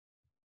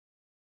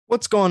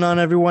What's going on,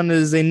 everyone? It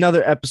is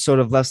another episode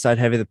of Left Side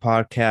Heavy, the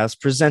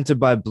podcast, presented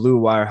by Blue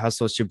Wire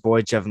Hustle. It's your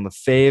boy, Jevin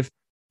LaFave.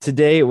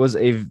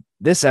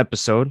 This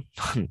episode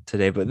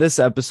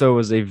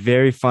was a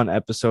very fun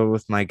episode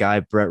with my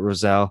guy, Brett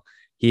Roselle.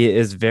 He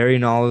is very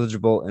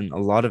knowledgeable in a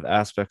lot of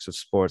aspects of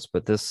sports,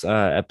 but this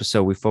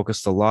episode, we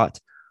focused a lot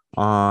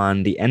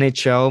on the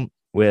NHL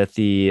with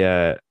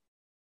the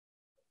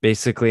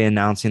basically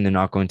announcing they're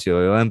not going to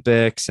the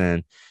Olympics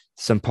and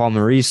some Paul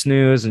Maurice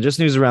news and just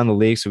news around the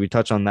league. So we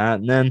touch on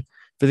that. And then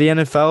for the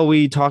NFL,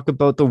 we talk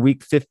about the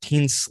week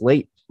 15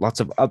 slate, lots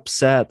of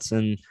upsets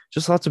and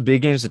just lots of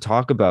big games to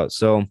talk about.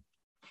 So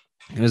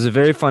it was a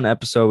very fun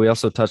episode. We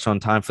also touched on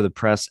time for the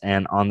press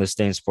and on this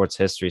day in sports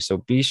history. So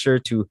be sure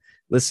to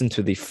listen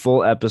to the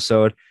full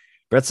episode.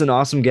 Brett's an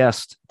awesome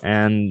guest,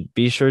 and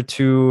be sure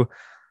to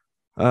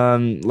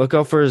look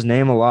out for his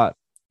name a lot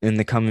in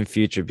the coming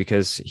future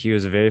because he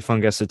was a very fun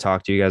guest to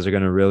talk to. You guys are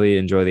going to really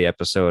enjoy the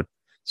episode.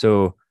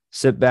 So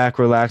sit back,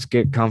 relax,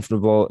 get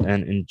comfortable,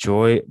 and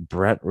enjoy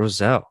Brett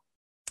Roselle.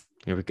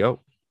 Here we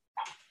go.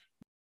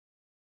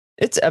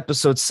 It's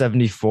episode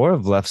 74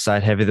 of Left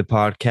Side Heavy, the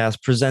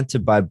podcast,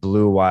 presented by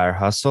Blue Wire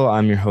Hustle.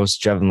 I'm your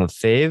host, Jevin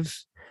LaFave,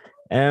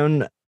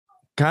 and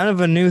kind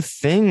of a new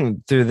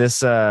thing through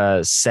this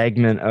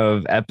segment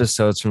of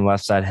episodes from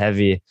Left Side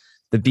Heavy,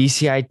 the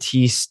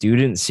BCIT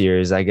student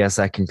series, I guess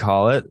I can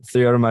call it.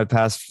 3 out of my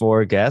past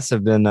 4 guests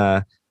have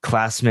been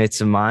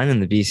classmates of mine in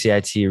the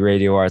BCIT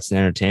Radio Arts and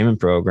Entertainment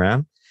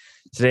program.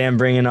 Today, I'm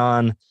bringing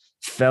on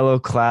fellow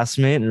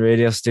classmate and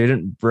radio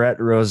student, Brett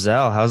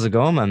Roselle. How's it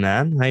going, my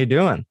man? How you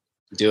doing?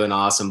 Doing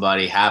awesome,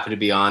 buddy. Happy to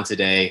be on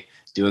today.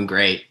 Doing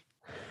great.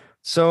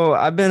 So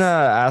I've been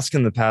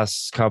asking the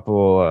past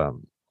couple,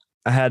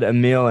 I had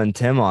Emil and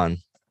Tim on,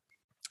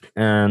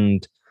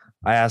 and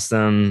I asked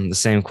them the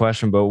same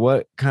question, but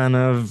what kind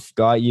of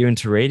got you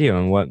into radio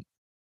and what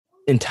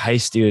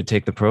enticed you to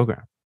take the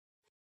program?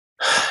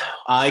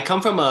 I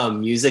come from a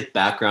music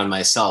background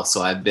myself,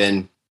 so I've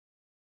been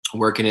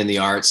working in the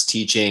arts,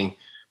 teaching,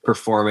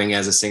 performing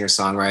as a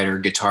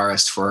singer-songwriter,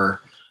 guitarist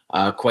for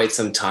quite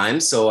some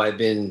time. So I've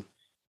been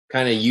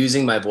kind of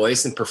using my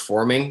voice and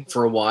performing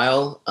for a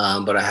while,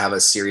 but I have a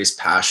serious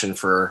passion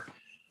for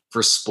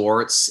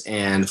sports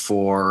and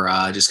for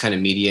just kind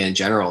of media in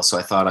general. So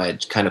I thought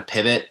I'd kind of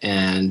pivot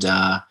and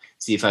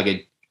see if I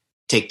could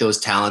take those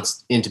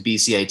talents into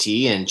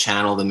BCIT and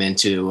channel them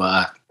into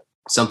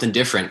something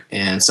different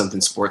and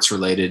something sports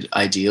related,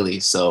 ideally.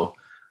 So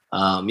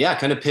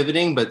kind of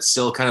pivoting, but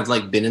still kind of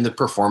like been in the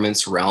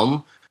performance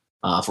realm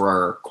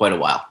for quite a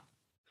while.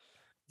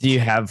 Do you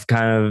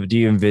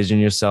envision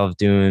yourself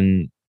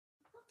doing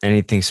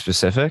anything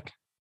specific?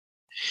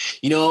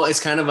 It's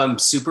kind of, I'm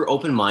super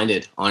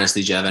open-minded,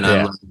 honestly, Jevin.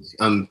 Yeah.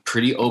 I'm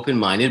pretty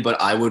open-minded, but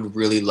I would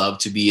really love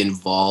to be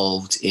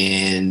involved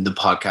in the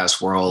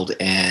podcast world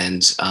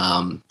and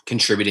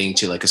contributing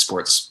to like a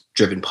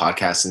sports-driven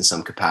podcast in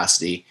some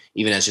capacity,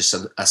 even as just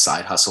a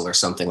side hustle or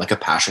something, like a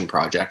passion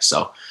project.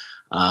 So,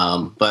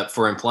 but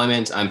for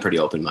employment, I'm pretty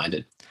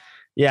open-minded.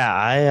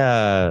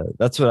 Yeah,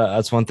 that's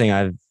one thing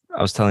I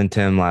was telling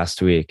Tim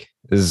last week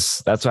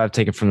is that's what I've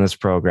taken from this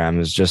program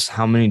is just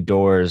how many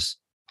doors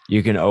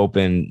you can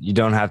open. You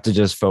don't have to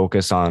just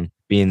focus on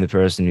being the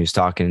person who's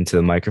talking into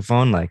the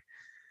microphone. Like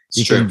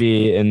you can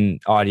be an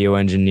audio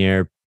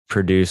engineer,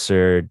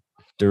 producer,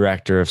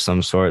 director of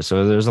some sort.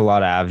 So there's a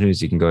lot of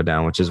avenues you can go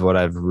down, which is what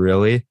I've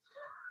really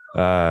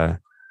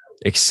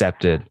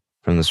accepted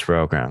from this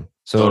program.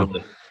 So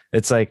totally.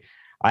 It's like,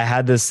 I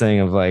had this thing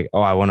of like,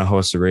 oh, I want to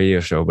host a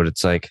radio show, but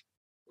it's like,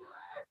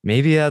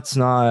 maybe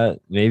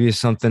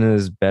something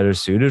is better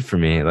suited for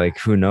me. Like,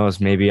 who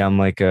knows? Maybe I'm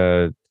like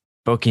a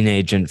booking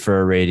agent for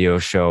a radio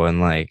show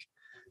and like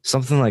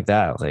something like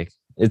that. Like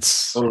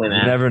it's, totally,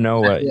 you never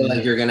know what. I feel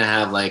like you're going to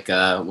have like,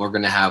 we're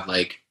going to have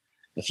like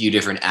a few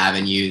different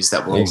avenues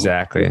that we'll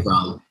exactly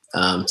from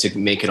to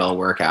make it all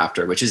work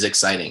after, which is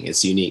exciting.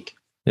 It's unique.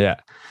 Yeah.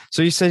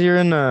 So you said you're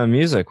in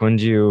music. When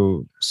did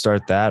you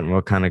start that and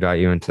what kind of got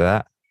you into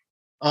that?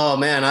 Oh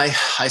man,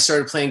 I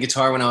started playing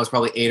guitar when I was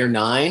probably 8 or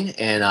 9,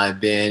 and I've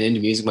been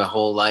into music my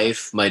whole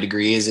life. My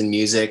degree is in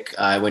music.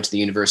 I went to the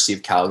University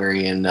of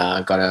Calgary and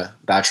got a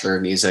Bachelor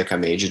of Music. I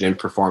majored in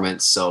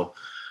performance. So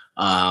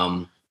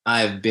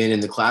I've been in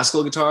the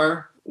classical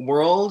guitar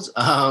world.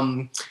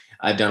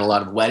 I've done a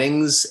lot of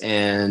weddings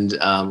and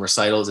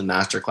recitals and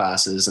master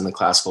classes in the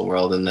classical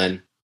world. And then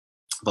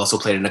I've also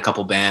played in a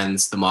couple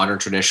bands, the modern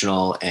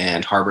traditional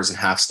and harbors and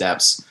half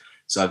steps.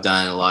 So I've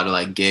done a lot of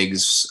like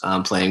gigs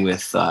playing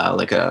with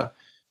like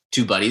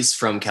two buddies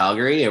from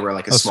Calgary. We're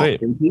like a small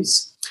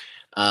piece.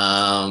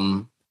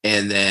 And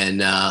then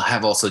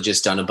have also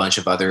just done a bunch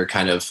of other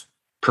kind of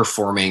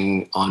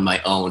performing on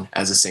my own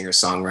as a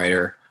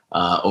singer-songwriter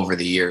over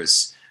the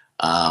years.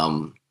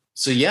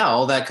 So yeah,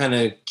 all that kind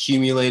of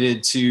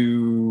accumulated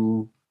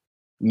to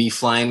me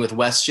flying with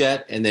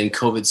WestJet, and then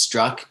COVID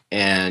struck,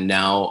 and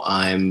now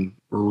I'm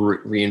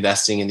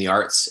reinvesting in the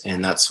arts,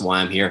 and that's why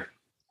I'm here.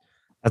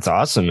 That's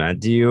awesome, man.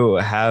 Do you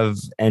have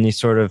any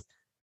sort of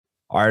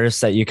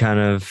artists that you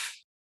kind of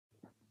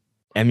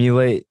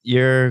emulate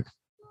your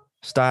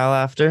style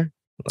after?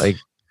 Like,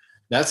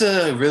 That's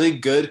a really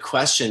good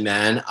question,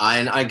 man.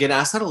 I get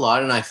asked that a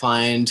lot, and I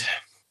find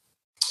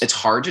it's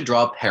hard to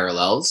draw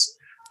parallels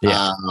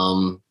Yeah.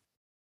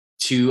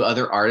 to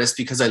other artists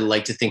because I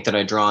like to think that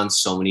I draw on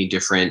so many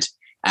different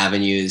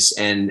avenues.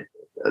 And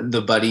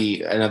another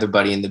buddy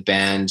in the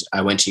band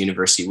I went to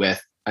university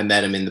with, I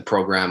met him in the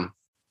program.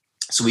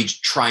 So we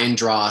try and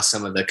draw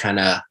some of the kind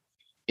of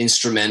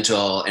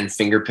instrumental and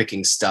finger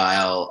picking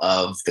style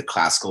of the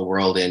classical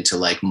world into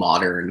like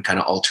modern kind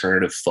of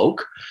alternative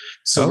folk.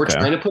 So we're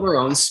trying to put our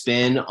own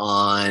spin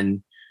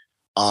on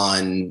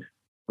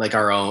like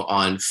our own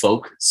on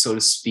folk, so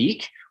to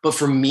speak. But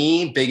for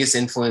me, biggest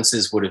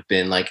influences would have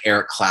been like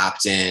Eric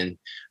Clapton,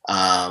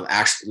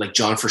 actually like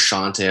John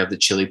Frusciante of the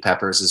Chili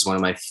Peppers is one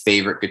of my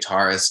favorite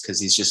guitarists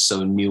because he's just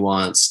so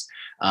nuanced.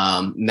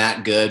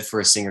 Matt Good, for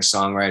a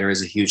singer-songwriter,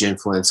 is a huge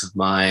influence of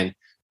mine.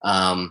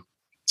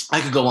 I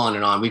could go on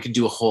and on. We could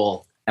do a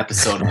whole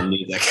episode on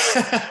music.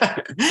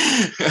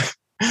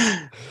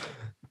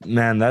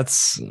 Man,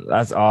 that's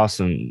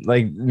awesome.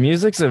 Like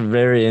music's a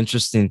very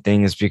interesting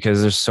thing is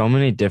because there's so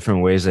many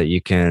different ways that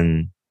you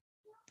can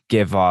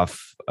give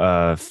off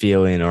a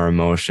feeling or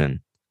emotion.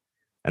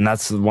 And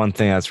that's the one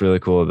thing that's really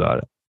cool about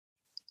it.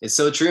 It's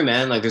so true,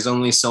 man. Like there's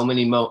only so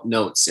many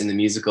notes in the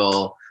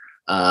musical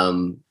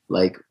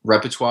like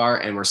repertoire,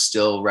 and we're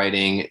still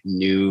writing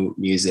new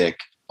music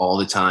all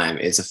the time.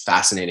 It's a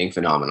fascinating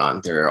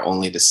phenomenon. There are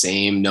only the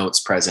same notes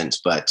present,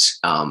 but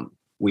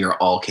we are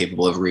all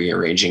capable of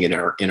rearranging it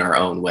in our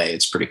own way.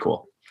 It's pretty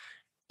cool.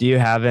 Do you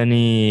have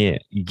any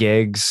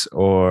gigs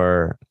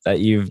or that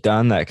you've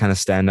done that kind of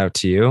stand out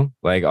to you?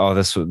 Like, oh,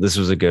 this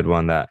was a good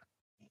one that.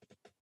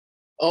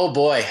 Oh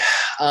boy.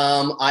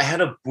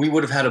 We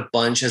would have had a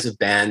bunch as a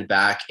band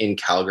back in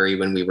Calgary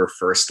when we were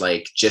first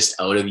like just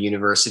out of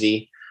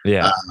university.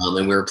 Yeah.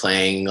 And we were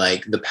playing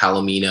like the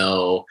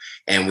Palomino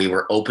and we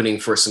were opening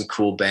for some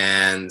cool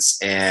bands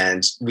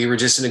and we were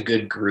just in a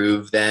good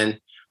groove then.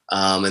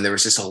 And there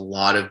was just a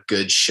lot of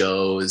good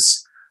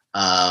shows.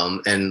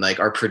 And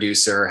like our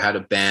producer had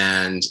a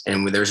band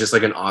and there was just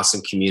like an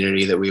awesome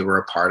community that we were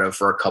a part of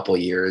for a couple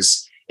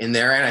years in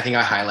there. And I think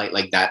I highlight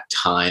like that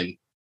time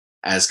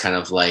as kind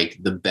of like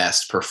the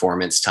best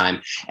performance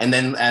time. And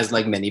then as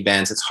like many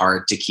bands, it's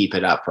hard to keep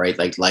it up, right?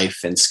 Like life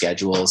and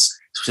schedules.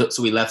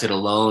 So we left it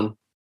alone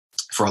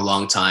for a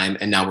long time.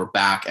 And now we're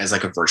back as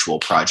like a virtual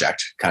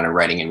project, kind of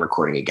writing and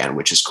recording again,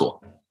 which is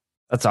cool.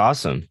 That's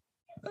awesome.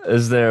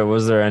 Was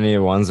there any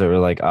ones that were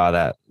like, oh,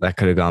 that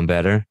could have gone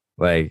better?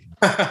 Like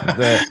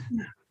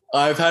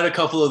I've had a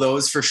couple of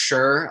those for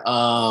sure.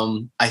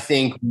 I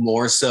think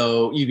more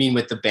so, you mean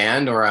with the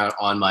band or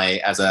on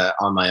my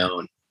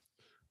own?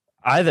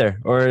 Either,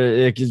 or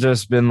it could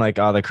just been like,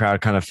 oh, the crowd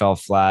kind of fell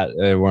flat.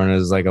 They weren't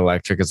as like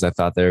electric as I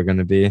thought they were going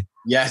to be.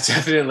 Yeah,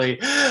 definitely.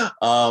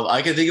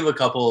 I can think of a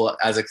couple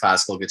as a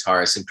classical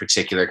guitarist in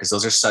particular, because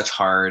those are such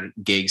hard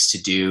gigs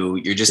to do.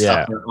 You're just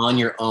up there on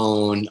your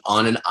own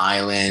on an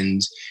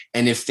island.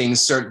 And if things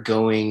start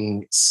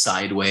going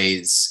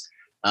sideways,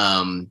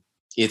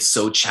 it's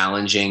so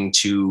challenging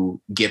to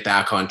get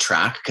back on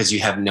track because you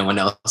have no one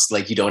else.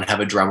 Like you don't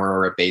have a drummer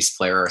or a bass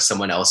player or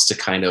someone else to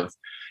kind of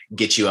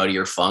get you out of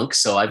your funk.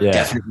 So I've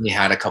definitely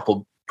had a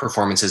couple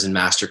performances and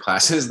master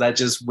classes that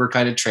just were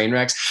kind of train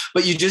wrecks,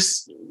 but you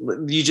just,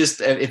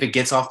 if it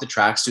gets off the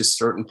tracks to a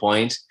certain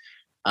point,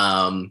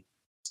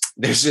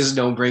 there's just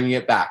no bringing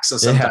it back. So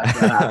sometimes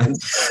that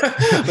happens,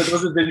 but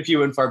those have been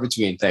few and far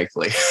between,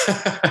 thankfully.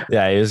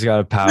 Yeah. You just got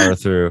to power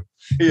through.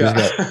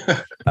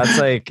 That's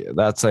like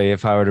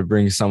if I were to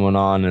bring someone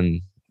on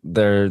and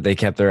they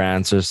kept their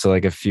answers to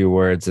like a few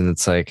words and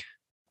it's like,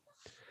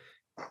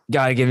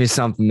 gotta give me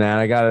something, man.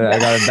 I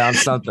gotta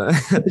bounce something.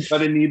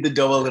 Gotta need the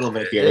dough a little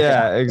bit here.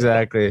 Yeah,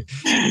 exactly.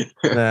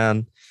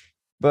 Man.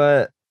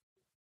 But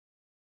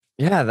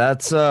yeah,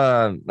 that's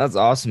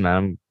awesome,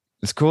 man.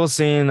 It's cool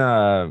seeing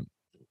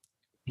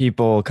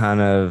people kind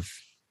of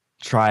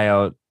try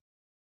out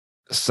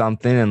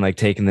something and like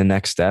taking the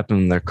next step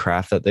in their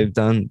craft that they've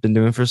been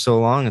doing for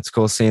so long. It's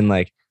cool seeing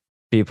like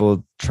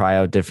people try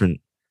out different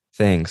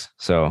things.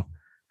 So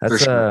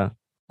that's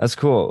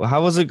cool.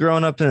 How was it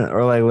growing up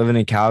or like living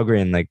in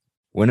Calgary and like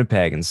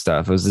Winnipeg and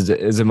stuff? Is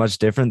it much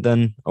different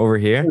than over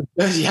here?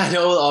 Yeah,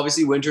 no,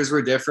 obviously winters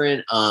were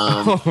different.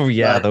 Oh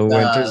yeah, the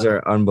winters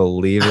are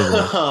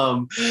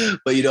unbelievable.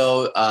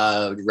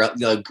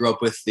 But grew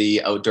up with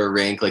the outdoor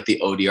rink, like the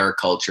ODR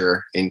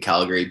culture in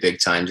Calgary, big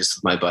time, just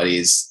with my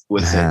buddies.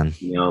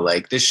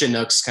 Like the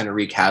Chinooks kind of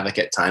wreak havoc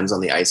at times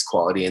on the ice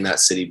quality in that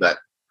city, but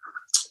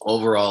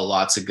overall,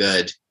 lots of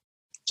good.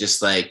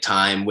 Just like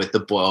time with the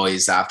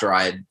boys after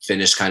I had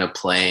finished kind of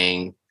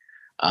playing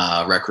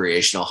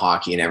recreational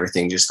hockey and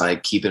everything, just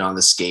like keeping on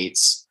the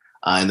skates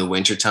in the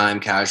wintertime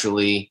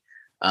casually.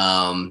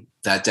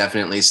 That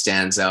definitely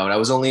stands out. I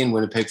was only in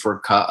Winnipeg for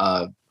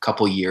a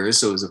couple years,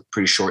 so it was a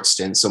pretty short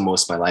stint. So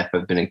most of my life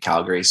I've been in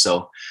Calgary.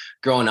 So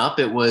growing up,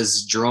 it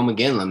was Jerome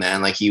McGinley,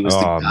 man. Like he was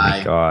the guy. Oh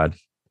my God.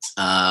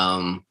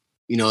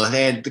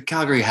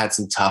 Calgary had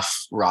some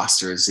tough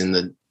rosters in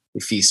the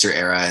Feaster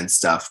era and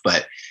stuff,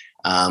 but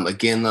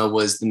McGinley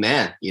was the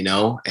man,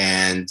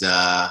 and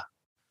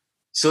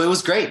So it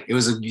was great. It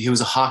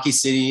was a hockey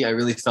city. I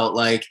really felt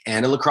like,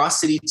 and a lacrosse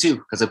city too,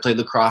 because I played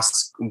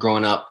lacrosse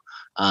growing up.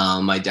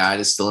 My dad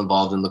is still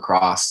involved in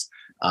lacrosse.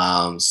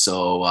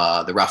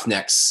 So the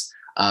Roughnecks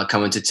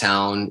coming to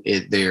town,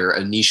 they're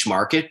a niche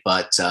market,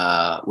 but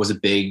was a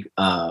big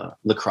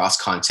lacrosse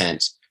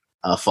content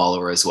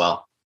follower as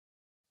well.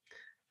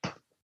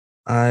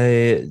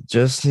 I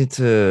just need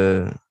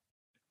to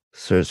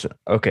search.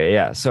 Okay,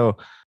 yeah. So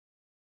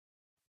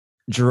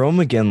Jerome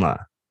McGinley,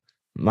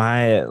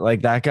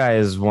 that guy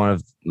is one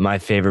of my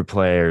favorite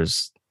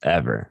players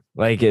ever.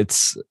 Like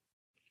it's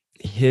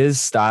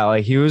his style.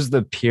 Like he was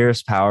the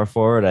purest power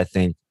forward I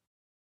think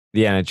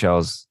the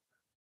NHL's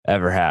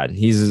ever had.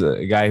 He's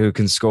a guy who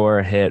can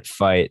score, hit,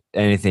 fight,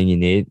 anything you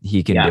need,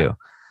 he can do.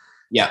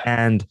 Yeah.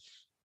 And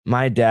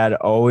my dad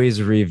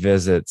always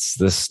revisits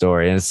this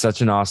story, and it's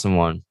such an awesome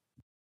one.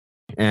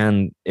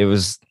 And it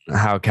was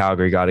how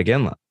Calgary got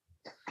McGinley.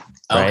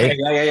 Right?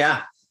 Okay.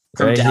 Yeah.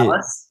 From right?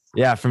 Dallas.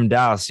 From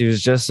Dallas. He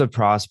was just a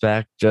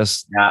prospect.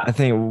 I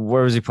think,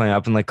 where was he playing?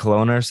 Up in like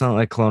Kelowna or something,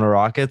 like Kelowna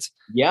Rockets?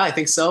 Yeah, I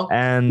think so.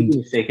 And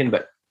mistaken,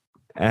 but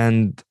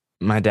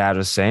my dad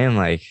was saying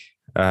like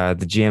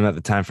the GM at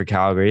the time for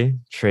Calgary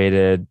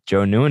traded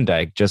Joe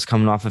Nieuwendyk, just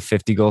coming off a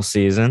 50-goal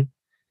season.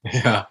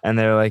 Yeah. And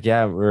they're like,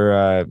 yeah,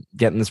 we're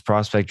getting this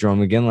prospect, Jerome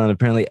McGinley. And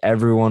apparently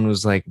everyone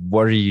was like,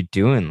 what are you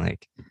doing?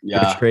 Like,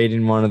 you're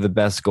trading one of the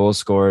best goal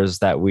scorers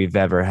that we've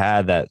ever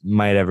had that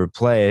might ever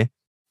play,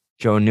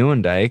 Joe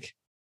Nieuwendyk.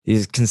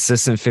 He's a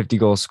consistent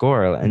 50-goal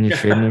scorer, and you're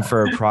trading him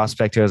for a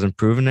prospect who hasn't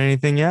proven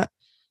anything yet.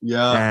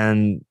 Yeah.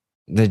 And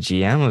the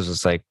GM was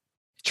just like,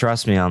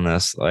 trust me on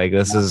this. Like,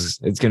 it's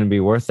going to be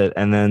worth it.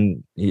 And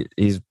then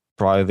he's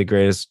probably the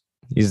greatest.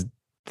 He's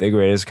the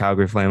greatest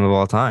Calgary Flame of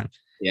all time.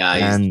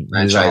 Yeah.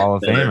 He's a Hall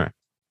of Famer.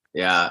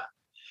 Yeah.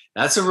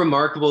 That's a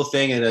remarkable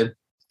thing and a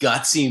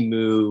gutsy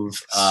move.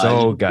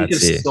 So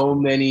gutsy. So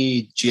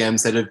many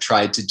GMs that have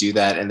tried to do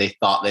that and they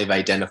thought they've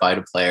identified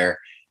a player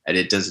and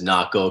it does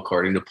not go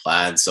according to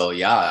plan. So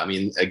yeah, I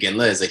mean,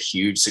 Iginla is a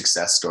huge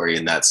success story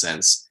in that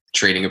sense,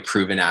 trading a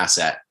proven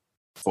asset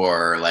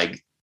for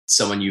like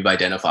someone you've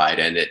identified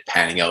and it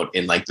panning out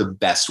in like the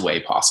best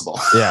way possible.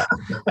 Yeah.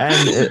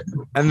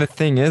 And the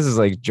thing is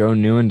like Joe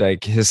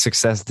Nieuwendyk, his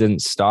success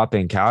didn't stop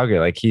in Calgary.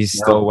 Like he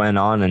still went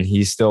on and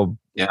he still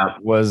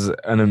was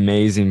an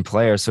amazing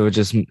player. So it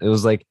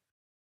was like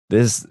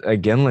this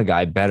Iginla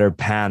guy better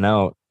pan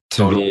out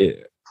to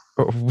be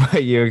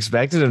what you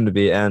expected him to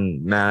be.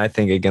 And man, I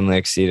think Iginla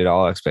exceeded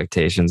all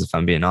expectations, if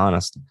I'm being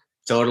honest.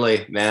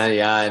 Totally, man.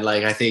 Yeah. And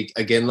like, I think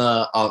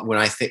Iginla, when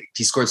I think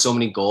he scored so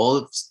many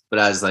goals, but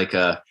as like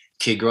a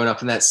kid growing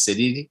up in that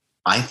city,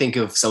 I think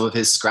of some of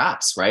his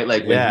scraps, right?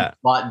 Like when he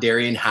fought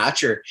Darian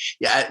Hatcher,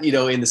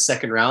 in the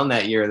second round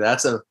that year,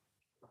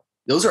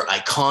 those are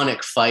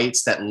iconic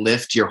fights that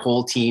lift your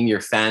whole team,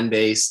 your fan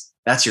base.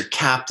 That's your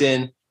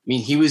captain. I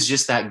mean, he was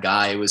just that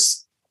guy. It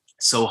was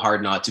so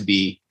hard not to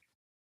be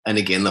an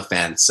Iginla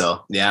fan.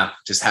 So yeah,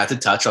 just had to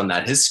touch on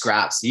that. His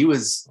scraps, he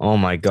was. Oh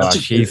my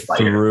gosh, he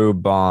threw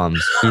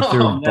bombs. He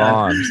threw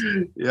bombs.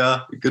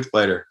 Yeah, a good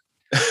fighter.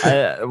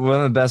 One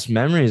of the best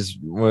memories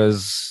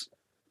was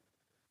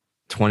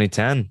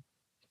 2010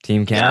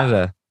 Team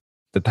Canada,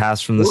 the pass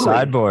from the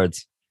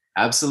sideboards.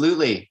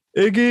 Absolutely.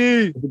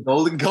 Iggy, the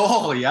golden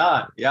goal.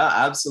 Yeah,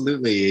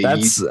 absolutely.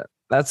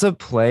 That's a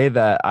play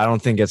that I don't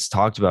think gets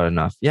talked about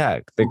enough. Yeah,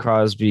 the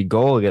Crosby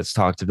goal gets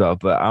talked about,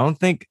 but I don't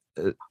think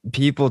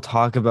people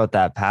talk about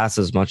that pass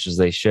as much as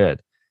they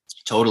should.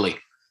 Totally.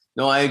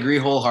 No, I agree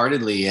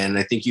wholeheartedly. And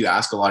I think you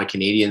ask a lot of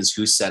Canadians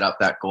who set up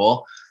that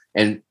goal.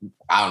 And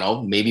I don't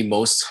know,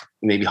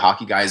 maybe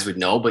hockey guys would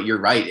know, but you're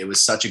right. It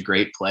was such a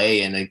great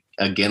play. And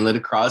Iginla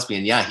to Crosby.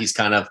 And yeah, he's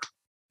kind of,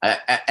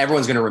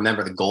 everyone's going to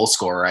remember the goal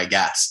scorer, I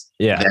guess.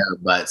 Yeah.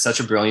 But such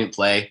a brilliant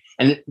play.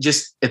 And it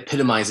just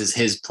epitomizes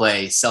his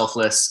play.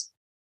 Selfless,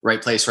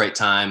 right place, right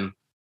time.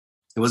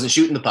 It wasn't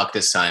shooting the puck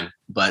this time,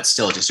 but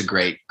still just a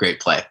great, great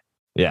play.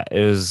 Yeah,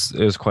 it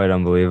was quite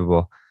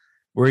unbelievable.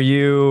 Were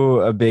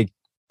you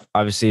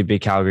obviously a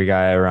big Calgary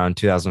guy around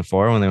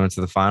 2004 when they went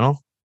to the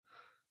final?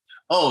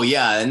 Oh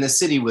yeah. And the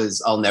city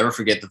I'll never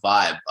forget the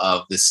vibe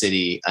of the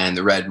city and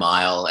the Red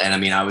Mile. And I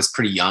mean, I was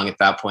pretty young at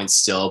that point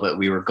still, but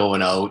we were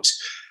going out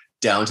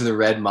down to the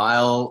Red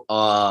Mile.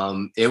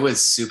 It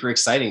was super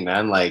exciting,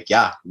 man. Like,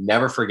 yeah,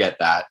 never forget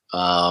that.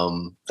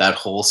 That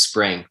whole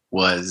spring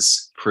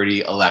was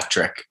pretty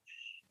electric.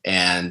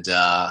 And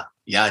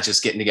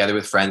just getting together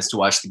with friends to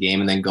watch the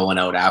game and then going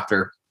out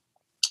after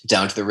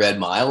down to the Red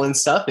Mile and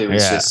stuff. It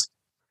was just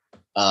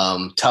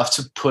tough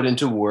to put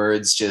into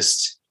words.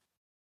 Just,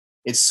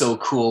 it's so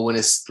cool when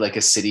it's like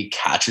a city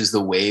catches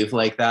the wave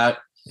like that.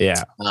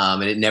 Yeah.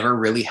 And it never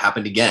really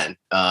happened again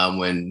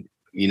when,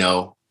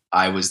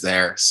 I was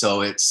there.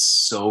 So it's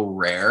so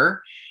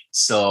rare.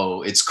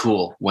 So it's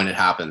cool when it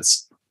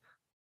happens.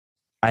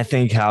 I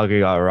think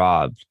Calgary got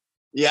robbed.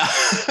 Yeah.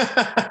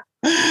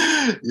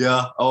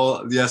 Yeah.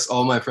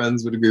 All my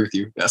friends would agree with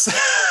you. Yes.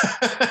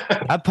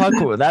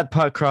 That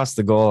puck crossed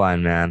the goal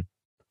line, man.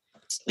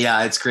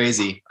 Yeah, it's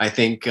crazy. I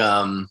think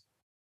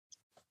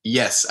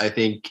Yes, I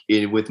think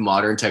with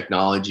modern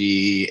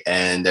technology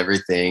and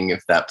everything,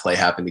 if that play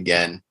happened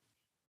again,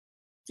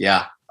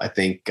 yeah, I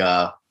think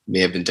may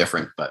have been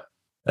different. But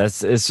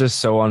It's just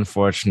so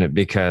unfortunate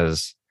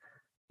because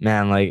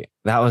man, like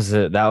that was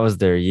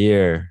their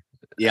year.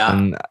 yeah,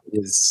 And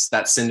is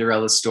that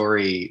Cinderella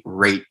story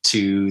right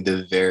to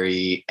the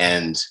very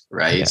end, yeah,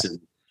 right? And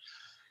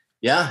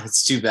yeah,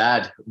 it's too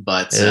bad,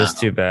 but it is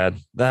too bad.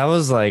 That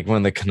was like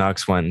when the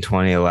Canucks went in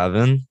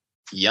 2011.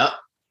 yep,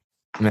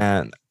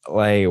 Man,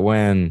 like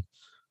when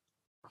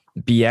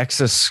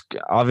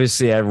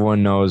obviously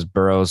everyone knows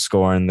Burrows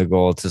scoring the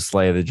goal to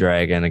slay the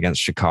dragon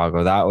against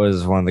Chicago. That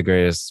was one of the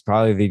greatest,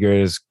 probably the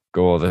greatest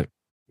goal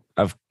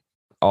of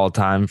all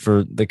time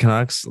for the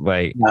Canucks.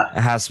 Like yeah.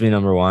 it has to be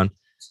number one.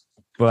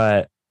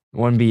 But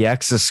when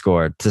BX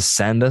scored to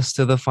send us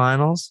to the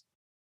finals,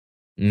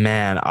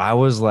 man, I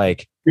was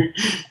like,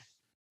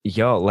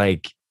 yo,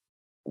 like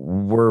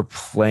we're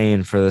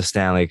playing for the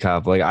Stanley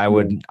Cup. Like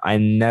I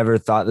never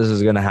thought this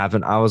was gonna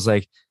happen. I was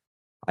like,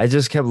 I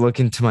just kept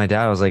looking to my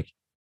dad. I was like,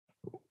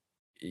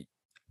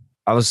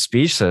 I was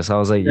speechless. I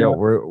was like, yo,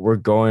 we're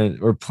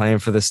playing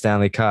for the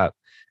Stanley Cup.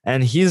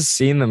 And he's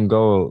seen them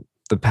go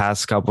the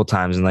past couple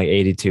times in like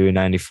 82,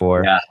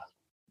 94. Yeah,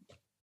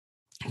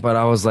 But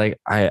I was like,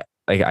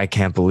 I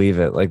can't believe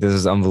it. Like this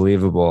is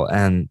unbelievable.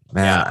 And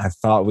man, yeah, I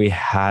thought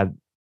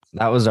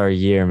that was our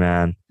year,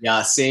 man.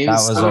 yeah. Same, That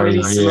was so our many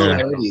year.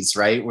 similarities,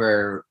 right?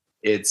 Where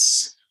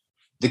it's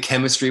the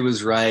chemistry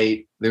was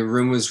right, the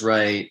room was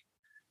right,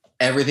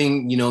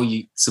 everything,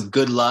 some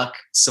good luck,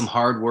 some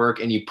hard work,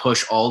 and you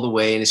push all the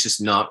way, and it's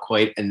just not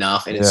quite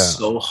enough. And it's Yeah.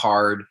 so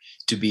hard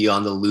to be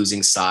on the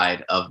losing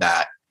side of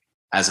that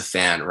as a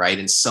fan, right?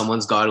 And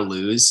someone's got to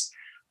lose.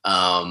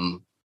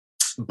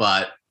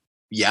 But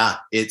yeah,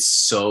 it's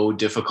so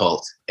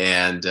difficult.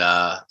 And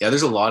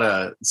there's a lot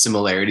of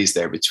similarities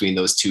there between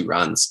those two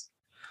runs.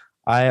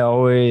 I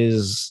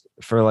always,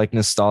 for like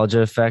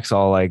nostalgia effects,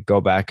 I'll like go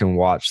back and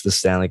watch the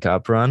Stanley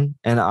Cup run,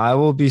 and I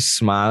will be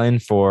smiling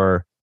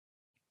for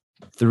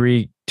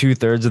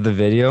 2/3 of the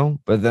video.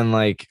 But then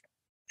like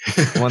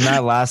when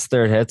that last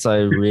third hits, I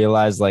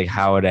realize like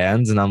how it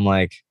ends, and I'm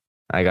like,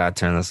 I gotta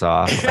turn this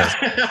off.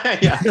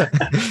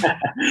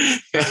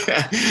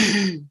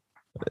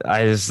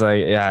 I just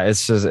like, yeah,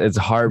 it's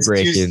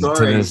heartbreaking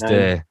to this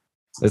day.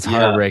 It's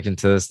heartbreaking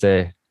to this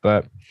day.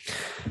 But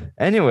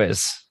anyways,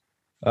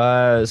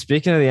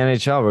 speaking of the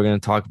NHL, we're gonna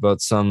talk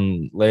about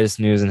some latest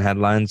news and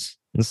headlines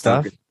and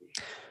stuff.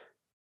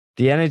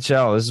 The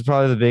NHL, this is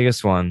probably the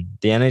biggest one.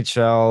 The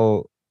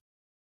NHL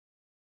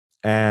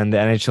and the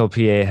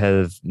NHLPA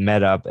have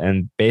met up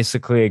and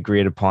basically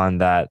agreed upon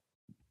that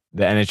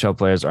the NHL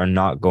players are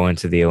not going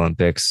to the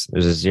Olympics.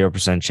 There's a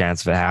 0%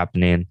 chance of it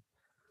happening.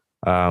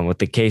 With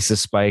the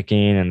cases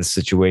spiking and the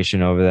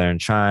situation over there in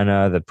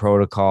China, the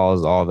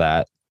protocols, all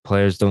that,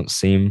 players don't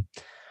seem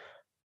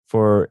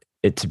for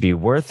it to be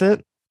worth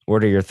it.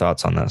 What are your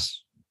thoughts on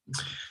this?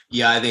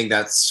 Yeah, I think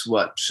that's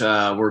what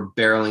we're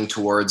barreling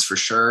towards for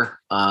sure.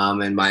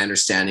 And my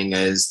understanding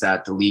is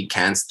that the league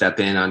can step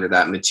in under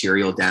that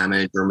material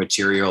damage or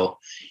material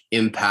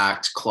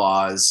impact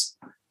clause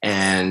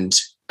and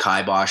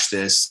kibosh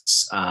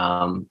this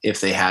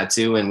if they had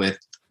to. And with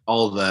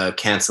all the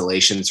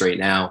cancellations right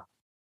now,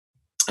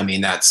 I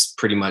mean, that's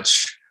pretty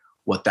much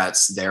what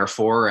that's there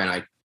for. And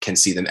I can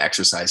see them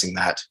exercising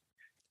that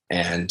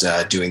and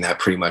doing that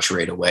pretty much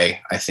right away.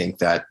 I think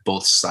that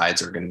both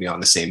sides are going to be on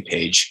the same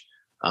page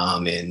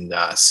in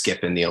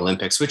skipping the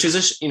Olympics, which is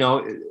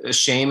a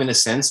shame in a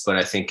sense, but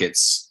I think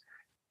it's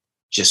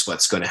just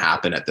what's going to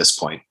happen at this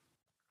point.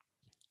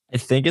 I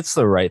think it's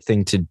the right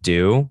thing to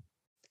do,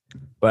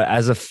 but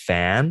as a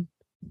fan,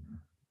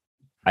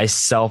 I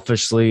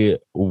selfishly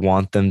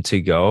want them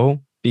to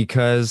go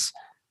because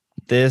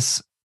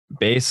this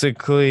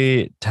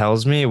basically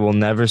tells me we'll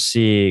never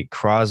see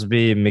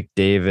Crosby,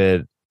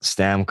 McDavid,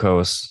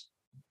 Stamkos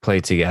play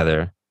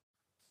together.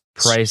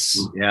 Price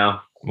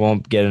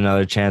won't get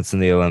another chance in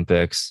the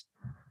Olympics.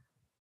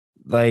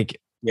 Like,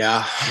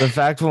 yeah, the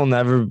fact we'll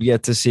never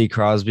get to see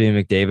Crosby and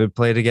McDavid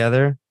play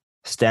together.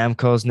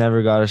 Stamkos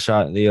never got a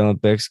shot in the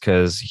Olympics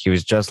because he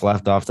was just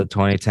left off the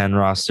 2010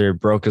 roster,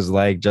 broke his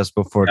leg just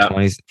before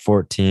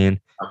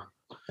 2014.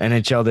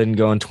 NHL didn't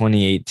go in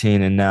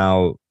 2018, and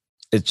now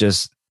it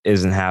just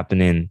isn't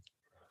happening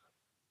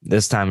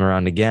this time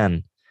around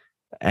again.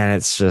 And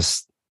it's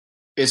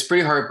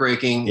pretty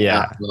heartbreaking.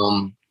 Yeah.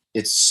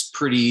 It's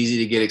pretty easy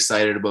to get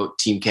excited about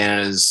Team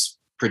Canada's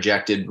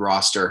projected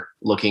roster,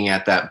 looking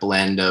at that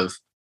blend of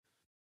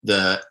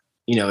the,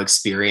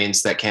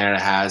 experience that Canada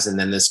has. And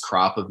then this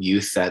crop of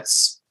youth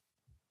that's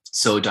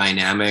so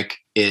dynamic.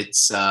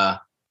 It's a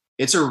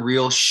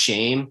real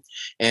shame.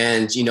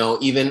 And,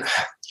 even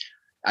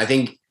I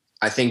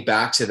think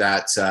back to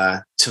that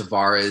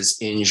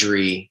Tavares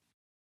injury.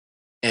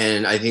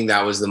 And I think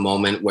that was the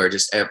moment where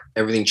just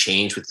everything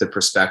changed with the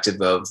perspective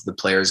of the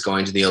players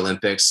going to the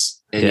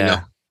Olympics.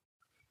 And,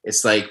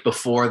 it's like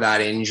before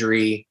that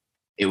injury,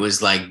 it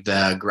was like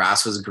the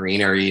grass was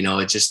greener,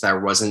 it just, there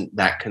wasn't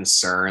that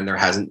concern. There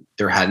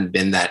hadn't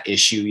been that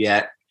issue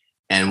yet.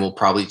 and we'll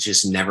probably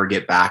just never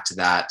get back to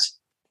that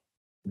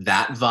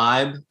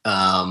vibe,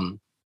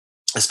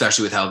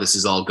 especially with how this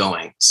is all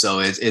going. So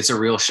it's a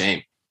real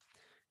shame.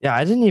 Yeah,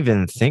 I didn't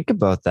even think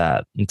about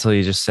that until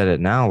you just said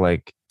it now.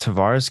 Like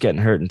Tavares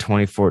getting hurt in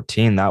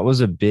 2014,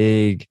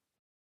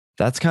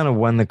 that's kind of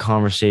when the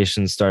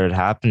conversation started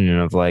happening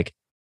of like,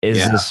 is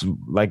Yeah. this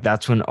like,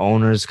 that's when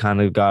owners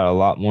kind of got a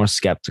lot more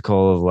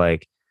skeptical of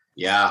like,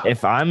 Yeah.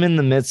 if I'm in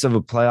the midst of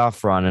a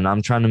playoff run and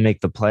I'm trying to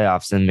make the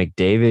playoffs and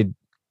McDavid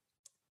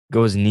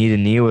goes knee to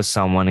knee with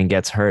someone and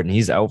gets hurt and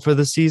he's out for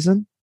the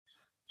season.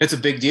 It's a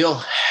big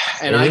deal.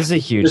 And It I is a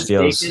could be huge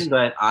deal. mistaken,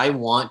 but I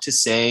want to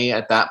say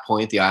at that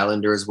point, the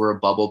Islanders were a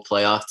bubble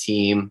playoff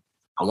team.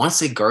 I want to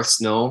say Garth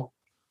Snow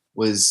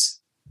was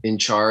in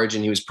charge,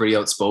 and he was pretty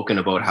outspoken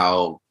about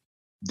how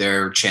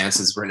their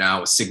chances were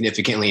now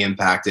significantly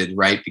impacted,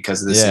 right?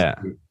 Because of this. Yeah.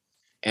 Injury.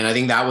 And I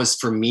think that was,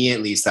 for me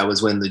at least, that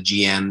was when the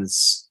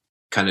GMs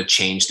kind of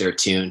changed their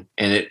tune,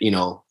 and it,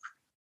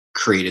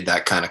 created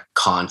that kind of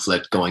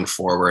conflict going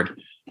forward.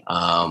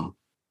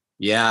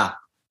 Yeah.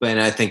 But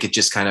I think it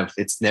just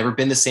it's never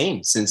been the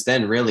same since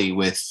then, really,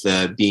 with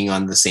being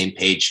on the same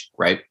page,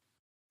 right?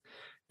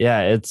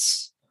 Yeah,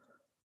 that's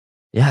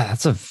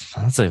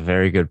a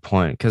very good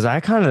point. Cause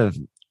I kind of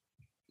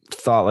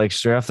thought like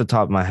straight off the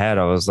top of my head,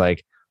 I was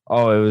like,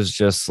 oh, it was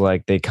just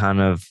like they kind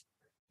of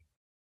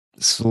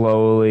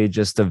slowly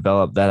just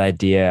developed that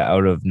idea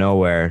out of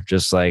nowhere.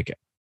 Just like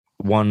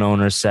one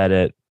owner said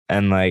it.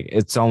 And like,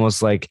 it's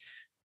almost like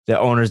the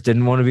owners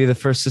didn't want to be the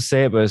first to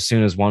say it, but as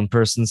soon as one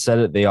person said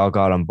it, they all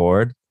got on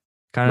board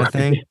kind of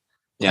thing.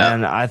 Yeah.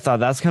 And I thought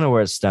that's kind of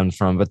where it stemmed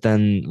from. But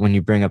then when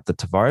you bring up the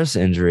Tavares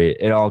injury,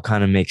 it all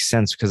kind of makes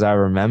sense because I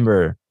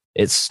remember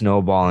it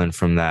snowballing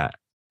from that.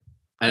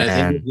 And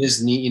I think it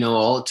is neat,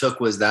 all it took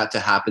was that to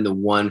happen to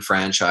one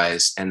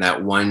franchise and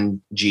that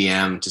one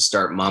GM to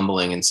start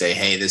mumbling and say,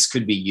 hey, this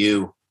could be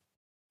you,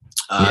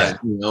 at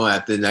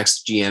the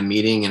next GM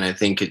meeting. And I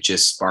think it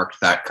just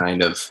sparked that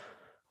kind of,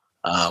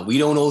 we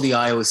don't owe the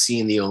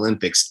IOC and the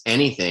Olympics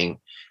anything.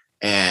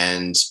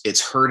 And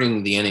it's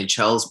hurting the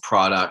NHL's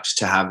product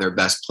to have their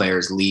best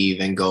players leave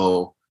and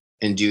go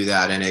and do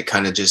that. And it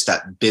kind of just,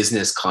 that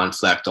business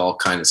conflict all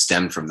kind of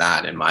stemmed from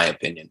that, in my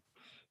opinion.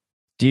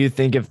 Do you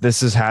think if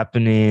this is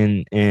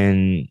happening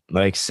in,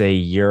 like, say,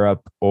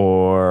 Europe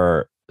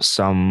or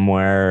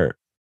somewhere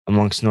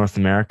amongst North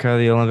America,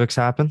 the Olympics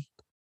happen?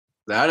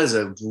 That is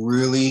a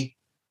really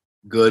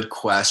good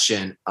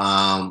question.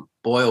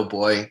 Boy, oh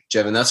boy,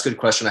 Jevin, that's a good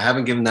question. I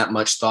haven't given that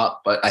much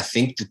thought, but I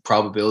think the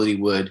probability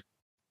would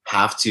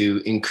have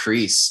to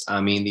increase.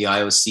 I mean, the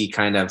IOC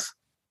kind of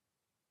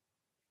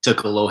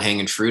took a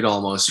low-hanging fruit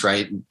almost,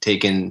 right?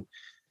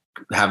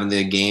 Having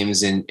the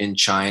games in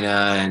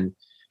China, and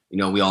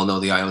we all know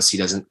the IOC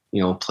doesn't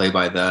play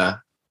by the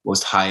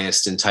most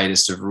highest and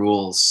tightest of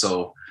rules.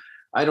 So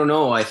I don't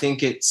know. I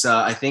think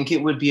I think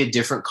it would be a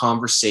different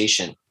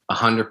conversation,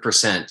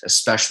 100%,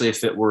 especially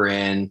if it were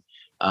in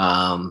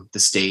the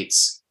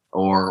States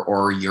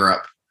or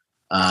Europe.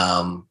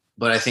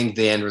 But I think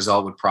the end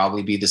result would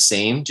probably be the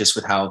same, just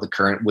with how the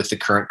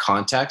current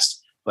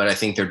context. But I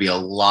think there'd be a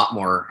lot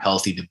more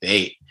healthy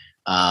debate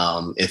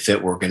if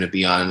it were going to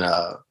be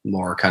on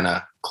more kind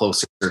of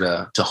closer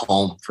to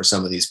home for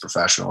some of these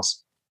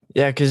professionals.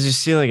 Yeah, because you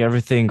see like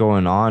everything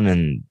going on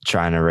in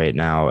China right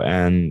now,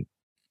 and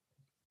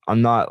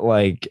I'm not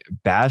like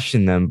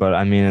bashing them, but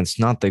I mean it's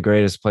not the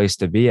greatest place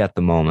to be at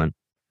the moment.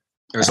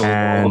 There's a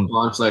lot of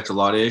conflict, a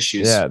lot of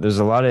issues. Yeah, there's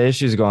a lot of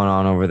issues going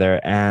on over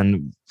there,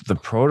 and the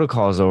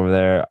protocols over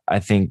there, I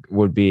think,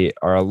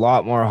 are a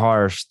lot more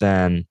harsh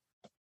than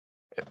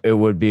it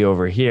would be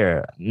over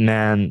here,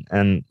 man.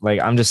 And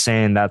like, I'm just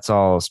saying that's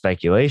all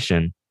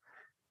speculation,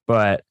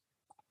 but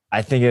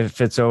I think if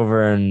it's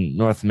over in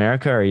North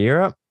America or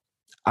Europe,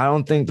 I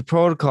don't think the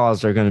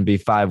protocols are going to be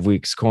 5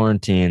 weeks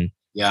quarantine.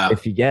 Yeah,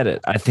 if you get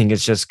it, I think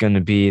it's just going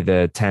to be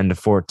the 10 to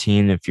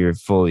 14 if you're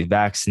fully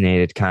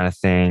vaccinated kind of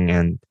thing,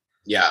 and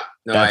yeah.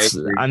 No,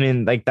 I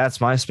mean, like,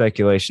 that's my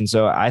speculation.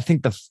 So I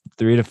think the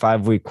 3 to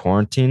 5 week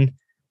quarantine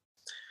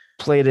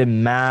played a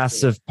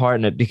massive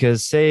part in it,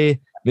 because say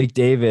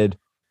McDavid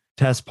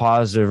tests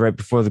positive right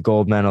before the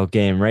gold medal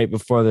game, right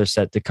before they're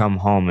set to come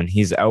home, and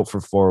he's out for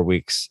 4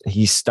 weeks.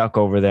 He's stuck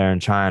over there in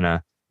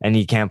China, and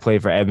he can't play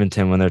for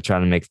Edmonton when they're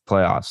trying to make the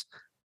playoffs.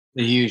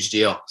 A huge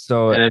deal.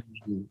 So and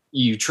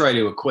you try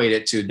to equate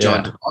it to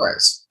John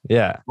Tavares.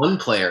 Yeah. One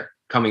player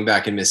coming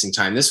back and missing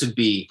time. This would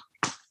be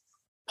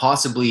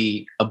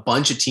possibly a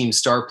bunch of team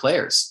star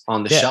players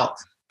on the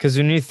shelf. Because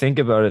when you think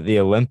about it, the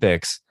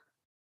Olympics,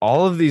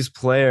 all of these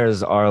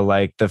players are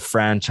like the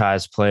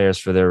franchise players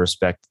for their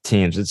respective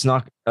teams. It's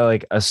not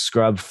like a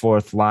scrub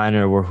fourth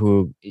liner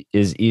who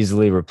is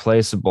easily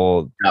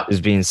replaceable is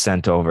being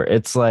sent over.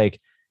 It's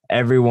like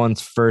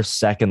everyone's first,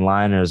 second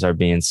liners are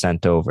being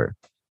sent over.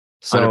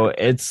 So 100%.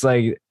 It's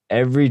like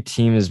every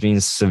team is being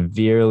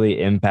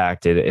severely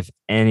impacted if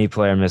any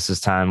player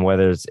misses time,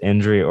 whether it's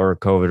injury or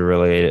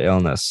COVID-related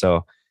illness.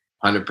 So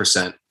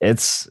 100%.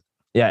 It's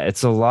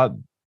a lot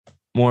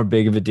more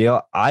big of a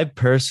deal. I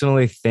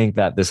personally think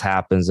that this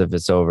happens if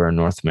it's over in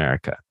North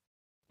America.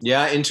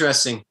 Yeah,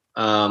 interesting.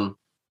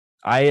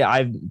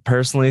 I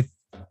personally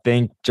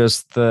think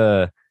just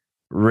the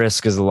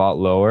risk is a lot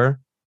lower,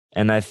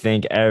 and I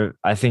think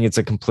it's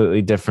a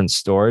completely different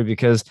story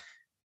because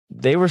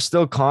they were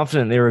still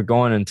confident they were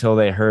going until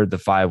they heard the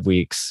 5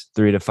 weeks,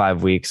 3 to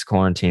 5 weeks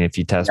quarantine if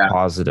you test Yeah.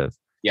 positive.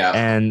 Yeah.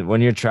 And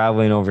when you're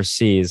traveling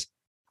overseas,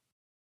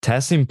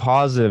 testing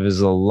positive is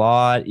a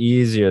lot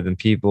easier than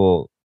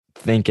people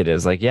think it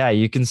is. Like, yeah,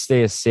 you can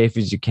stay as safe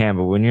as you can,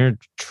 but when you're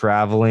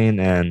traveling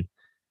and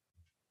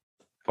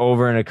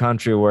over in a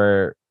country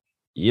where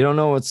you don't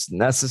know what's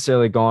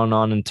necessarily going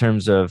on in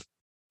terms of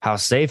how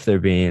safe they're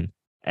being,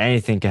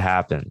 anything could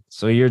happen.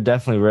 So you're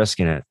definitely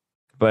risking it.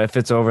 But if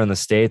it's over in the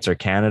States or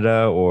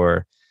Canada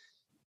or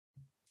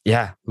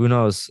yeah, who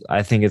knows?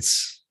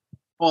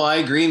 Well, I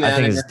agree, I man.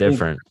 think And it's I think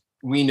different.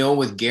 we know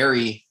with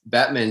Gary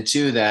Bettman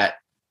too that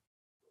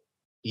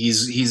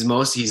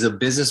he's a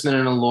businessman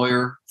and a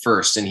lawyer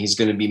first, and he's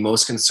going to be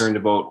most concerned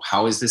about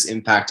how is this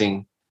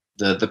impacting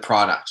the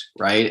product,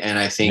 right? And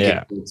I think if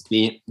Yeah. it's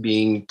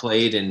being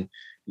played in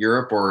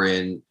Europe or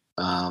in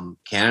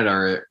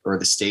Canada or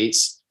the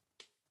States,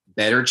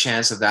 better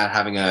chance of that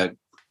having a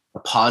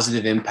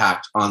positive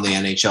impact on the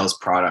NHL's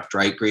product,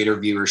 right? Greater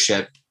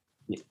viewership.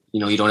 You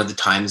know, you don't have the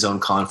time zone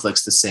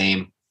conflicts the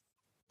same.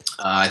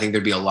 I think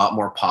there'd be a lot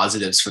more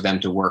positives for them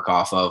to work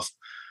off of.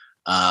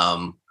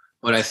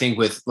 But I think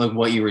with like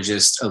what you were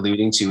just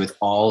alluding to with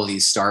all of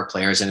these star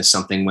players, and if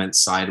something went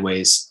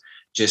sideways,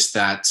 just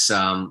that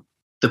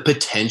the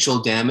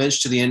potential damage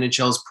to the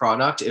NHL's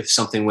product, if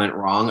something went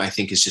wrong, I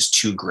think is just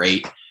too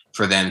great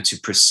for them to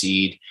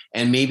proceed.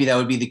 And maybe that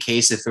would be the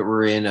case if it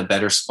were in a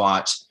better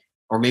spot,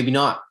 or maybe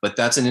not. But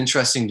that's an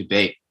interesting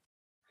debate.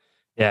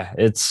 Yeah.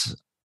 It's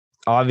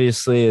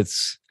obviously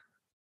it's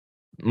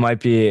might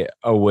be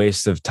a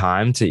waste of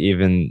time to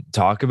even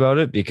talk about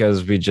it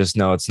because we just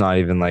know it's not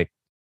even like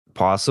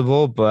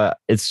possible, but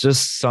it's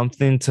just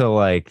something to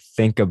like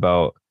think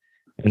about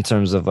in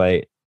terms of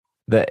like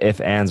the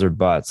if ands or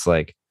buts,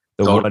 like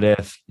the Totally. what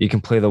if you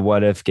can play the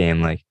what if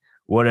game. Like,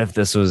 what if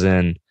this was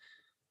in,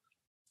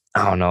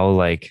 I don't know,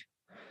 like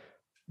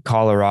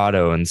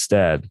Colorado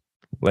instead,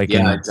 like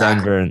Yeah, in exactly.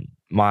 Denver and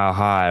Mile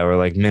High, or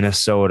like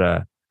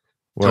Minnesota,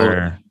 Totally.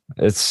 where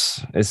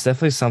it's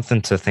definitely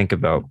something to think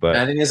about. And But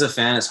I think as a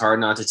fan, it's hard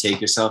not to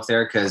take yourself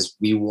there because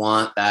we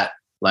want that,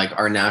 like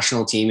our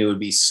national team. It would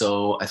be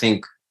so. I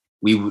think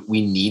we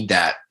need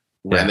that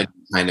yeah, remedy,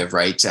 kind of,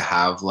 right, to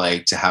have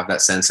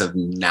that sense of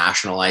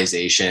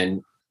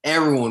nationalization.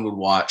 Everyone would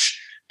watch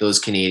those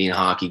Canadian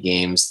hockey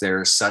games.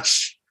 They're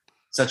such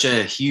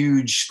a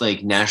huge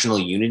like national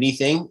unity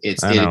thing. I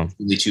It's know.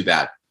 really too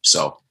bad.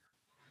 So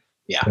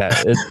yeah,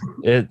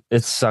 Yeah,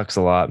 it sucks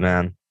a lot,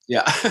 man.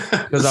 yeah,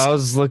 Because I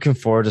was looking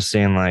forward to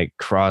seeing like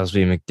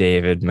Crosby,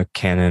 McDavid,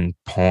 McKinnon,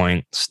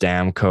 Point,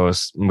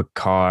 Stamkos,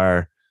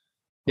 McCarr,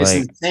 it's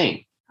like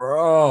insane.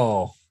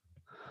 bro,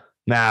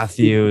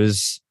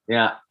 Matthews,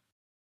 Yeah.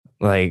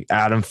 like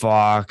Adam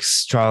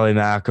Fox, Charlie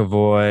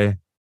McAvoy,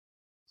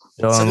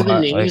 Some Dylan, of the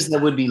like names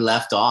that would be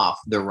left off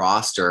the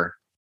roster,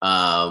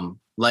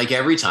 like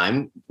every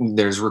time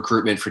there's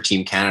recruitment for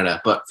Team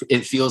Canada, but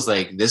it feels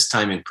like this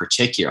time in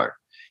particular,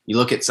 you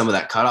look at some of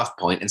that cutoff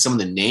point and some of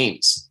the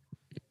names.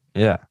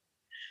 yeah,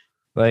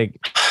 like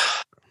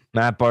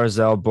Matt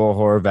Barzell, Bo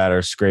Horvat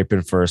are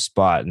scraping for a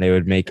spot, and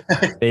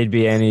they'd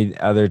be any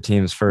other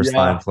team's first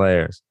line Yeah.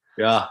 players.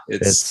 Yeah.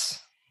 It's It's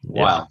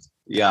yeah. wild.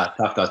 Yeah.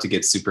 Tough not to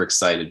get super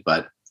excited,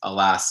 but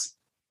alas.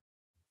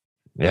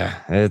 Yeah,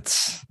 it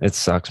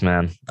sucks,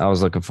 man. I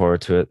was looking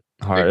forward to it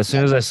hard. Big As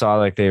soon as I saw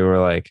like they were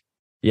like,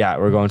 yeah,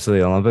 we're going to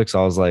the Olympics,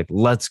 I was like,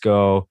 let's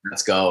go.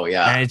 Let's go.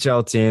 Yeah.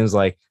 NHL teams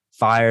like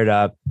fired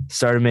up.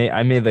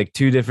 I made like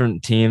two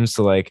different teams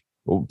to like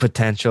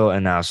potential,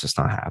 and now it's just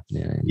not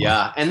happening anymore.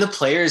 Yeah. And the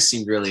players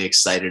seemed really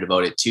excited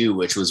about it too,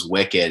 which was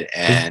wicked.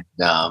 And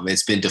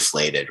it's been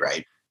deflated,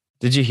 right?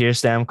 Did you hear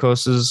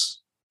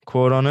Stamkos's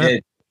quote on it?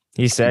 It,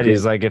 He said it,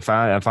 he's like, if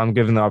I'm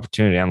given the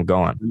opportunity, I'm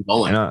going.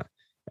 going. And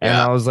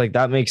Yeah. I was like,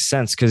 that makes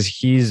sense because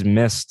he's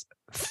missed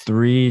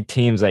 3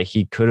 teams that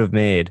he could have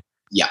made.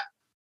 Yeah.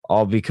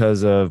 All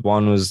because of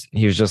one was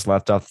he was just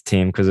left off the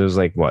team because it was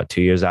like what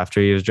 2 years after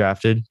he was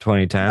drafted,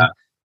 2010. Yeah.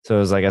 So it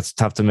was like it's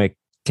tough to make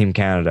Team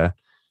Canada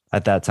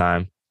at that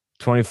time.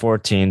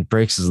 2014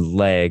 breaks his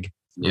leg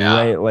Yeah.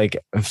 late, like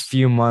a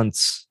few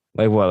months,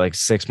 like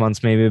 6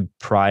 months maybe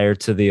prior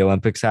to the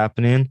Olympics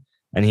happening,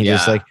 and he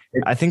just like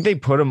I think they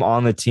put him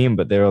on the team,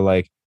 but they were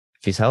like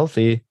if he's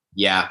healthy.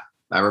 Yeah,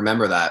 I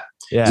remember that.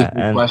 Yeah, it's a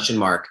big and question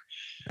mark.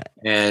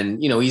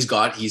 And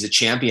he's a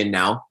champion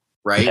now,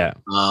 right? Yeah.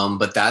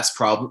 But that's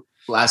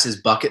his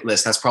bucket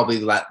list. That's probably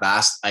that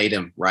last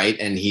item, right?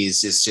 And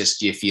it's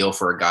just you feel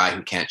for a guy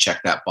who can't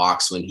check that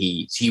box when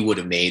he would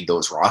have made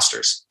those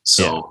rosters.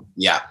 So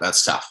yeah,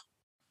 that's tough.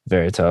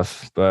 Very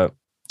tough. But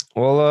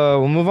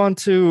we'll move on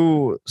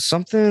to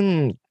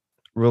something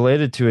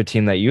related to a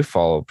team that you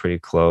follow pretty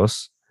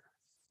close.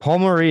 Paul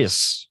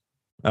Maurice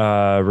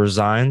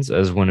resigns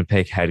as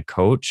Winnipeg head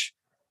coach.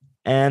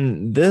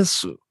 And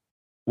this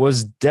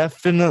was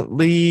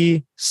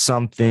definitely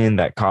something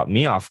that caught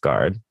me off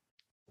guard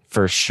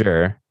for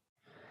sure.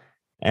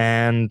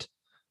 And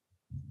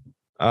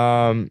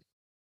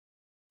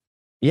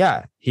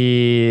yeah,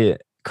 he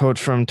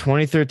coached from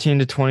 2013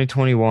 to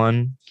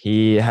 2021.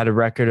 He had a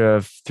record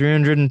of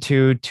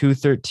 302,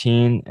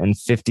 213, and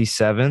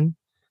 57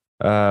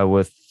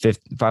 with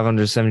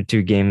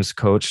 572 games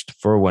coached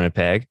for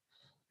Winnipeg.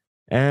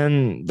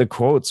 And the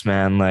quotes,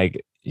 man,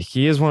 like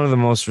he is one of the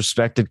most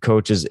respected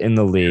coaches in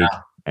the league. Yeah.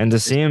 And to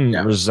see him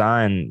Yeah.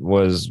 resign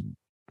was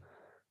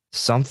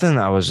something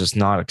I was just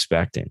not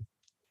expecting.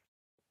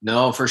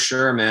 No, for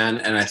sure, man.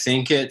 And I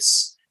think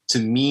to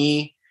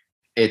me,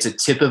 it's a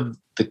tip of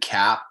the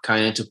cap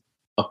kind of to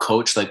a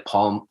coach like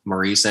Paul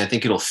Maurice. And I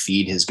think it'll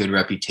feed his good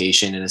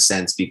reputation in a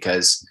sense,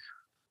 because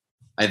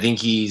I think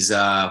he's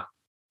a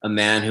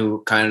man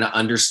who kind of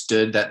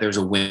understood that there's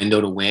a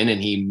window to win,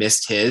 and he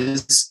missed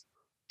his.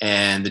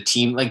 And the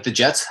team, like the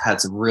Jets, had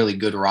some really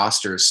good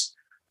rosters.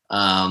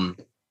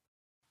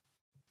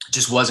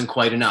 Just wasn't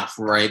quite enough,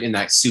 right, in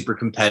that super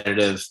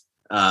competitive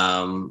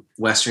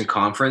Western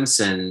Conference.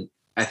 And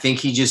I think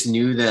he just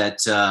knew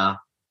that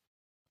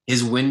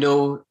his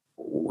window,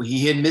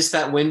 he had missed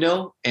that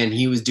window, and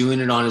he was doing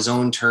it on his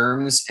own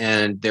terms.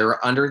 And they're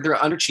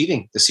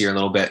underachieving this year a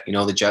little bit. You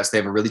know, the Jets, they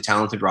have a really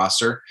talented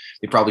roster.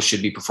 They probably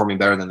should be performing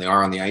better than they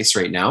are on the ice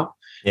right now.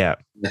 Yeah.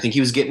 I think he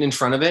was getting in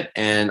front of it.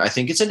 And I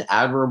think it's an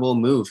admirable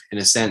move in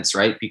a sense,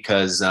 right?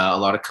 Because a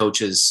lot of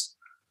coaches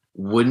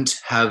wouldn't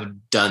have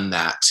done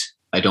that,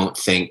 I don't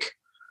think,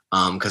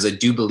 because I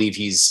do believe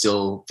he's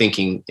still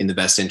thinking in the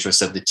best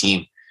interest of the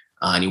team,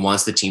 and he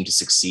wants the team to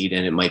succeed,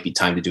 and it might be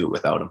time to do it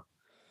without him.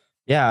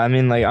 Yeah, I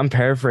mean, like I'm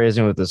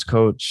paraphrasing with this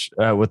coach,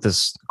 with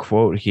this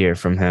quote here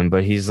from him,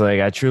 but he's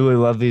like, I truly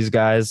love these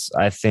guys.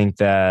 I think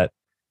that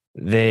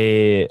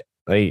they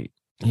like,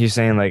 he's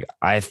saying like,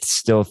 I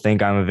still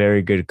think I'm a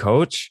very good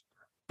coach,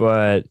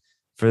 but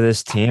for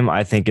this team,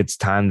 I think it's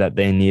time that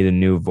they need a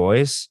new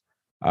voice.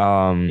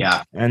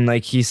 Yeah. And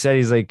like he said,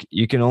 he's like,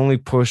 you can only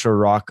push a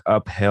rock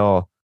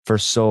uphill for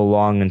so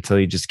long until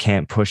you just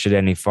can't push it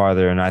any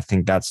farther. And I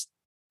think that's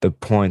the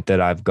point that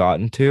I've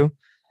gotten to.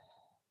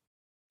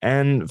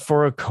 And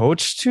for a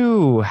coach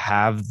to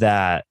have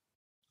that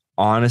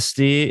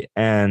honesty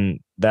and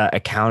that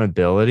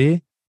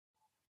accountability,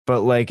 but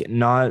like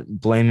not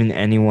blaming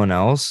anyone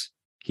else,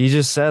 he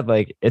just said,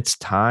 like, it's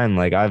time.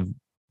 Like, I've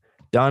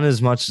done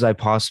as much as I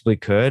possibly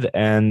could,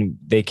 and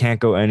they can't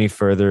go any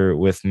further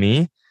with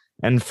me.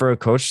 And for a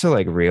coach to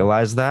like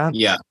realize that,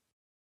 Yeah.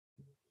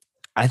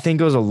 I think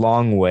goes a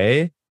long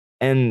way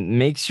and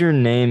makes your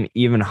name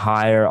even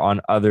higher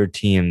on other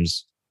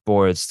teams'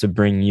 boards to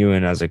bring you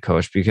in as a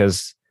coach,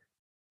 because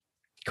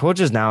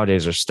coaches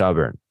nowadays are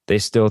stubborn. They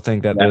still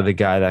think that they're the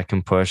guy that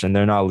can push, and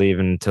they're not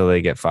leaving until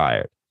they get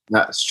fired.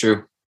 That's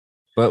true.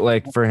 But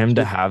like for him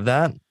to have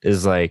that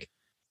is like,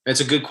 it's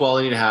a good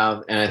quality to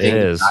have. And I think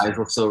the guys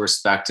will still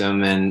respect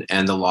him,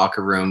 and the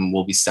locker room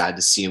will be sad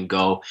to see him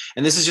go.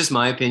 And this is just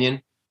my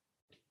opinion,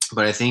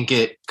 but I think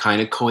it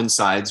kind of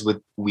coincides with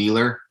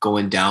Wheeler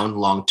going down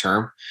long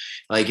term.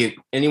 Like, if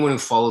anyone who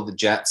followed the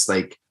Jets,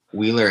 like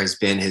Wheeler has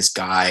been his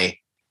guy,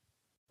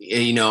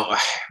 you know.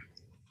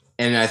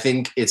 And I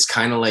think it's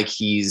kind of like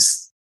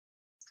he's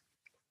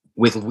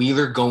with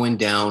Wheeler going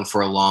down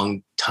for a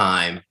long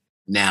time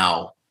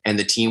now, and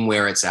the team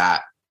where it's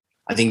at.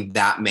 I think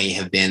that may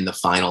have been the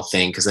final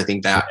thing, because I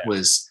think that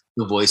was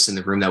the voice in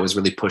the room that was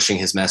really pushing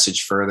his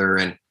message further.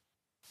 And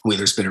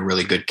Wheeler's been a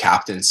really good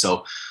captain.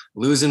 So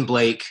losing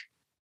Blake,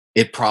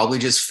 it probably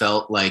just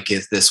felt like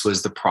if this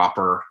was the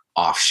proper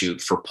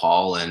offshoot for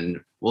Paul, and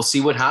we'll see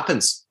what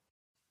happens.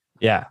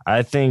 Yeah,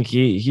 I think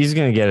he's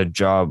going to get a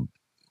job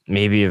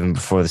maybe even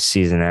before the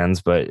season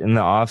ends, but in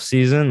the off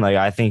season, like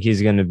I think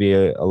he's going to be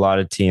a lot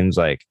of teams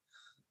like,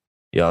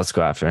 yeah, let's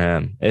go after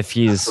him if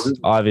he's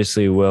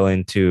obviously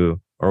willing to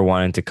or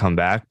wanting to come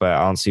back. But I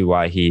don't see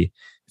why if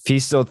he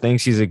still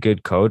thinks he's a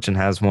good coach and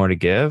has more to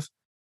give,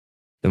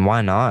 then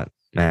why not,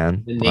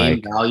 man? The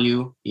name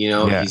value,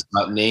 he's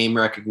got name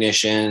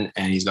recognition,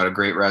 and he's got a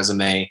great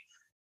resume,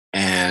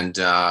 and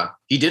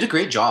he did a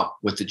great job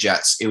with the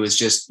Jets. It was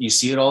just, you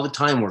see it all the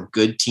time where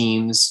good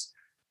teams,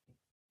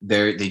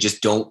 they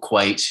just don't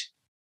quite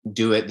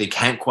do it. They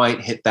can't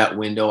quite hit that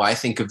window. I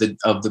think of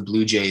the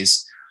Blue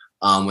Jays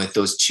with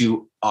those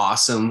two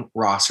awesome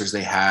rosters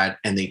they had,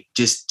 and they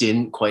just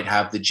didn't quite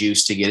have the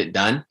juice to get it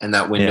done. And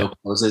that window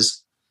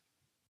closes.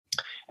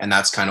 And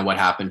that's kind of what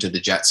happened to the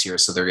Jets here.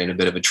 So they're in a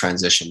bit of a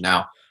transition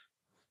now.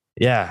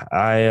 Yeah,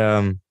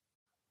 I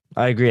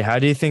agree. How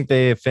do you think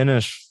they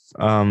finish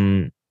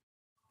rest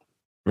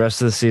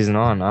of the season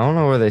on? I don't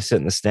know where they sit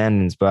in the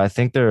standings, but I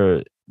think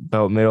they're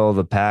about middle of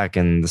the pack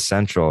in the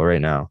Central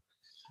right now.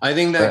 I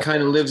think that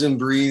kind of lives and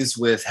breathes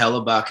with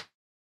Hellebuck.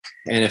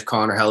 And if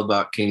Connor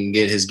Hellebuck can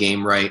get his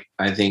game right,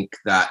 I think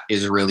that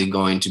is really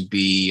going to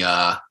be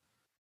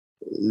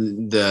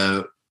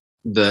the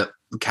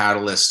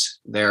catalyst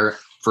there,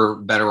 for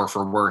better or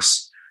for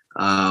worse.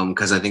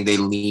 Because I think they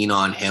lean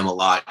on him a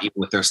lot, even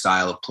with their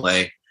style of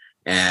play.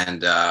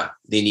 And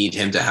they need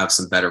him to have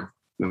some better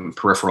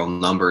peripheral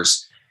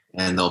numbers.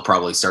 And they'll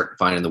probably start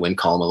finding the win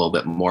column a little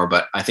bit more.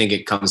 But I think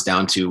it comes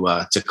down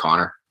to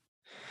Connor.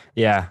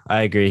 Yeah,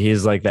 I agree.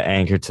 He's like the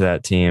anchor to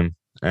that team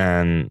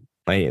and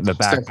like the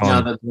Especially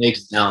now backbone. that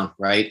Blake's down,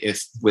 right?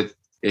 If with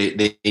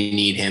they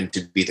need him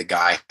to be the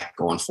guy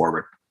going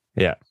forward.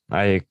 Yeah,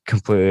 I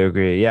completely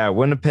agree. Yeah,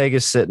 Winnipeg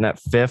is sitting at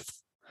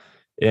fifth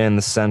in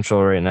the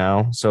Central right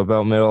now, so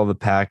about middle of the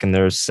pack, and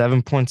there's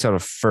 7 points out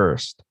of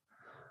first.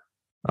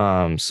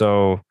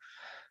 So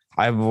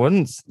I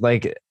wouldn't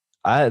like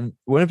I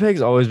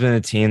Winnipeg's always been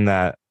a team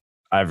that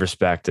I've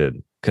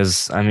respected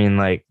because I mean,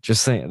 like,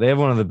 just think they have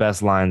one of the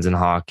best lines in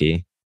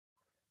hockey,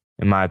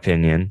 in my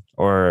opinion.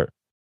 Or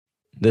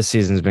this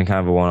season's been kind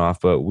of a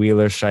one-off, but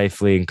Wheeler,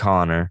 Scheifele, and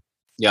Connor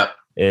Yep,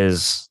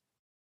 is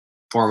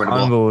formidable.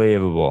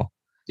 unbelievable.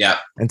 Yep.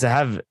 And to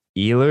have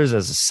Ehlers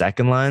as a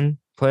second line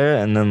player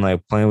and then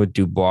like playing with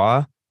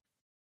Dubois,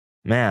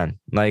 man,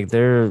 like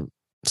they're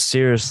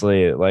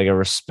seriously like a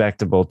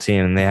respectable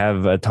team. And they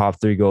have a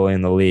top three goalie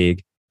in the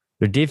league.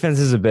 Their defense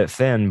is a bit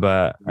thin,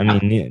 but I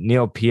mean,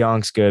 Neil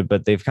Pionk's good,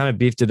 but they've kind of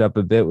beefed it up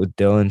a bit with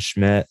Dylan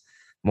Schmidt.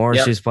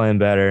 Morrissey's playing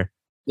better.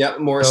 Yep,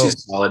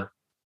 Morrissey's solid.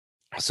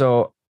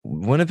 So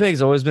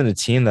Winnipeg's always been a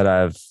team that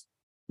I've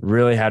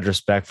really had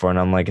respect for. And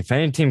I'm like, if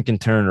any team can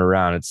turn it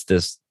around, it's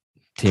this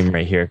team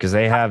right here because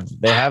they have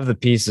the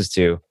pieces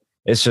to.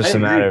 It's just a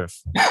matter of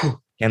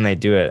can they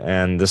do it?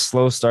 And the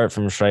slow start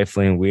from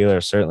Scheifele and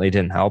Wheeler certainly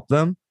didn't help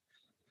them.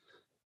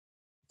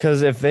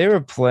 Because if they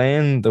were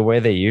playing the way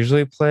they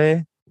usually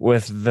play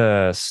with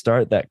the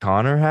start that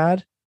Connor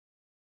had,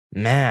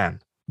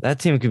 man, that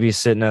team could be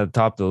sitting at the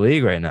top of the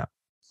league right now.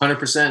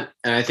 100%.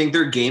 And I think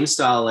their game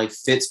style like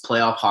fits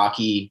playoff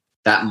hockey,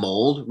 that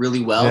mold really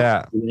well.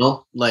 Yeah. You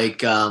know,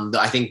 like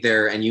I think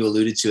and you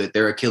alluded to it,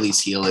 their Achilles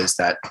heel is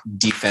that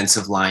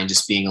defensive line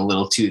just being a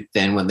little too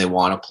thin when they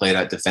want to play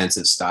that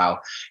defensive style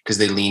because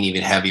they lean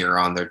even heavier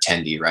on their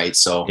tendy, right?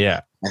 So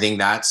yeah, I think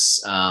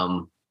that's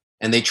and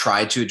they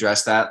tried to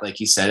address that,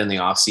 like you said, in the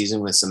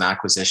offseason with some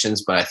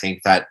acquisitions, but I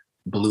think that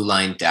blue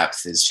line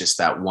depth is just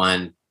that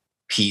one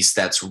piece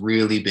that's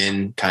really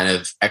been kind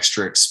of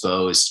extra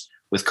exposed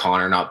with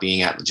Connor not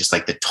being at just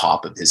like the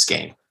top of his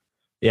game.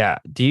 Yeah.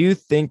 Do you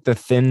think the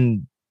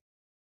thin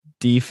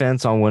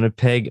defense on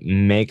Winnipeg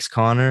makes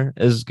Connor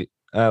as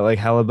like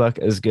Hellebuck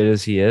as good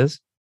as he is?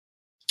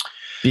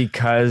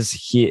 Because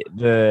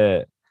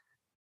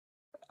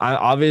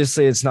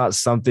obviously it's not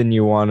something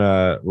you want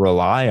to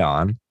rely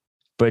on,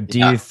 but do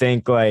you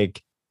think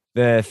like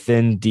the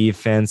thin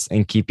defense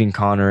and keeping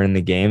Connor in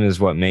the game is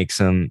what makes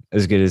him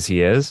as good as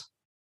he is?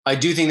 I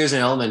do think there's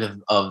an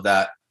element of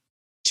that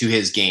to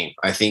his game.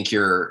 I think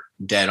you're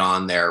dead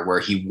on there where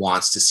he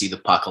wants to see the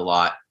puck a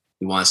lot.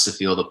 He wants to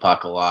feel the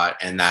puck a lot.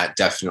 And that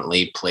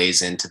definitely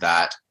plays into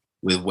that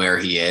with where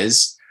he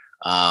is.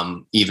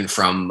 Even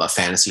from a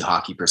fantasy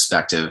hockey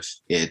perspective,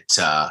 it's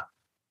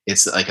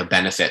like a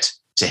benefit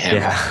to him.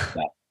 Yeah.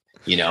 That,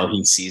 you know,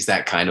 he sees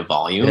that kind of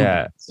volume.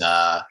 Yeah.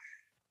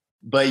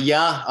 But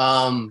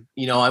yeah,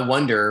 you know, I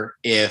wonder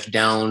if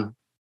down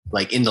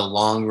like in the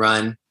long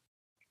run,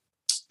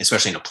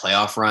 especially in a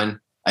playoff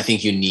run, I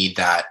think you need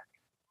that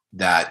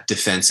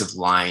defensive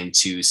line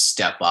to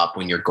step up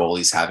when your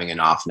goalie's having an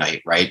off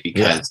night, right?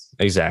 Because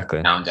exactly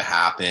it's bound to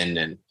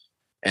happen.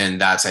 And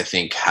that's, I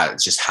think,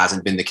 just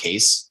hasn't been the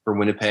case for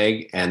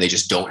Winnipeg. And they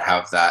just don't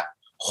have that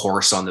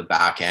horse on the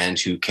back end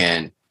who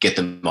can get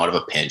them out of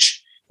a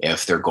pinch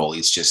if their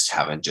goalie's just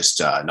having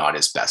not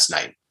his best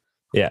night.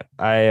 Yeah,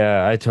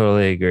 I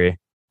totally agree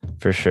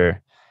for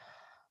sure.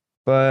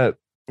 But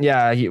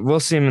yeah, we'll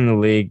see him in the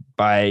league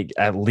by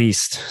at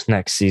least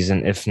next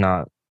season, if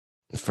not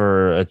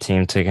for a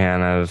team to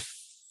kind of.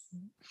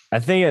 I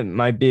think it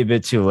might be a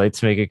bit too late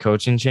to make a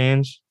coaching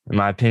change. In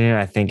my opinion,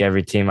 I think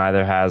every team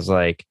either has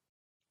like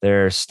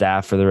their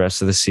staff for the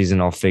rest of the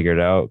season all figured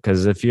out.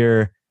 Because if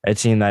you're a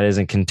team that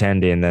isn't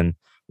contending, then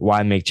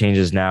why make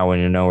changes now when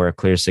you're nowhere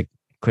clear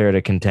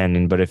to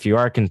contending? But if you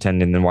are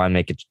contending, then why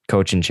make a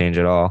coaching change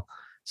at all?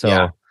 So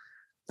yeah.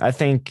 I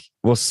think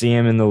we'll see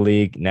him in the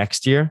league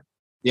next year.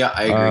 Yeah,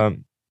 I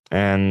agree.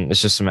 And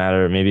it's just a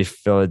matter of maybe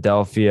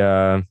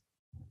Philadelphia.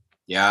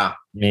 Yeah.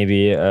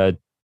 Maybe a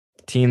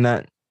team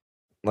that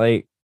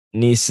like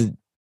needs to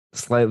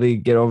slightly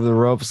get over the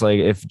ropes. Like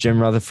if Jim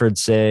Rutherford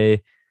for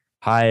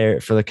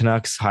the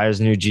Canucks hires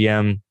a new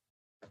GM,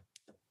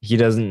 he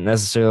doesn't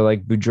necessarily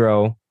like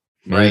Boudreau.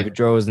 Maybe right.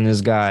 Boudreau isn't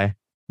his guy.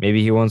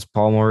 Maybe he wants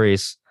Paul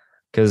Maurice.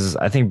 Because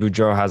I think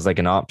Boudreau has like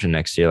an option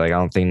next year. Like I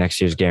don't think next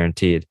year's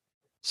guaranteed.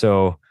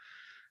 So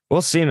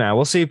we'll see, man.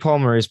 We'll see Paul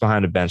Maurice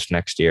behind a bench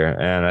next year.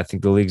 And I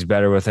think the league's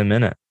better with him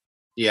in it.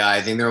 Yeah,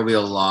 I think there will be a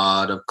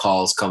lot of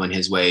calls coming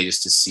his way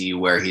just to see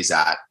where he's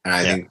at. And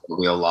I think there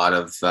will be a lot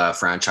of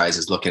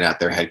franchises looking at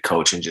their head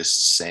coach and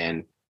just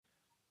saying,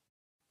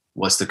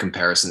 what's the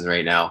comparisons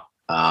right now?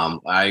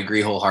 I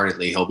agree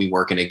wholeheartedly. He'll be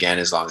working again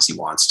as long as he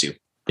wants to.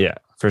 Yeah,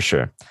 for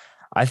sure.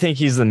 I think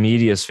he's the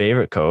media's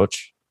favorite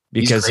coach.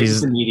 Because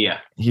he's the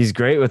media. He's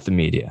great with the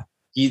media.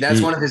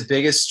 That's one of his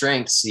biggest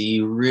strengths. He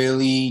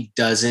really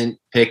doesn't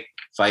pick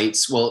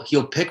fights. Well,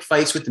 he'll pick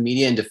fights with the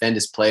media and defend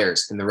his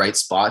players in the right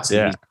spots.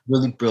 And he's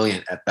really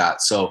brilliant at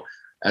that. So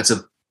that's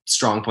a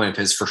strong point of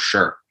his for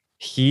sure.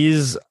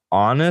 He's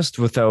honest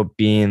without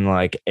being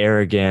like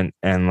arrogant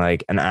and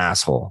like an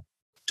asshole.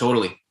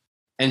 Totally.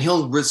 And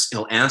he'll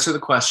answer the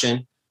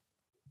question.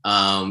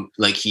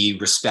 Like he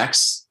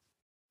respects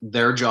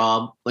their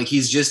job. Like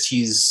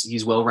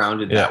he's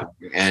well-rounded that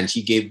way. And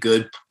he gave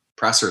good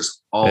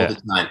pressers all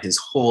the time, his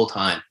whole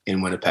time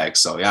in Winnipeg.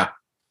 So yeah.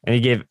 And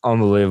he gave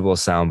unbelievable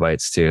sound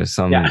bites too.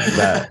 Some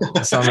that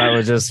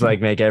would just like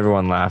make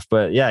everyone laugh.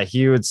 But yeah,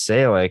 he would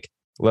say like,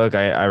 look,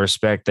 I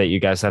respect that you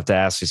guys have to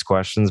ask these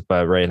questions,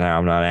 but right now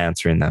I'm not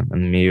answering them.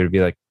 And the media would be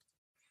like,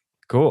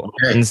 cool.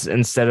 Okay.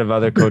 Instead of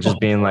other coaches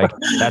being like,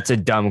 that's a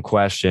dumb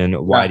question.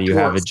 Why do you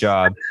have a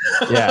job?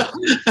 Yeah.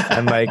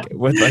 And like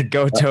would like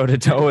go toe to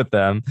toe with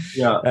them.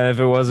 Yeah. And if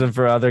it wasn't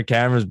for other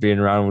cameras being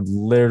around, would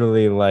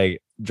literally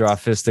like draw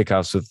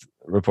fisticuffs with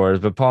reporters.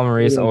 But Paul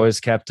Maurice always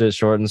kept it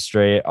short and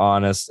straight,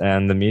 honest,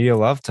 and the media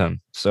loved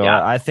him. So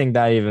I think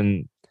that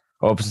even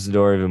opens the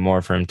door even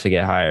more for him to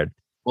get hired.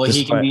 Well,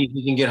 he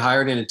can get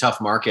hired in a tough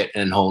market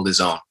and hold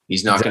his own.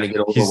 He's not going to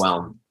get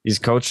overwhelmed. He's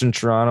coached in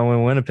Toronto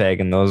and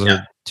Winnipeg, and those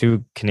are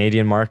two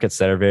Canadian markets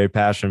that are very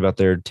passionate about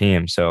their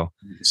team. So,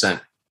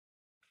 100%.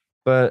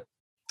 But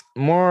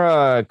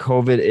more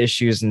COVID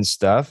issues and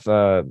stuff.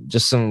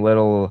 Just some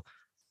little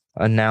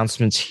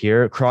announcements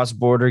here.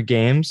 Cross-border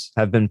games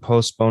have been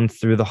postponed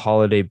through the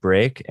holiday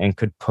break and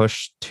could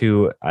push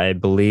to, I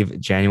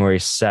believe, January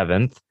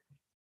 7th.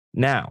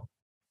 Now,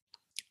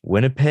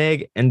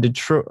 Winnipeg and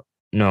Detroit.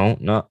 No,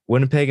 not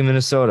Winnipeg and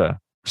Minnesota are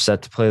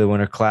set to play the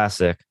Winter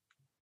Classic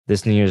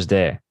this New Year's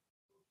Day.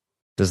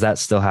 Does that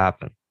still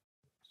happen?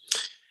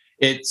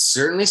 It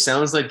certainly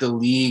sounds like the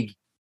league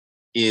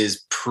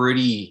is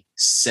pretty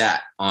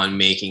set on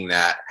making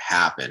that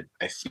happen.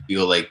 I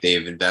feel like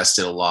they've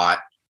invested a lot.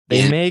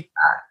 They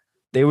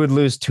would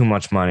lose too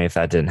much money if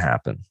that didn't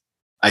happen.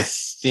 I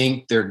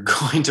think they're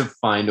going to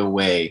find a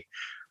way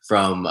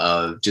from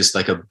just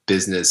like a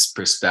business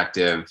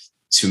perspective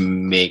to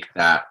make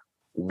that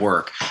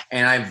work.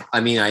 And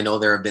I know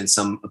there have been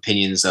some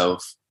opinions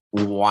of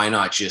why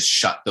not just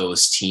shut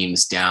those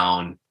teams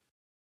down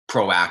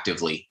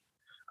proactively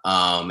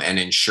and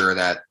ensure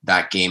that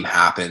that game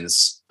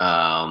happens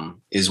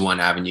is one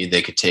avenue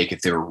they could take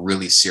if they were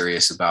really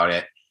serious about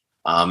it,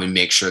 and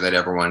make sure that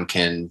everyone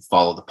can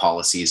follow the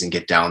policies and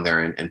get down there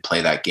and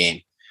play that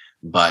game.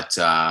 But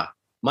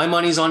my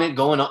money's on it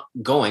going.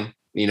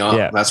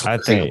 That's what I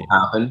think will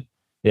happen.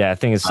 Yeah, I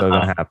think it's still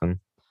going to happen.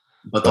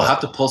 But they'll have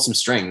to pull some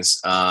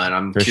strings, and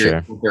I'm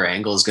curious what their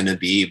angle is going to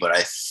be. But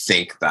I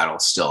think that'll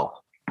still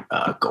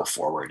go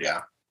forward.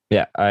 Yeah.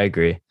 Yeah, I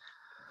agree.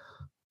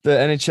 The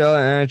NHL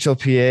and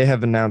NHLPA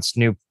have announced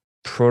new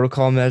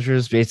protocol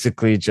measures,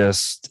 basically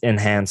just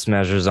enhanced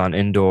measures on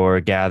indoor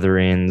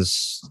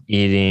gatherings,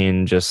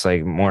 eating, just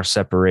like more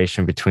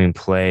separation between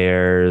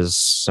players,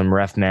 some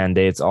ref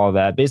mandates, all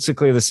that.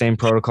 Basically the same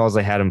protocols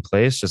they had in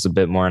place, just a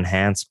bit more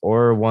enhanced,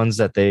 or ones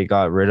that they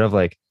got rid of,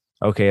 like,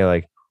 okay,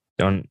 like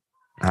don't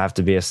have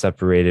to be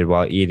separated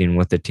while eating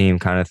with the team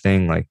kind of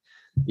thing. Like,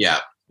 yeah,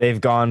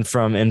 they've gone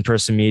from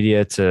in-person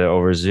media to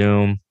over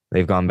Zoom.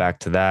 They've gone back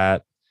to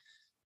that.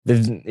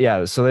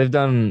 So they've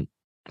done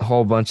a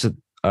whole bunch of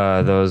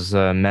those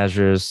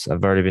measures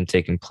have already been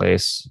taking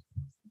place.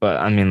 But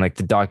I mean, like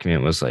the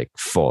document was like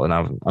full, and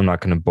I'm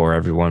not going to bore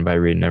everyone by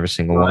reading every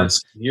single one.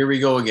 Here we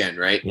go again,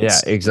 right? Yeah,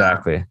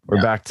 exactly.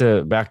 We're back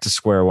to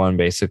square one,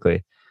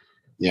 basically.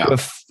 Yeah.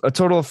 With a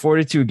total of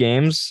 42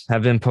 games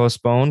have been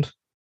postponed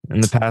in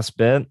the past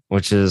bit,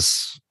 which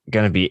is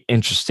going to be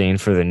interesting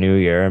for the new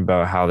year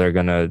about how they're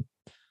going to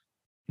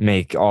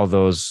make all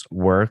those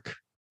work.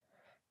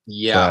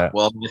 Yeah,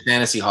 well, the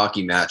fantasy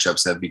hockey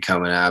matchups have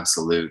become an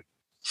absolute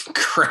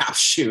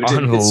crapshoot.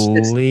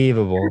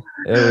 Unbelievable.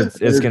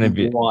 It's going to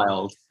be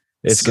wild.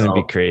 It's going to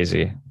be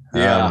crazy.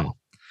 Yeah.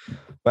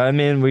 But I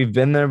mean, we've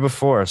been there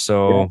before.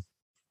 So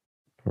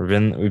we've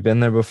been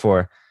there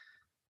before.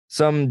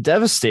 Some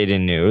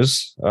devastating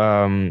news.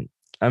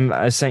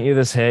 I sent you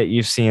this hit.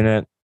 You've seen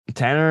it.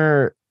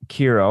 Tanner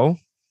Kiro,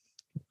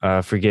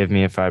 forgive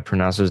me if I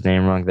pronounce his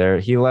name wrong there.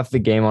 He left the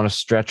game on a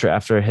stretcher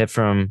after a hit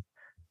from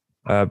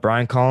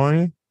Brian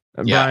Connolly.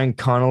 Brian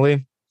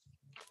Connolly.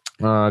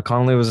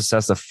 Connolly was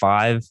assessed a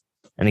 5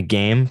 in a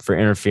game for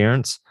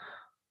interference.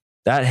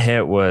 That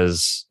hit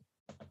was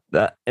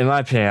in my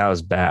opinion, that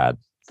was bad.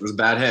 It was a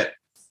bad hit.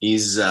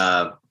 He's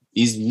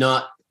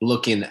not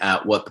looking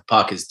at what the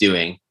puck is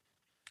doing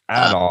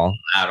at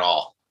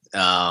all.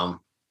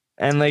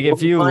 And like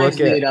if you look at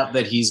made up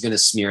that he's going to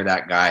smear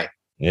that guy,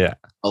 a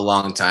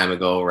long time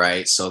ago,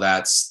 right? So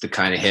that's the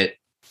kind of hit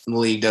the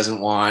league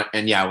doesn't want.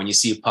 And when you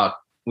see a puck,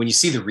 when you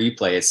see the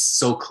replay, it's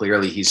so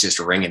clearly he's just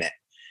ringing it,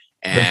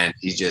 and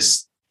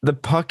the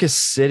puck is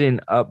sitting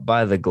up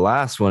by the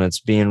glass when it's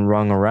being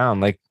rung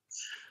around. Like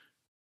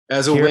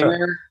as a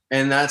winger,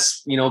 and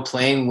that's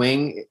playing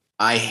wing.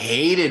 I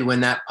hated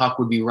when that puck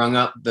would be rung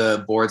up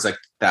the boards like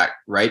that,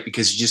 right?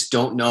 Because you just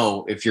don't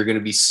know if you're going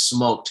to be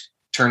smoked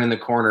turning the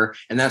corner,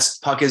 and that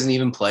puck isn't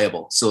even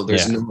playable. So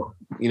there's no,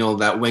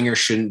 that winger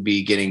shouldn't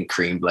be getting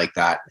creamed like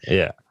that.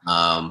 Yeah.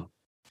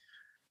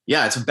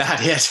 It's a bad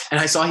hit. And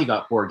I saw he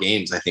got 4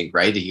 games, I think,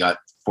 right? He got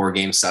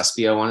 4-game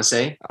suspe, I want to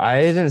say.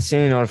 I didn't see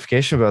any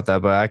notification about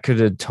that, but I could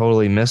have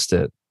totally missed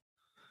it.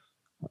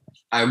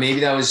 Maybe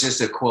that was just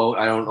a quote.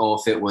 I don't know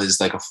if it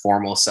was like a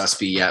formal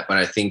suspe yet, but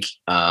I think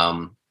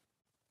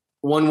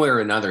one way or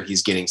another,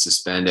 he's getting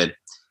suspended,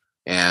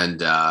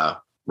 and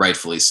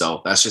rightfully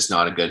so. That's just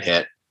not a good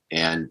hit.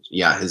 And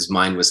yeah, his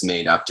mind was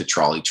made up to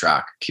trolley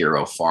track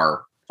Kiro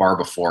far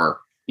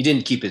before. He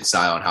didn't keep his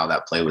eye on how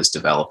that play was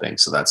developing,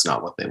 so that's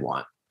not what they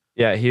want.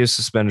 Yeah, he was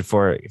suspended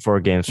for 4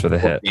 games for the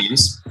hit,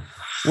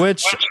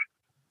 which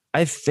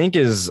I think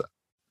is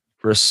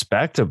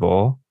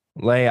respectable.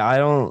 Like,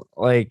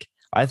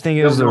 I think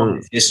it was a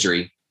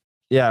history.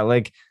 Yeah,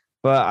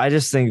 but I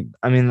just think,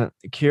 I mean,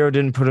 Kiro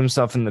didn't put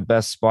himself in the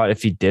best spot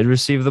if he did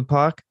receive the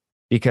puck,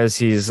 because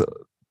he's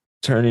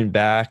turning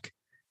back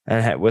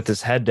and with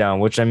his head down,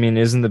 which, I mean,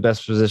 isn't the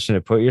best position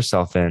to put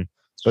yourself in.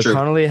 But True.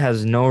 Connolly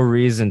has no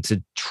reason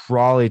to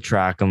trolley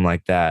track him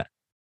like that.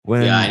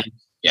 Yeah.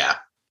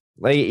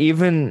 Like,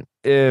 even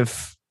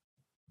if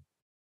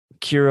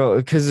Kiro,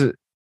 because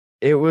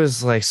it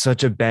was like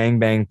such a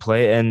bang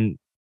play, and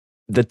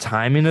the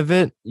timing of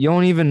it, you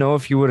don't even know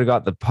if he would have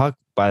got the puck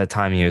by the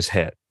time he was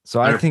hit. So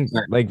I think,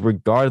 like,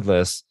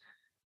 regardless,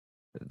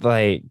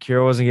 like,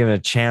 Kiro wasn't given a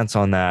chance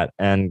on that.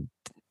 And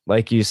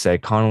like you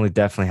said, Connolly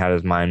definitely had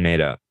his mind made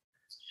up.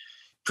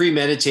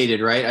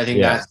 Premeditated, right? I think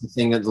that's the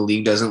thing that the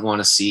league doesn't want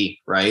to see,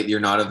 right? You're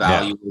not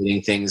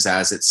evaluating things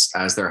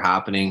as they're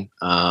happening.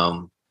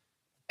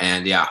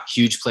 And yeah,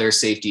 huge player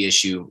safety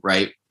issue,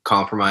 right?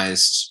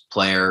 Compromised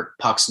player,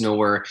 puck's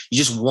nowhere. You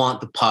just want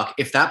the puck.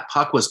 If that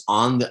puck was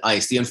on the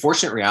ice, the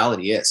unfortunate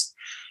reality is,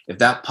 if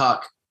that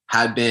puck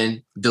had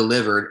been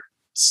delivered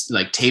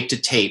like tape to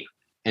tape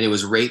and it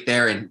was right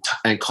there,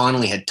 and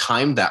Connolly had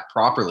timed that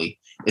properly,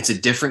 it's a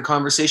different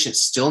conversation.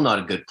 It's still not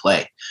a good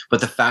play.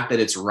 But the fact that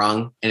it's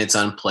rung and it's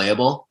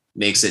unplayable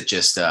makes it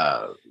just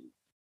not.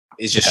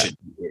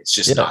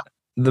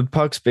 The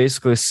puck's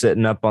basically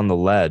sitting up on the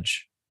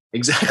ledge.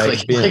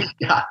 Exactly.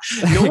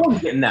 No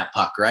one's getting that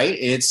puck, right?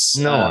 It's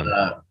no one.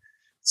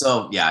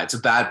 So yeah, it's a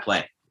bad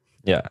play.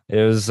 Yeah,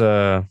 it was.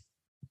 I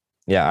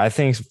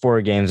think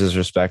 4 games is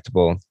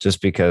respectable,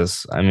 just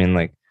because, I mean,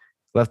 like,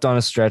 left on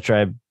a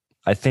stretcher,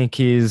 I think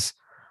he's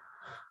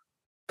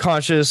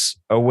conscious,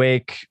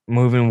 awake,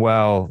 moving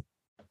well,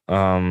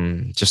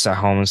 just at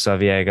home and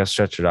stuff. Yeah, I got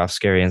stretchered off,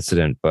 scary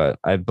incident, but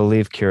I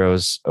believe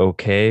Kiro's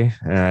okay,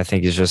 and I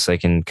think he's just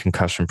like in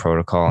concussion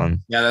protocol. And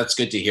yeah, that's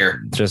good to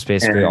hear. Just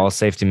basically all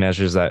safety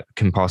measures that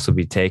can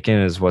possibly be taken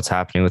is what's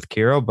happening with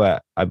Kiro,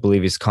 but I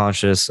believe he's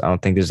conscious. I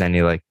don't think there's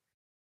any like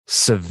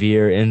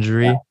severe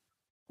injury,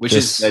 which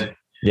is good.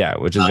 Yeah,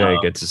 which is very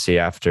good to see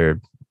after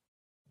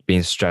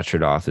being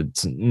stretchered off.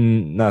 It's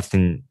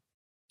nothing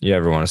you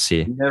ever want to see.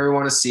 You never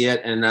want to see it.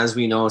 And as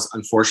we know,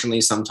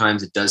 unfortunately,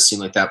 sometimes it does seem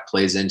like that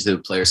plays into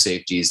player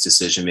safety's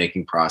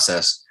decision-making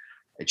process.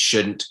 It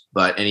shouldn't,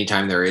 but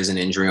anytime there is an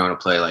injury on a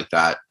play like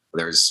that,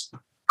 there's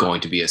going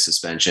to be a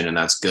suspension, and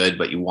that's good,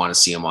 but you want to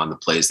see them on the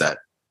plays that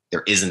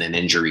there isn't an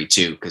injury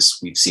too, because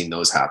we've seen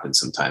those happen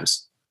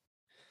sometimes.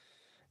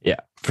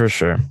 Yeah, for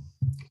sure.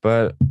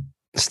 But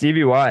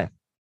Stevie Y,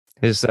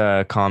 his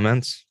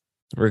comments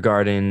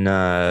regarding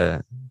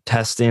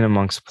testing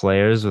amongst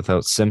players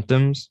without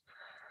symptoms.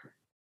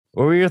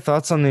 What were your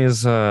thoughts on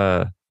these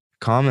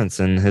comments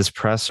and his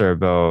presser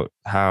about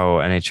how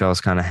NHL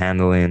is kind of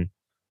handling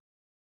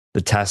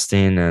the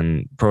testing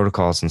and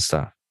protocols and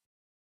stuff?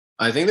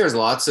 I think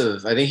I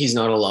think he's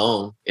not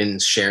alone in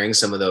sharing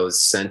some of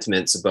those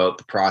sentiments about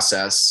the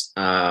process.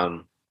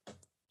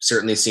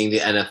 Certainly seeing the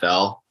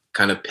NFL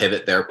kind of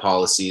pivot their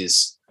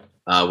policies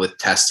with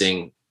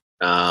testing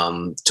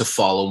to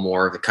follow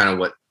more of the kind of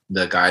what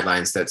the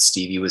guidelines that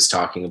Stevie was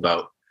talking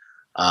about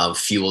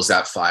fuels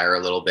that fire a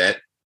little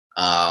bit.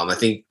 I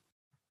think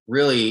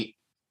really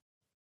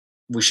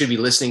we should be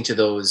listening to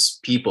those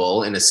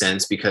people in a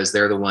sense, because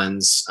they're the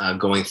ones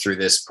going through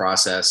this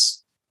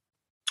process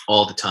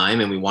all the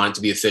time, and we want it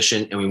to be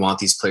efficient and we want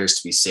these players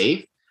to be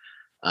safe.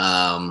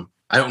 I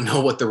don't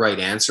know what the right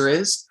answer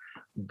is,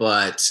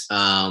 but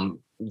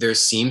there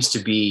seems to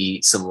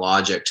be some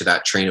logic to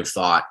that train of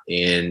thought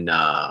in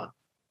how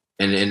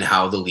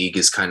the league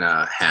is kind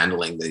of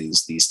handling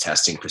these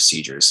testing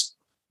procedures.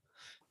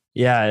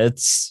 Yeah,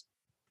 it's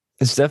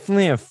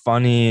definitely a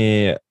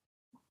funny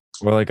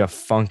or like a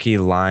funky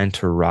line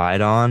to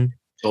ride on.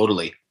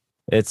 Totally.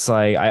 It's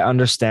like, I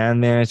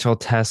understand the NHL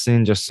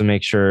testing just to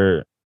make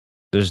sure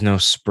there's no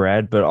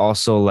spread, but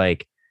also,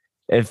 like,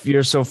 if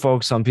you're so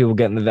focused on people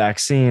getting the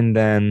vaccine,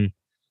 then,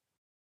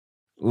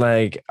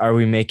 like, are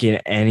we making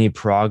any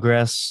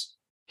progress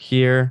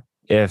here?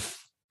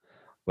 If,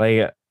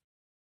 like,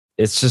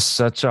 it's just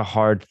such a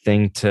hard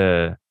thing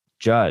to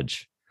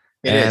judge.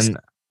 It is.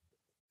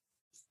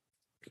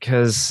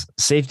 Because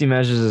safety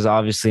measures is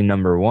obviously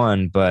number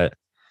one, but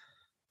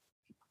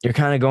you're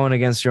kind of going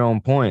against your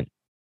own point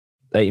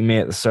that you made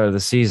at the start of the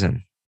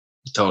season.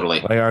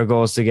 Totally. Like, our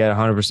goal is to get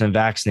 100%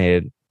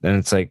 vaccinated. And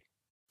it's like,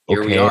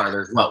 here we are.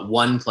 There's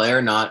one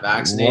player not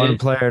vaccinated? One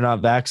player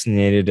not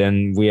vaccinated,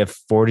 and we have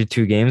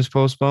 42 games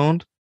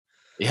postponed.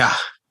 Yeah,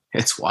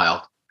 it's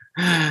wild.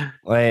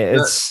 Like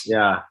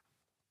Yeah.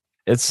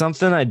 it's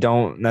something I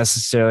don't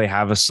necessarily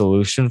have a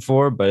solution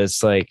for, but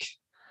it's like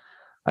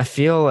I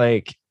feel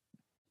like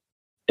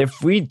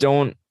if we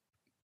don't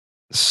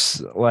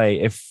like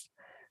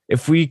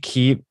if we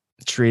keep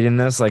treating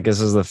this like this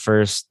is the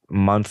first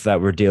month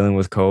that we're dealing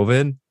with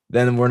COVID,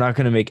 then we're not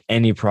going to make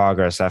any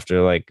progress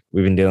after like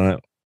we've been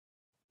dealing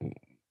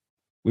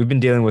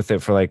with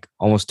it for like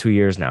almost 2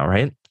 years now,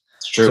 right?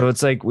 It's So true.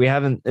 it's like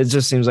it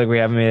just seems like we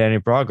haven't made any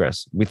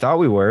progress. We thought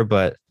we were,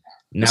 but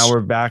now It's, we're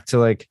back to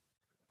like,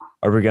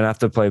 are we going to have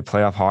to play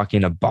playoff hockey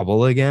in a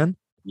bubble again?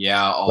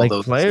 yeah, all Like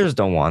those. players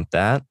don't want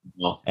that.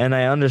 Well, And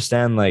I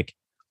understand like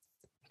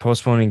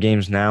postponing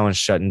games now and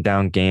shutting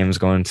down games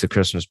going to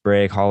Christmas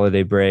break,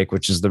 holiday break,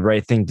 which is the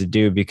right thing to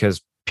do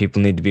because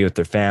people need to be with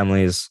their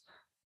families,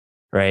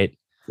 right?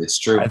 it's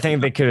I true.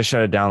 think they could have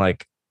shut it down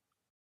like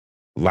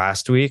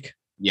last week.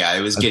 Yeah,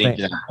 it was I getting think,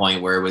 to that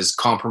point where it was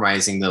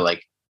compromising the like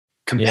yeah,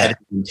 competitive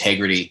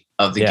integrity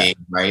of the yeah,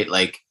 game, right?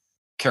 Like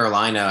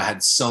Carolina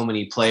had so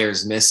many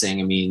players missing.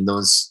 I mean,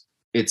 those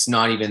it's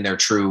not even their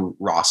true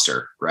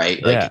roster,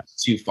 right? Like yeah.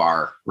 it's too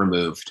far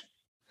removed.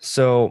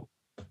 So,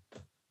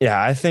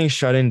 yeah, I think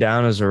shutting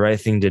down is the right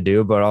thing to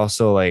do, but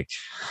also like,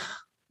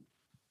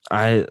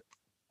 I,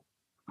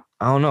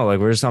 I don't know, like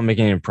we're just not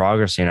making any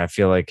progress here. And I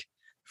feel like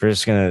if we're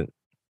just gonna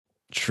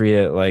treat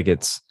it like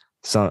it's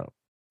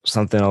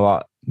something a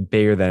lot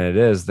bigger than it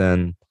is,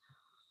 then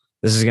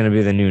this is going to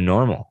be the new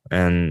normal.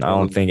 And I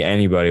don't think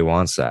anybody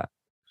wants that.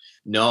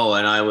 No,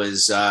 and I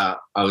was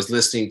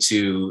listening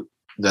to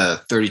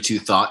the 32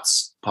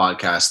 Thoughts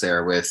podcast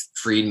there with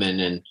Friedman,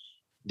 and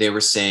they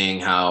were saying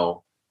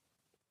how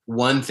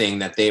one thing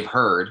that they've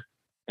heard,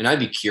 and I'd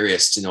be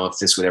curious to know if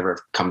this would ever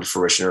come to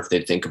fruition or if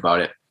they'd think about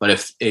it. But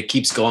if it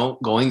keeps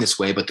going this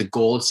way, but the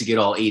goal is to get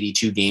all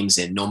 82 games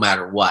in, no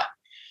matter what,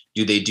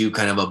 do they do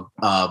kind of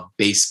a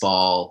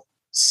baseball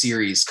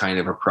series kind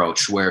of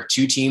approach where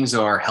two teams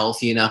are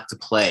healthy enough to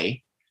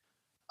play?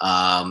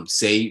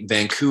 Say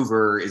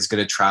Vancouver is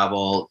going to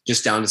travel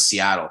just down to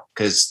Seattle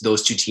because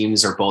those two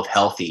teams are both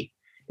healthy.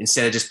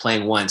 Instead of just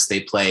playing once, they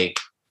play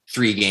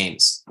 3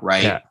 games,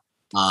 right? Yeah.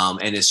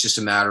 And it's just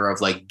a matter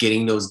of like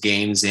getting those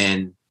games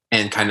in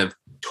and kind of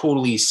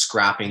totally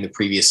scrapping the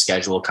previous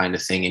schedule kind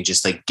of thing and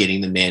just like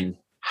getting them in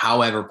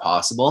however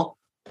possible.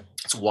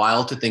 It's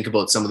wild to think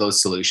about some of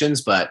those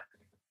solutions, but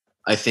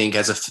I think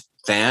as a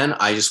fan,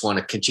 I just want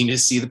to continue to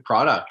see the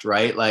product,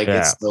 right? Like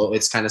Yeah.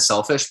 it's kind of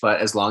selfish, but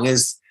as long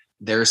as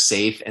they're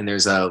safe and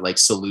there's a like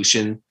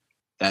solution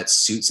that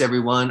suits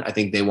everyone, I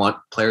think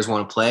players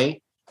want to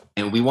play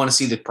and we want to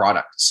see the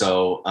product.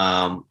 So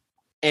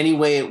any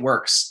way it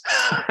works,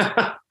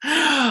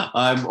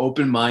 I'm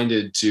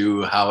open-minded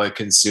to how I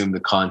consume the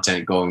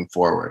content going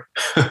forward.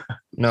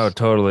 No,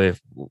 totally.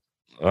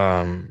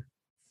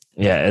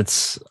 Yeah,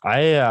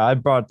 I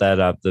brought that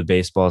up, the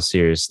baseball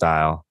series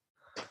style.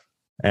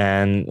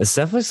 And it's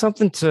definitely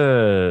something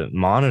to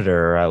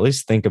monitor or at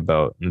least think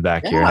about in the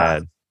back of your Yeah,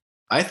 head.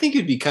 I think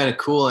it'd be kind of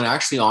cool. And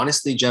actually,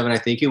 honestly, Jevin, I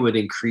think it would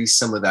increase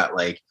some of that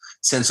like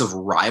sense of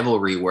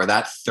rivalry where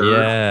that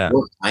third Yeah.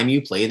 fourth time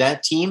you play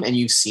that team and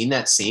you've seen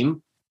that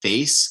same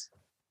face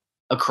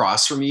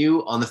across from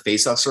you on the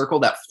faceoff circle,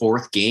 that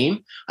fourth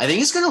game, I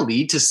think it's going to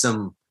lead to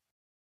some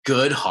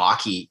good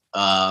hockey.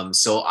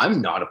 So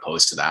I'm not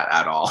opposed to that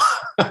at all.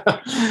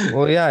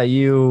 Well, yeah,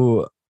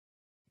 you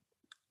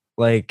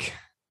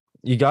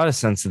got a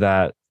sense of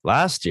that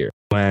last year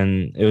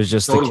when it was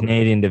just the Totally.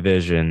 Canadian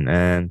division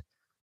and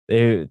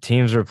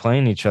teams were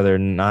playing each other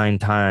 9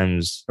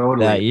 times that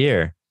Totally.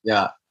 year.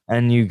 Yeah.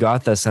 And you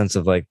got that sense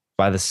of like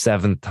by the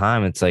 7th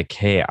time, it's like,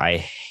 hey, I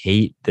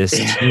hate this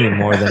team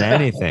more than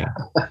anything.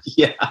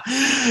 Yeah.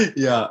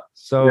 Yeah.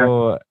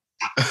 So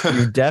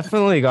you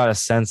definitely got a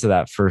sense of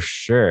that for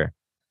sure.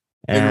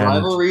 And And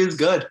rivalry is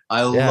good.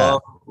 I yeah,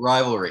 love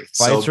rivalry.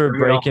 fights So were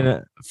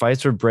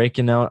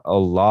breaking out a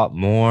lot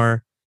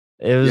more.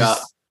 It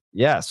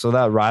yeah, was so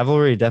that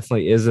rivalry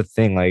definitely is a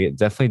thing. Like it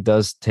definitely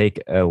does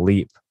take a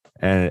leap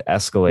and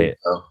escalate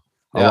so,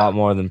 a yeah, lot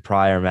more than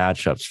prior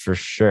matchups for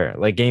sure.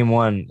 Like game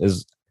 1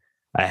 is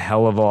a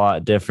hell of a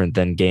lot different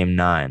than game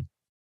 9.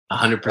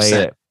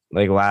 100%.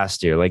 Like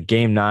last year, like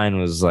game 9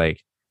 was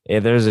like, hey,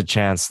 there's a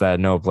chance that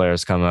no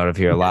players come out of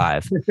here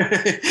alive.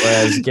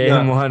 Whereas game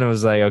Yeah, 1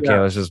 was like, okay,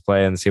 yeah. let's just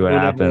play and see what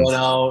Win everyone happens.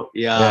 out.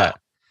 Yeah, Yeah.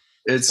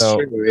 it's So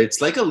true. It's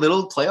like a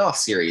little playoff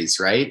series,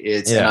 right?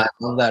 And yeah, I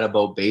love that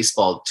about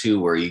baseball too,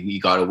 where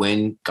you gotta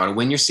win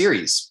your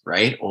series,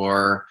 right?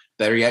 Or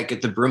better yet,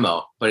 get the broom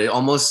out. But it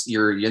almost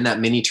you're in that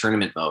mini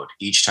tournament mode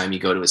each time you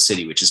go to a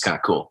city, which is kind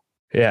of cool.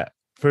 yeah,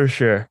 for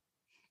sure.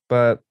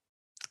 But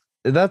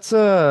that's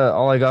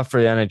all I got for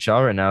the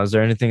NHL right now. Is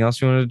there anything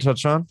else you wanted to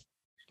touch on?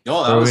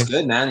 No, that was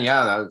good, man.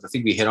 Yeah, I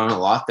think we hit on a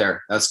lot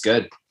there. That's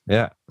good.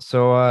 Yeah.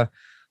 So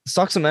let's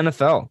talk some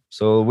NFL.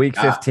 So week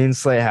Yeah. 15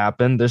 slate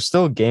happened. There's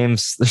still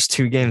games. There's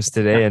 2 games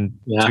today and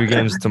Yeah. 2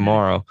 games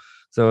tomorrow.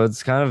 So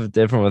it's kind of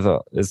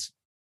different it's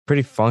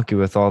pretty funky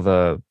with all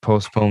the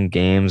postponed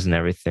games and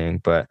everything.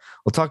 But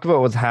we'll talk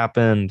about what's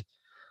happened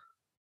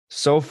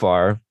so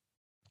far.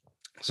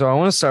 So I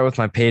want to start with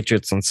my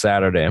Patriots on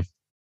Saturday.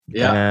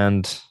 Yeah.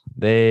 and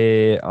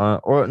they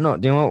or no,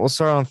 do you know what? We'll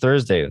start on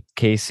Thursday with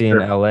KC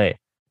and Sure. LA.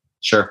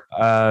 Sure.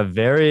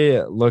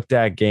 Very looked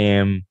at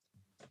game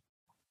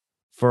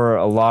for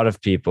a lot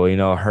of people.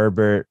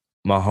 Herbert,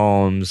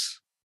 Mahomes,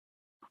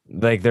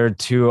 like they're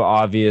two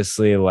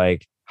obviously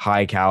like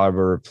high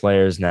caliber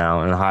players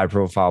now and high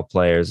profile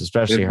players,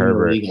 especially They've been in the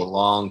Herbert. league a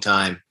long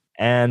time.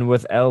 And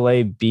with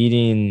LA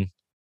beating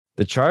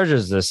the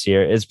Chargers this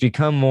year, it's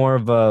become more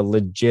of a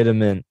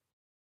legitimate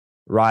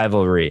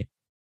rivalry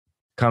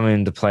coming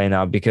into play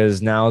now,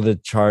 because now the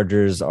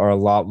Chargers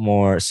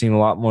are seem a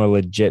lot more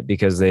legit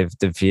because they've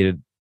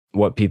defeated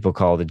what people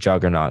call the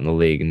juggernaut in the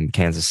league in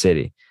Kansas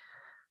City.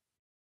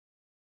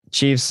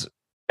 Chiefs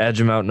edge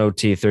them out in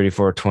OT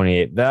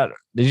 34-28.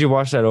 Did you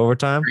watch that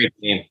overtime? Great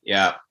game.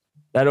 Yeah.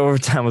 That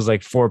overtime was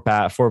like four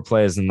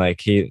plays, and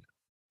like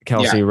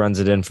Kelsey runs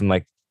it in from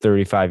like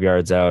 35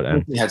 yards out,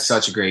 and he had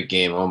such a great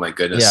game. Oh my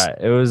goodness. yeah,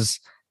 it was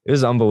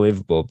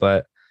unbelievable.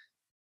 But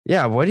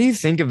yeah, what do you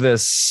think of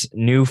this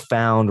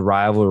newfound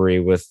rivalry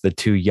with the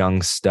two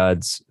young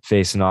studs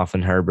facing off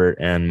in Herbert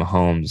and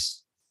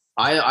Mahomes?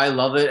 I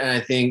love it, and I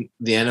think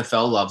the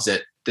NFL loves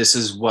it. This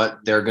is what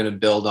they're going to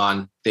build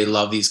on. They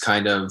love these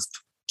kind of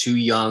two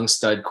young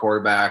stud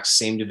quarterbacks,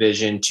 same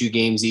division, 2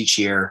 games each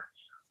year.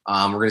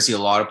 We're going to see a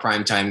lot of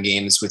primetime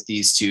games with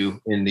these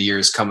two in the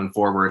years coming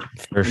forward.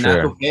 For sure.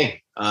 That's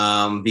okay,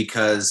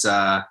 because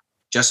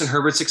Justin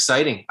Herbert's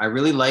exciting. I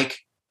really like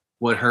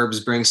what Herbs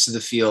brings to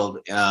the field.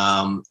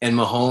 And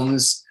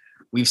Mahomes,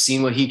 we've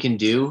seen what he can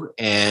do.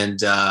 And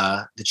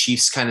the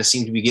Chiefs kind of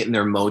seem to be getting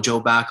their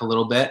mojo back a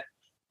little bit.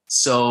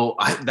 So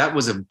that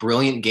was a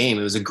brilliant game.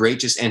 It was a great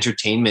just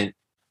entertainment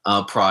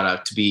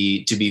product to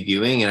be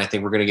viewing. And I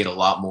think we're going to get a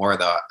lot more of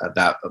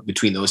that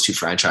between those two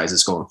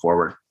franchises going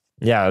forward.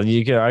 Yeah,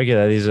 you could argue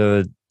that these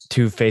are the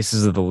two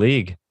faces of the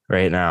league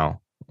right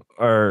now,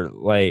 or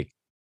like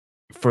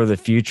for the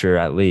future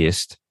at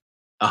least.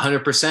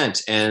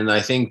 100%. And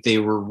I think they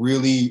were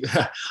really,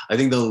 I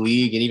think the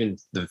league and even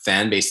the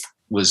fan base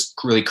was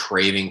really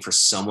craving for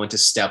someone to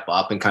step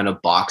up and kind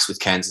of box with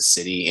Kansas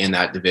City in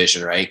that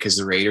division, right? Because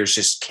the Raiders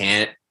just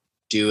can't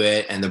do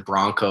it, and the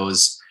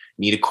Broncos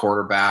need a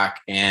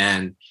quarterback.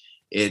 And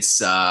it's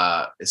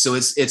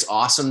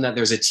awesome that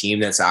there's a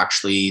team that's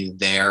actually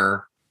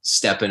there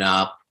stepping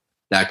up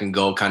that can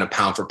go kind of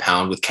pound for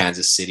pound with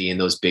Kansas City in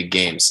those big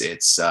games.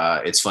 It's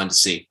fun to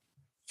see.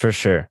 For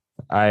sure.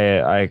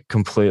 I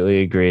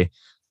completely agree.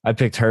 I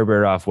picked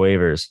Herbert off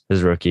waivers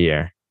his rookie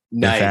year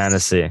in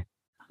fantasy.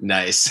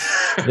 Nice.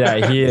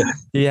 Yeah,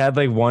 he had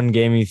like one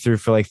game he threw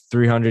for like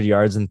 300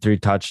 yards and 3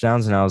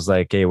 touchdowns, and I was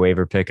like, hey,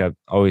 waiver pickup,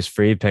 always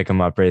free, pick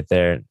him up right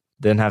there.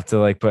 Didn't have to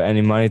like put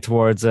any money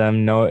towards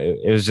him. No,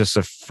 it was just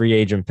a free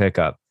agent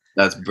pickup.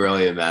 That's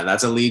brilliant, man.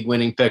 That's a league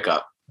winning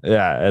pickup.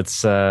 Yeah,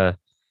 it's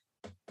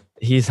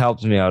he's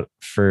helped me out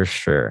for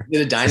sure.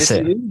 In a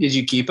dynasty league, did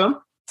you keep him?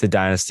 It's a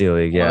dynasty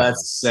league, yeah. Oh,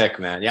 that's sick,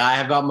 man. Yeah, I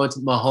have got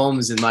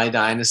Mahomes in my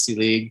dynasty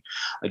league.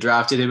 I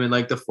drafted him in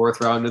like the 4th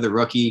round of the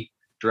rookie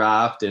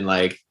draft, and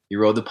like he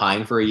rode the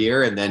pine for a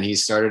year, and then he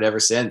started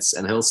ever since,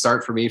 and he'll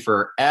start for me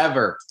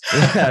forever.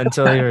 Yeah,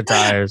 until he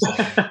retires,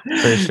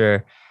 for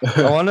sure.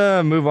 I want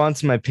to move on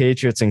to my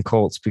Patriots and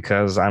Colts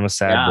because I'm a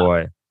sad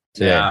boy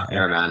today. Yeah,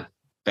 fair, man.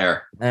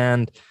 Fair.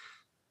 And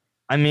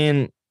I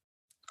mean,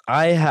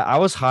 I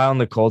was high on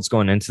the Colts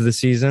going into the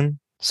season,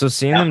 so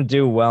seeing them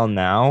do well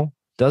now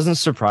doesn't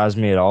surprise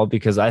me at all,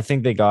 because I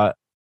think they got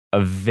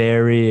a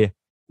very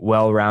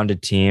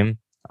well-rounded team.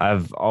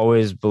 I've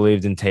always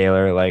believed in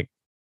Taylor. Like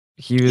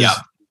he was,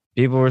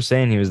 people were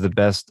saying he was the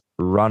best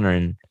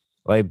running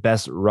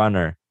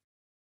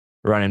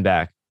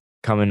back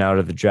coming out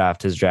of the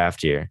draft, his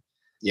draft year.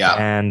 Yeah.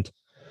 And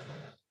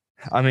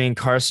I mean,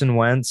 Carson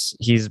Wentz,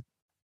 he's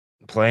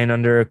playing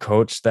under a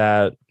coach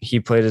that he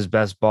played his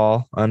best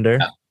ball under,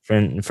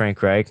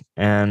 Frank Reich.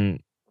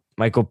 And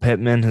Michael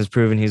Pittman has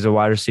proven he's a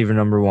wide receiver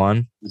number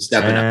 1.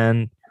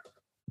 And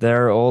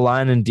their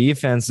O-line and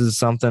defense is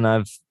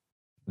something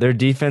their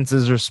defense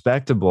is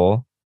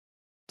respectable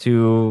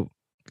to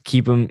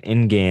keep them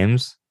in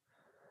games.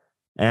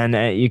 And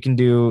you can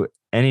do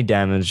any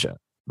damage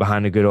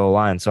behind a good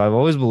O-line. So I've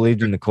always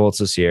believed in the Colts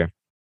this year.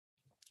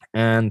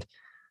 And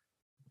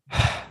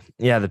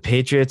yeah, the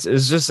Patriots it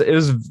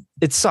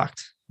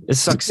sucked. It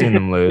sucks seeing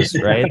them lose,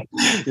 right?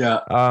 Yeah.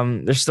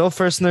 They're still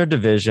first in their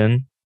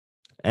division.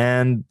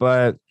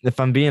 But if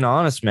I'm being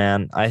honest,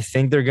 man, I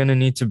think they're going to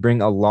need to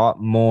bring a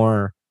lot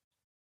more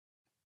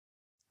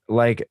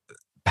like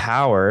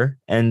power,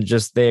 and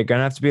just they're going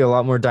to have to be a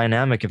lot more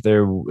dynamic if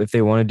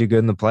they want to do good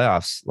in the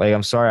playoffs. Like,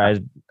 I'm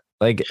sorry.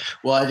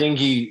 Well, I think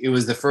it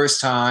was the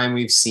first time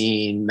we've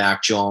seen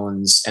Mac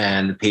Jones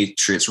and the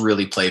Patriots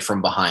really play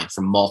from behind,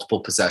 from multiple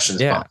possessions.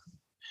 Yeah.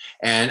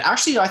 And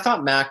actually, I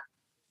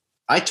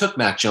took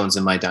Mac Jones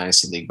in my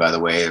dynasty league, by the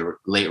way, a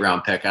late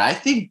round pick. And I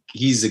think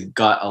he's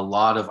got a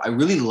lot of, I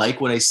really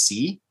like what I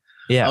see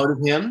out of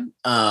him.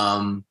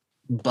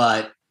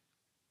 But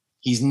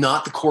he's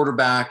not the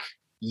quarterback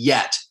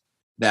yet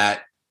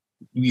that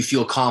you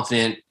feel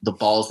confident, the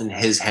ball's in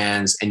his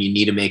hands, and you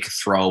need to make a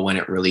throw when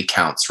it really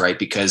counts, right?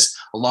 Because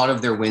a lot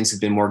of their wins have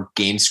been more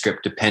game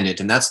script dependent,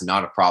 and that's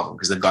not a problem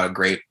because they've got a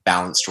great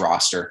balanced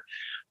roster.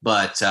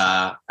 But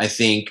I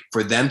think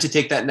for them to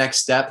take that next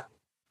step,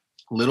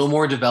 a little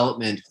more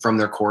development from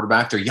their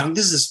quarterback. They're young.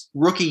 This is his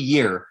rookie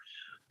year,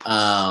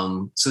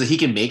 so that he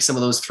can make some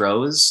of those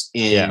throws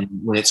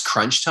when it's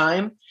crunch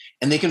time,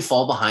 and they can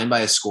fall behind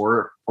by a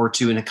score or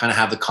two and kind of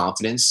have the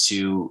confidence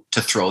to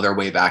throw their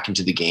way back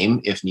into the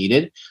game if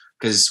needed.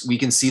 Because we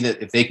can see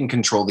that if they can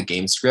control the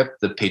game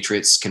script, the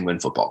Patriots can win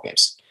football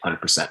games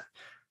 100%.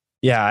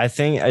 Yeah, I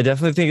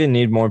definitely think they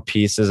need more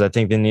pieces. I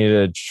think they need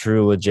a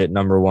true, legit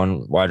number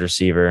one wide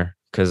receiver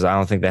because I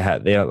don't think they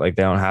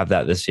don't have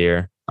that this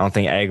year. I don't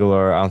think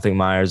Aguilar. I don't think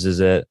Myers is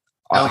it.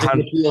 I don't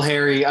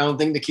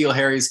think N'Keal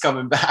Harry's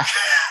coming back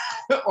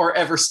or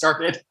ever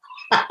started.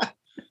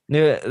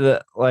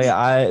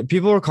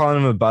 People were calling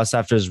him a bust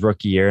after his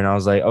rookie year, and I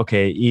was like,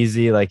 okay,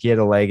 easy. Like he had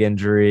a leg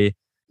injury,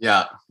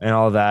 and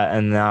all that,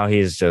 and now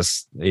he's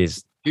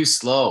too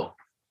slow.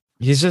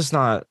 He's just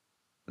not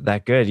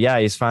that good. Yeah,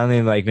 he's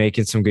finally like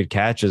making some good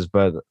catches,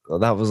 but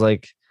that was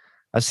like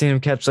I've seen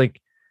him catch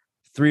like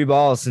 3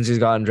 balls since he's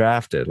gotten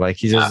drafted. Like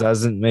he just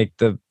doesn't make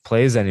the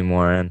plays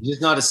anymore, and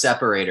he's not a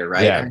separator,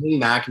 right? Yeah. I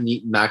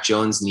think Mac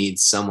Jones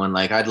needs someone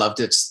like I'd love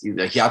to.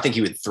 I think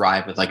he would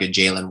thrive with like a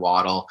Jalen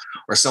Waddle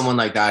or someone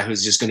like that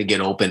who's just going to get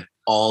open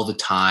all the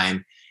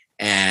time,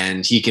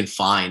 and he can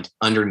find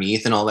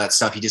underneath and all that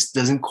stuff. He just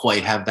doesn't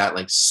quite have that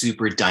like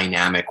super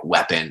dynamic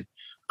weapon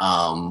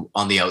on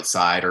the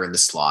outside or in the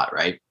slot,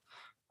 right?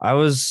 I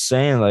was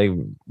saying like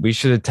we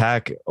should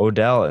attack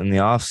Odell in the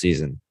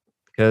offseason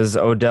because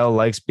Odell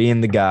likes being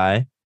the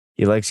guy.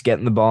 He likes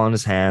getting the ball in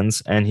his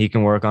hands, and he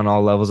can work on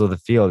all levels of the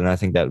field. And I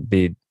think that would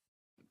be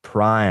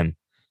prime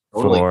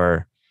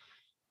for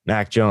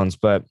Mac Jones.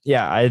 But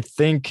yeah, I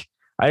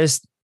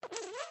just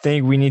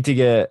think we need to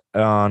get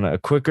on a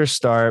quicker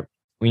start.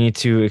 We need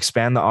to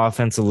expand the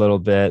offense a little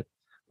bit.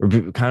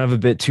 We're kind of a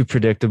bit too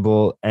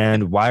predictable.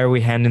 And why are we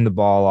handing the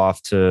ball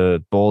off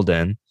to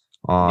Bolden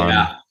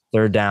on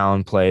third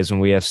down plays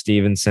when we have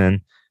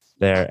Stevenson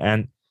there?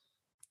 And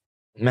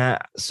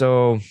Matt,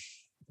 so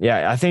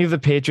yeah, I think if the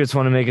Patriots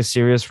want to make a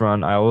serious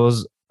run,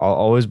 I'll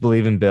always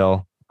believe in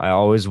Bill. I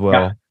always will.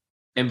 Yeah.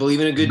 And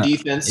believe in a good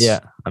defense. Yeah,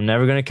 I'm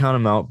never going to count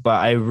him out,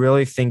 but I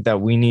really think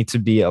that we need to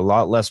be a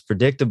lot less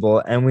predictable,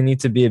 and we need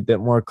to be a bit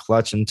more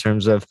clutch in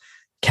terms of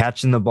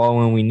catching the ball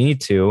when we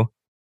need to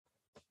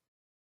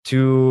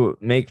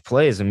make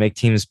plays and make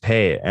teams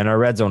pay. And our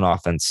red zone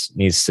offense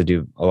needs to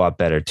do a lot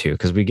better too,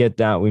 because we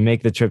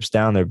make the trips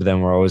down there, but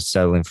then we're always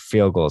settling for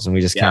field goals, and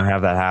we just can't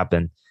have that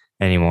happen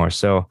anymore.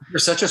 So we're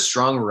such a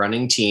strong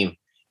running team.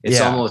 It's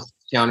almost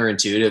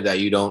counterintuitive that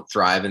you don't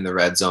thrive in the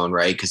red zone,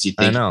 right? Because you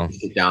think you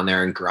get down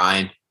there and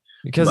grind.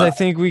 Because I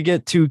think we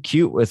get too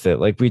cute with it.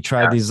 Like we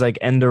try these like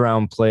end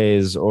around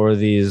plays or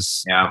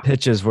these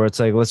pitches where it's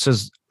like, let's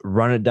just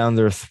run it down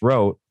their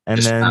throat and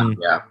don't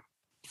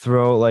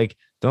throw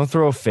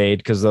a fade,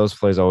 because those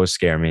plays always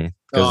scare me,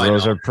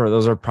 because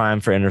those are prime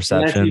for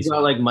interceptions. You've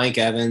got like Mike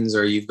Evans,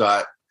 or you've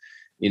got,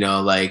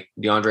 like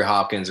DeAndre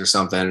Hopkins or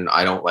something.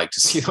 I don't like to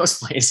see those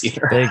plays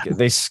either.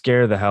 They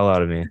scare the hell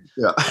out of me.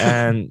 Yeah.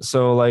 And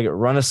so like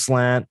run a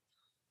slant,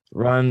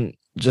 run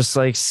just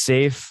like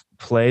safe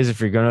plays if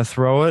you're going to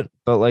throw it,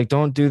 but like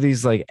don't do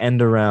these like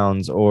end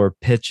arounds or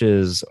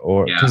pitches,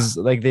 or because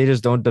like they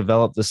just don't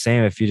develop the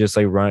same if you just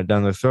like run it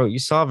down their throat. You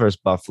saw versus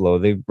Buffalo,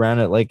 they ran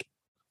it like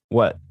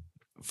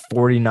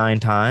 49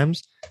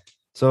 times.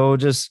 So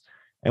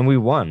and we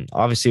won.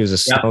 Obviously it was a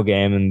snow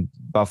game and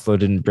Buffalo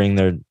didn't bring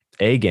their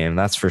A game,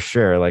 that's for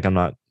sure. Like I'm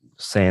not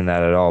saying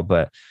that at all,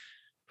 but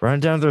run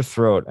it down their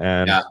throat.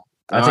 And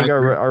I think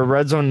our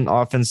red zone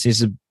offense needs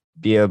to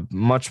be a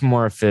much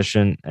more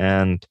efficient.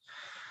 And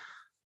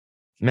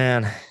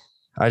man,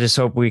 I just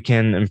hope we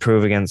can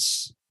improve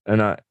against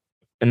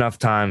enough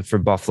time for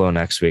Buffalo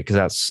next week, because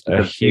that's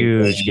a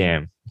huge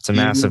game. It's a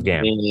massive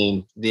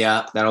game.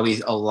 Yeah, that'll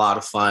be a lot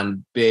of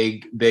fun.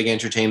 Big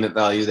entertainment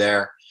value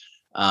there.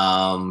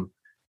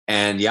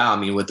 And yeah, I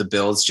mean, with the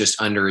Bills just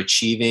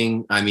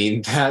underachieving, I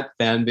mean, that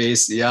fan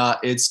base,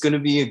 it's going to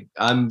be,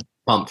 I'm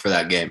pumped for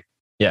that game.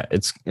 Yeah,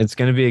 it's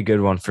going to be a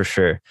good one for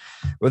sure.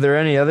 Were there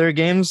any other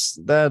games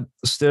that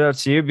stood out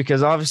to you?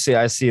 Because obviously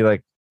I see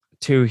like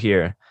 2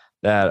 here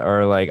that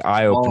are like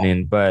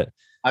eye-opening, but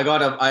I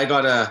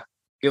gotta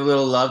give a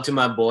little love to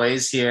my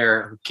boys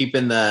here,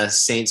 keeping the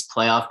Saints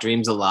playoff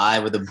dreams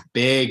alive with a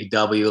big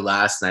W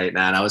last night,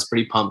 man. I was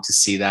pretty pumped to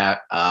see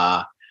that.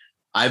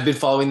 I've been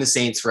following the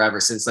Saints forever,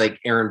 since like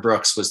Aaron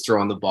Brooks was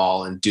throwing the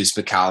ball and Deuce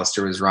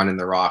McAllister was running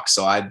the rock.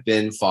 So I've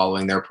been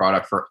following their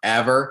product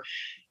forever,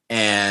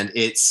 and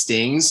it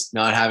stings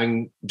not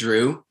having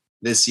Drew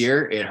this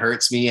year. It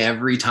hurts me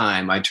every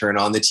time I turn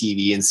on the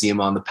TV and see him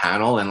on the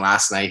panel. And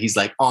last night he's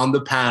like on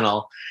the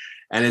panel,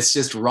 and it's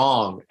just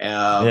wrong.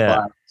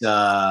 But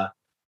I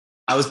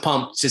was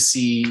pumped to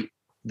see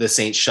the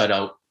Saints shut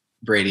out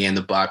Brady and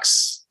the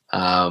Bucks.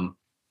 I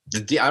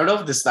don't know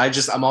if this.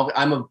 I'm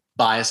a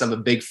bias. I'm a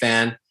big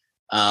fan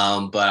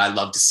But I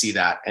love to see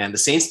that. And the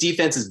Saints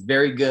defense is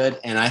very good.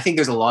 And I think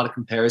there's a lot of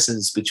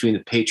comparisons between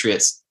the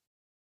Patriots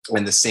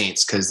and the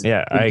Saints because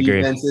Yeah, I good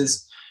agree.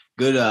 defenses,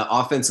 good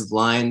offensive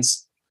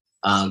lines,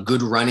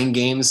 good running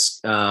games.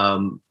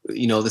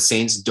 The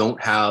Saints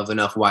don't have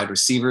enough wide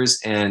receivers.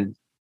 And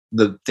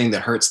the thing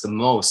that hurts the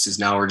most is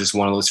now we're just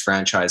one of those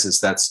franchises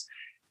that's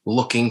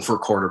looking for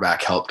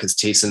quarterback help because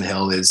Taysom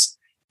Hill is,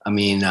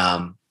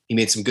 he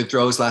made some good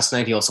throws last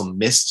night. He also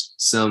missed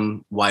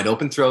some wide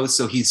open throws.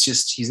 So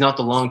he's not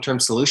the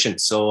long-term solution.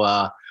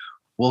 So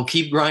we'll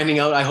keep grinding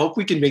out. I hope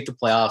we can make the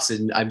playoffs.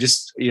 And I'm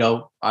just,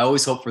 I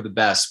always hope for the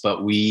best,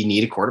 but we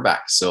need a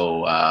quarterback.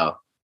 So,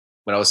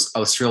 but I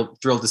was thrilled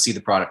to see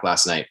the product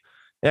last night.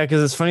 Yeah,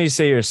 because it's funny you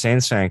say you're a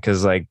Saints fan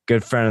because, like,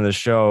 good friend of the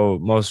show,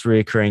 most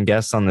recurring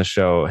guest on the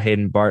show,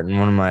 Hayden Barton,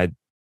 one of my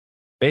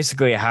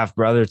basically a half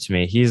brother to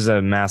me. He's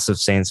a massive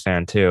Saints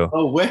fan too.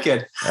 Oh,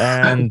 wicked.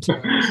 And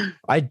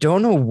I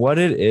don't know what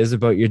it is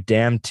about your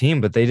damn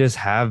team, but they just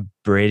have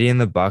Brady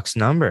and the Bucks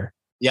number.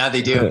 Yeah,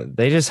 they do.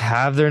 They just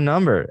have their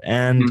number.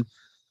 And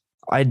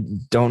I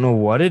don't know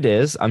what it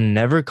is. I'm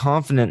never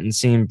confident in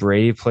seeing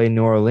Brady play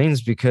New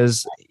Orleans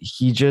because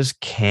he just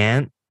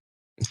can't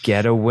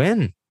get a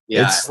win.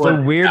 Yeah, it's the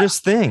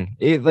weirdest thing.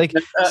 Saints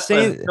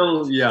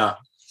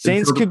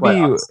could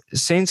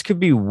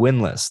be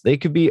winless. They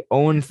could be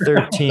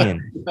 0-13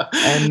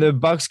 and the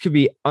Bucks could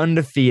be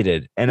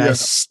undefeated. And I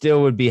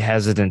still would be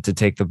hesitant to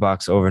take the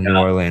Bucks over New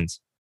Orleans.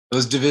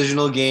 Those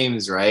divisional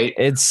games, right?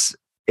 It's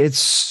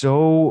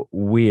so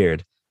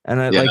weird.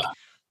 And I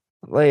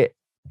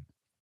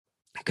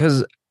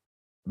because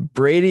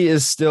Brady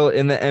is still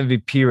in the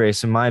MVP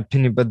race, in my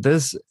opinion, but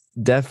this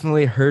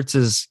definitely hurts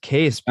his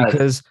case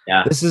because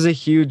this is a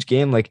huge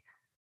game. Like,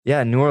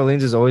 New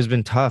Orleans has always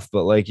been tough,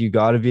 but like you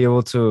got to be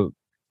able to.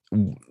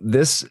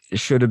 This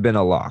should have been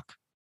a lock.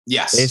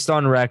 Yes, based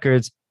on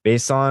records,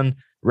 based on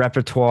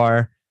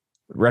repertoire,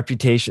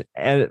 reputation,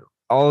 and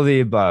all of the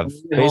above,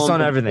 based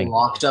on everything.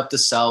 Locked up the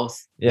South.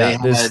 Yeah,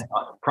 they had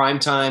prime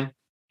time.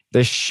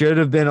 This should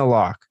have been a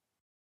lock,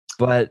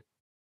 but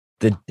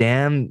the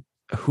damn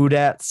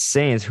Houdat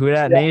Saints,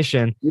 Houdat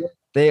Nation,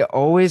 they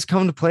always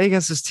come to play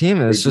against this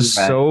team, and it's just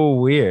so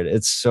weird.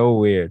 It's so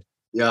weird.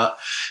 Yeah,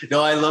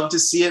 no, I love to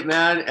see it,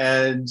 man.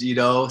 And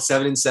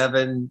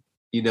 7-7,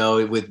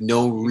 with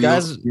no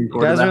real. You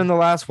guys are in the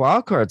last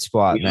wild card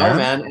spot,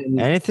 man. And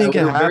anything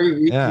can happen.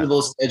 Very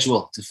reasonable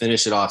schedule to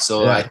finish it off,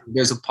 so I think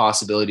there's a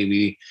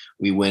possibility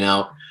we win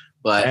out.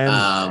 But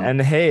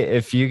and hey,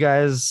 if you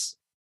guys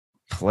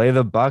play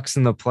the Bucks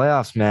in the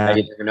playoffs, man,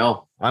 you never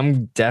know.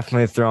 I'm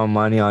definitely throwing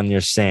money on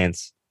your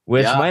Saints,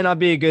 which might not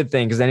be a good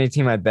thing because any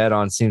team I bet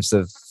on seems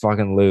to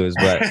fucking lose,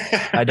 but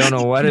I don't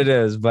know what it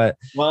is. But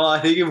well, I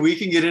think if we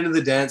can get into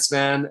the dance,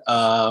 man,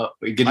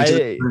 we get into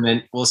the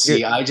tournament, we'll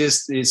see.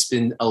 It's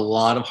been a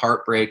lot of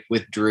heartbreak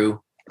with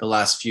Drew the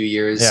last few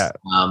years. Yeah.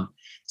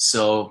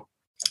 So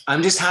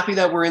I'm just happy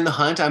that we're in the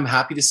hunt. I'm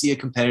happy to see a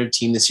competitive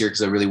team this year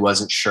because I really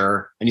wasn't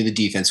sure. I knew the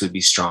defense would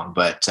be strong,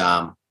 but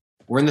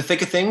we're in the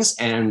thick of things,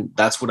 and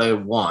that's what I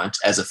want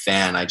as a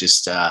fan. I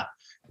just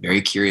very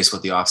curious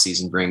what the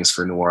offseason brings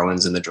for New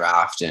Orleans in the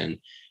draft and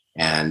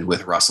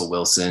with Russell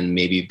Wilson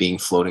maybe being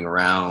floating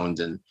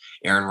around and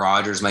Aaron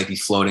Rodgers might be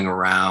floating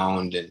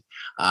around. And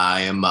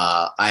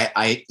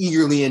I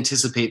eagerly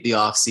anticipate the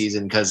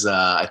offseason because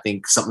I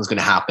think something's going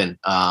to happen.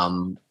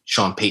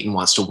 Sean Payton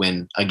wants to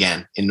win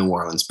again in New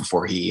Orleans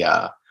before he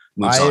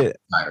moves on.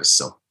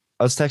 So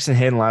I was texting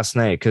Hayden last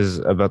night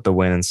about the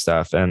win and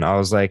stuff. And I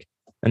was like,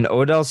 an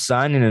Odell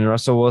signing and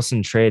Russell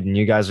Wilson trade, and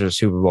you guys are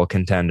Super Bowl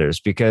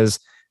contenders because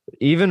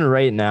even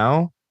right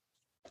now,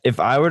 if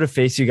I were to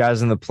face you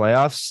guys in the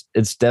playoffs,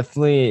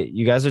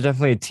 you guys are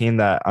definitely a team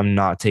that I'm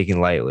not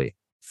taking lightly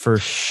for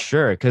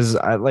sure. Cause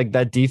I like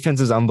that defense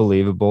is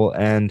unbelievable.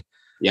 And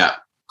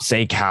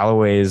say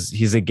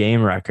he's a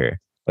game wrecker.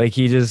 Like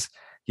he's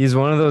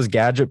one of those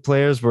gadget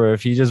players where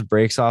if he just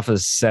breaks off a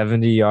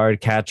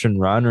 70-yard catch and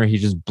run, or he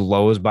just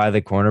blows by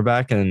the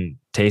cornerback and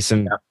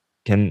Taysom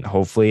can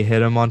hopefully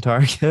hit him on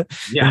target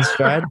in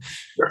stride.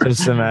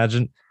 Just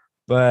imagine.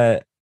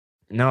 But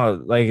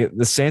no, like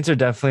the Saints are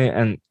definitely,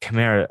 and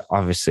Kamara,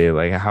 obviously,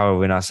 like how have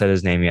we not said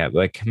his name yet? But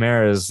like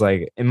Kamara is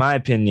like, in my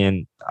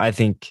opinion, I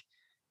think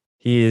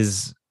he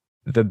is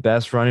the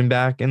best running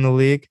back in the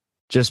league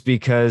just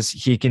because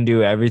he can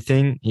do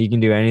everything. He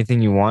can do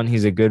anything you want.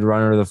 He's a good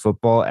runner of the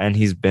football and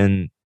he's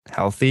been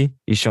healthy.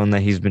 He's shown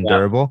that he's been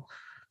durable.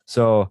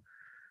 So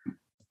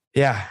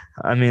yeah,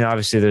 I mean,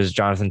 obviously there's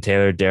Jonathan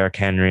Taylor, Derrick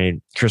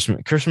Henry, Christian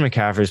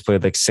McCaffrey's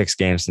played like 6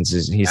 games since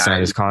he signed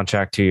his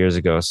contract 2 years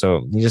ago.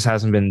 So he just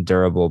hasn't been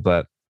durable,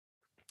 but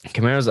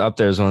Kamara's up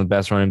there as one of the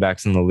best running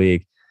backs in the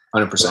league.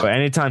 100%. So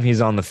anytime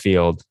he's on the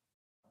field,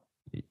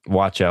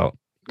 watch out.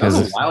 That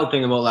was a wild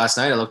thing about last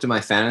night. I looked at my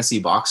fantasy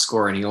box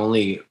score and he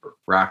only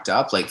racked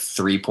up like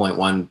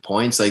 3.1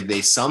 points. Like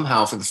they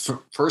somehow, for the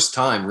first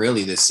time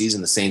really this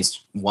season, the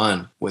Saints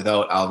won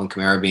without Alvin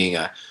Kamara being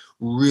a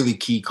really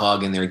key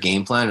cog in their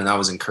game plan. And that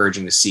was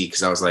encouraging to see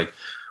because I was like,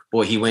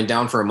 boy, he went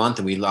down for a month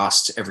and we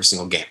lost every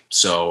single game.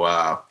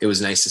 So it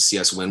was nice to see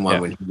us win one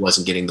when he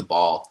wasn't getting the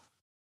ball.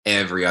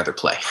 every other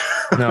play.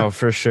 No,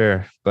 for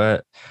sure.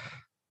 But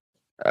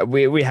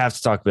we have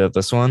to talk about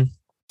this one.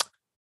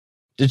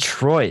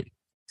 Detroit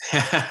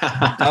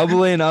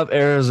doubling up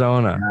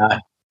Arizona.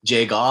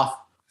 Jay Goff.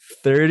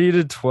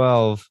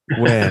 30-12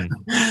 win.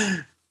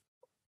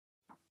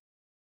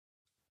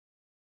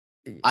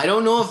 I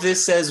don't know if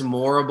this says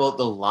more about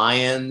the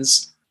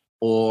Lions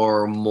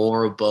or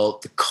more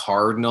about the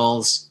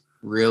Cardinals.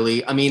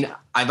 Really, I mean,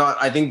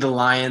 I think the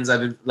Lions. I've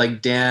been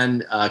like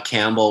Dan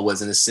Campbell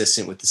was an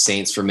assistant with the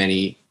Saints for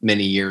many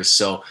years,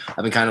 so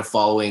I've been kind of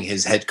following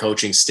his head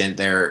coaching stint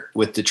there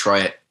with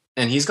Detroit,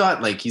 and he's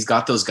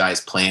got those guys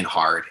playing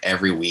hard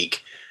every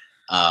week.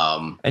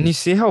 And you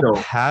see how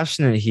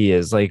passionate he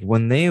is. Like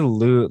when they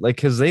lose, like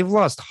because they've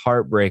lost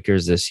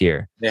heartbreakers this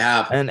year. They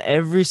have, and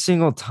every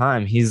single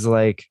time he's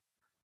like,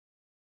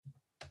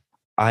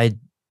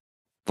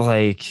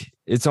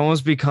 it's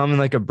almost becoming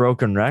like a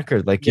broken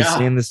record. Like he's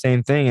saying the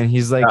same thing. And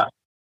he's like,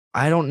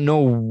 I don't know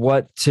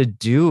what to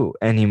do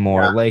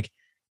anymore. Like,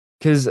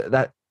 cause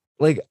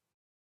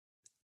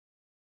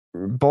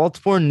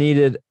Baltimore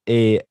needed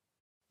a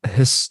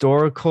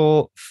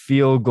historical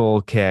field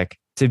goal kick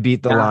to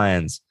beat the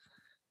Lions.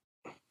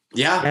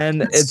 Yeah.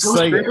 And it's so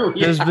like,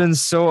 there's been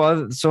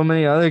so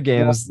many other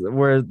games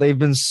where they've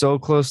been so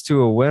close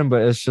to a win,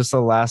 but it's just a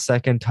last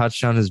second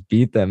touchdown has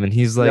beat them. And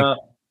he's like,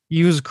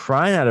 he was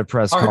crying at a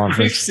press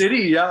conference.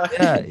 City,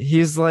 yeah.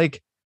 He's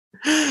like,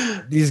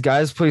 these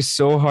guys play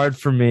so hard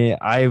for me.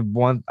 I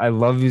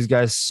love these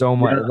guys so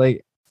much,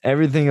 like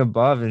everything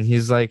above. And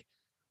he's like,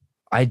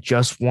 I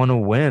just want to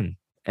win.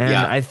 And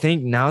I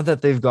think now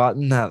that they've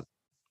gotten that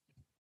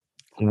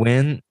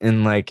win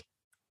in like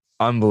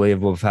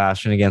unbelievable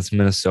fashion against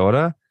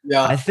Minnesota,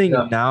 I think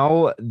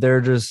now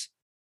they're just,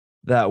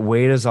 that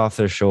weight is off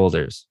their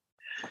shoulders.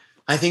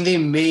 I think they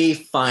may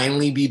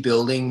finally be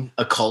building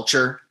a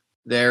culture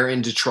there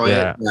in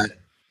Detroit that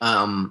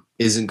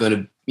isn't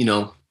going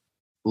to,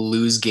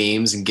 lose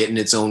games and get in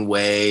its own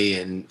way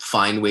and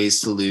find ways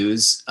to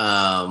lose,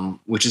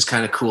 which is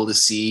kind of cool to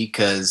see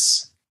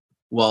because,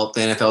 the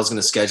NFL is going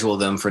to schedule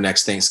them for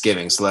next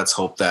Thanksgiving. So let's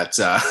hope that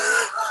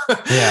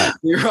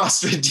you're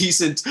also a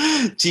decent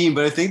team.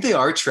 But I think they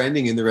are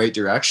trending in the right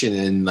direction.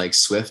 And like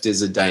Swift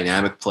is a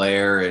dynamic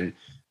player and,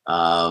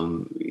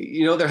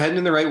 they're heading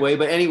in the right way.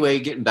 But anyway,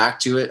 getting back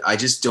to it, I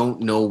just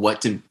don't know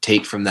what to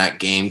take from that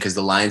game because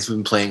the Lions have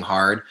been playing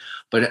hard.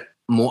 But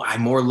I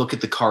more look at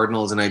the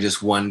Cardinals and I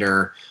just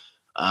wonder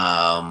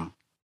what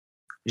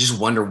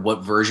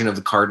version of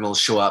the Cardinals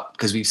show up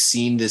because we've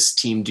seen this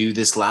team do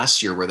this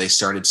last year where they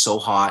started so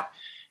hot.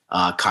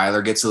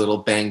 Kyler gets a little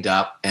banged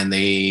up and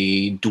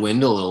they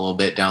dwindle a little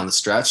bit down the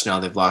stretch. Now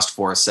they've lost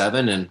 4 of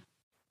 7 and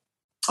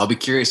I'll be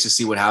curious to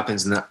see what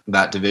happens in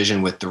that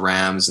division with the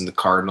Rams and the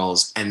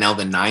Cardinals and now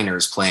the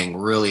Niners playing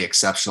really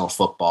exceptional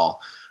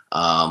football.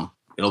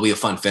 It'll be a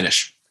fun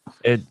finish.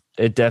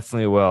 It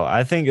definitely will.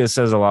 I think it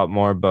says a lot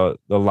more about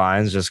the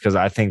Lions just because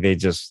I think they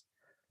just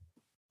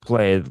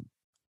played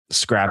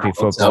scrappy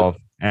football.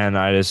 And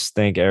I just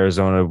think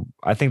Arizona,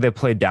 I think they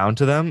played down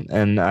to them.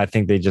 And I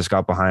think they just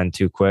got behind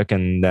too quick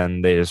and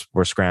then they just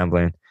were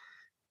scrambling.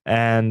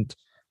 And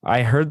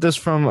I heard this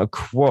from a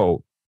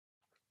quote.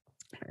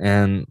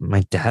 And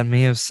my dad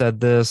may have said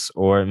this,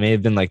 or it may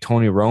have been like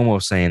Tony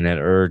Romo saying it,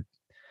 or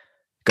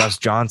Gus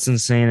Johnson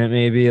saying it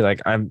maybe.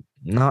 Like, I'm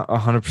not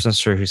 100%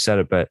 sure who said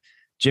it, but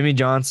Jimmy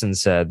Johnson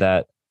said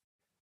that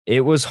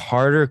it was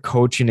harder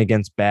coaching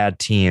against bad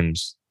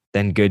teams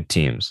than good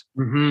teams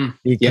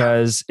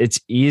because it's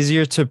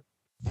easier to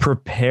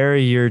prepare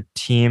your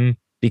team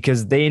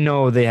because they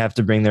know they have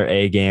to bring their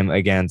A game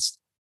against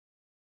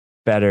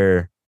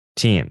better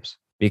teams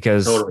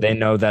because they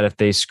know that if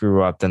they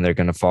screw up, then they're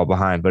going to fall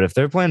behind. But if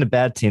they're playing a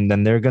bad team,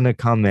 then they're going to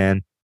come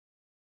in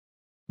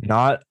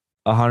not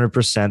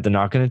 100%. They're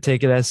not going to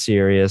take it as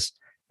serious.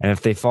 And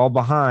if they fall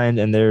behind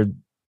and they're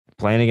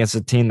playing against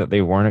a team that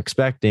they weren't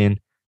expecting,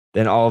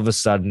 then all of a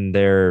sudden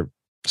they're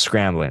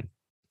scrambling.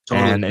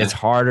 And it's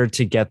harder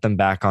to get them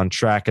back on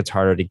track. It's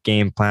harder to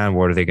game plan.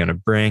 What are they going to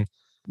bring?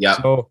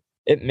 Yeah. So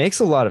it makes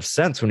a lot of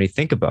sense when you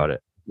think about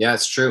it. Yeah,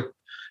 it's true.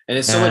 And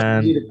it's so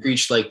much easier to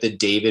preach like the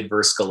David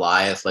versus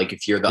Goliath. Like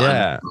if you're the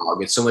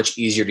underdog, it's so much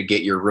easier to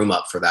get your room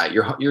up for that.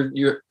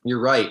 You're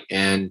right.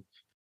 And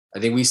I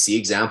think we see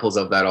examples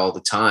of that all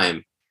the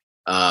time.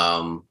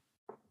 And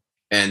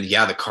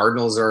the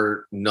Cardinals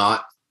are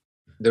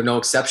they're no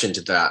exception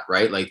to that,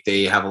 right? Like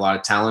they have a lot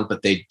of talent,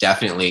 but they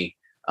definitely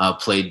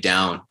played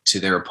down to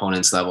their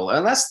opponent's level.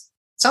 And that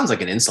sounds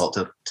like an insult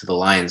to the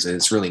Lions. And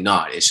it's really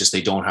not. It's just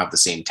they don't have the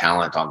same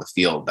talent on the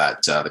field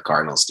that the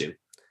Cardinals do.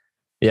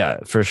 Yeah,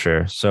 for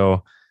sure.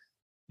 So,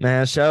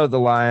 man, shout out the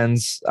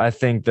Lions. I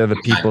think they're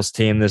the people's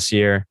team this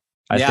year.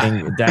 I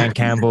think Dan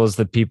Campbell is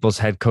the people's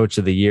head coach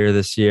of the year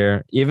this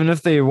year. Even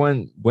if they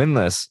went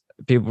winless,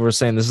 people were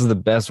saying this is the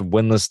best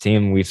winless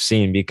team we've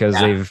seen because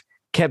they've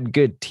kept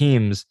good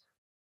teams.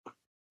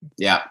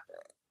 Yeah.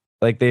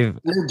 Like they're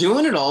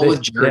doing it all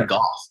with Jared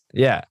Goff.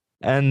 Yeah.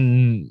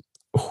 And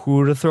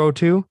who to throw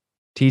to?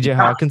 TJ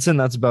Hawkinson.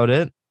 That's about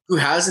it. Who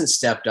hasn't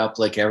stepped up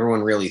like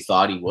everyone really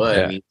thought he would.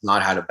 I mean, he's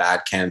not had a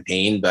bad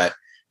campaign, but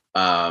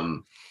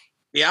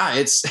Yeah,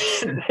 it's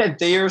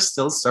they are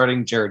still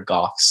starting Jared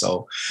Goff,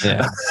 so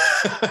Yeah.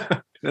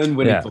 and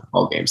winning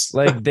football games.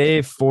 Like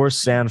they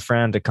forced San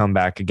Fran to come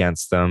back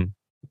against them.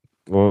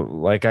 Well,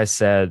 like I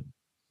said,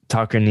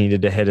 Tucker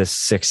needed to hit a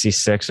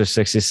 66 or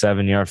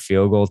 67-yard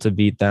field goal to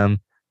beat them.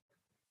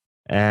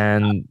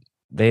 And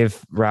they've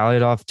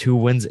rallied off 2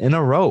 wins in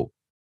a row.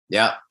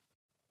 Yeah.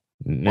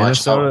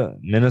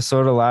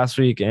 Minnesota last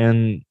week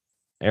and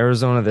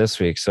Arizona this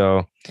week.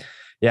 So,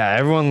 yeah,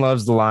 everyone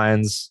loves the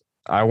Lions.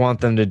 I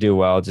want them to do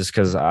well just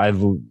because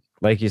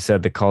like you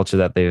said, the culture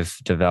that they've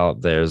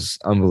developed there is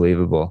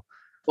unbelievable.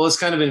 Well, it's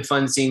kind of been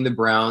fun seeing the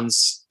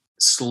Browns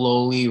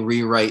slowly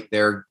rewrite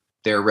their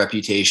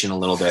reputation a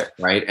little bit,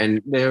 right?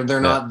 And they're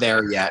not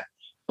there yet,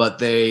 but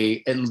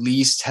they at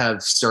least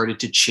have started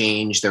to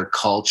change their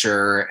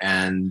culture.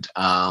 And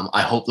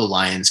I hope the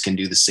Lions can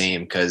do the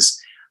same because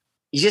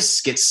you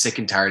just get sick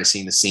and tired of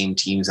seeing the same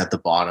teams at the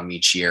bottom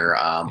each year.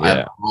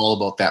 I'm all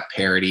about that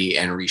parity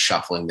and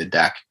reshuffling the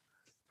deck.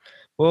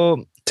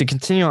 Well, to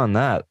continue on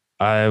that,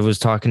 I was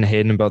talking to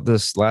Hayden about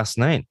this last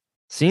night.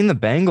 Seeing the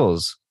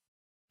Bengals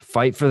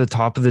fight for the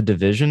top of the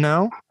division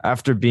now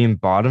after being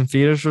bottom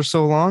feeders for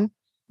so long.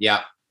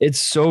 Yeah. It's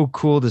so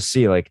cool to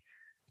see. Like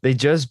they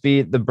just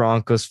beat the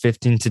Broncos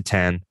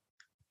 15-10.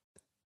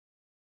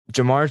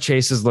 Jamar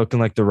Chase is looking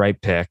like the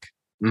right pick.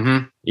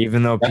 Mm-hmm.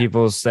 Even though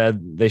people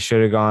said they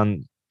should have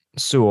gone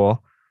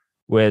Sewell,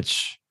 but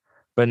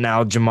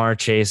now Jamar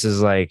Chase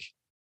is like,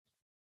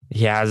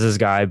 he has his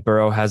guy,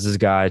 Burrow has his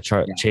guy,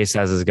 Chase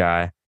has his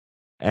guy.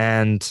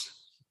 And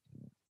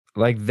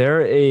like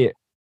they're a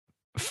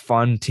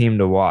fun team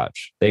to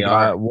watch. They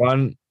got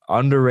one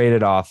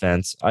underrated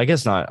offense. I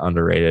guess not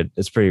underrated.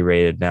 It's pretty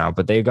rated now,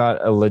 but they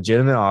got a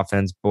legitimate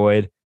offense.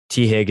 Boyd,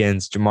 T.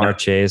 Higgins, Jamar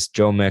Chase,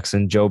 Joe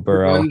Mixon, Joe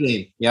Burrow. Good run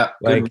game. Yeah,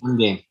 good run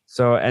game.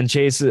 So, and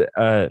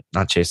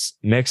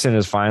Mixon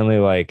is finally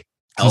like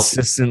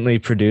consistently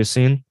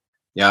producing.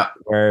 Yeah.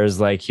 Whereas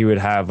like he would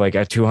have like a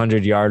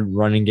 200-yard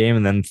running game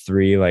and then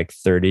 3 like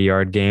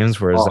 30-yard games.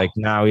 Whereas like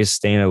now he's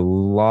staying a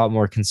lot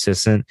more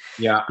consistent.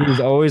 Yeah. He's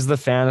always the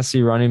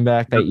fantasy running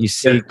back that you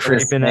see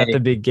creeping at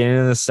the beginning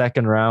of the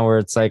second round where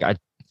it's like,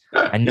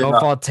 I know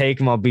if I'll take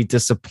him, I'll be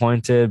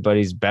disappointed, but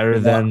he's better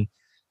than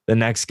the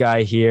next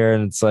guy here.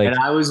 And it's like, and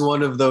I was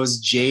one of those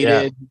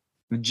jaded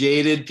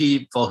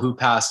people who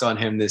passed on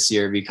him this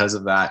year because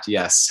of that.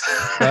 Yes.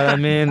 But I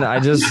mean, I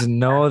just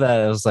know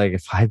that it was like,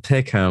 if I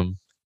pick him,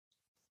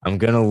 I'm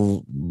going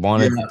to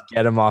want to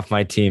get him off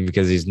my team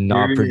because he's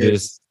not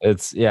produced.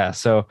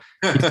 So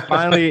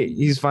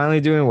he's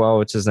finally doing well,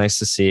 which is nice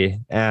to see.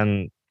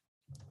 And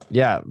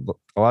a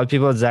lot of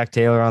people had Zach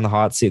Taylor on the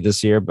hot seat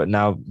this year, but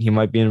now he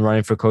might be in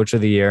running for coach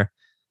of the year.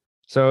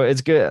 So it's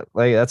good.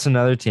 Like that's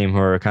another team who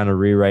are kind of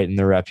rewriting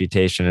their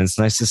reputation. And it's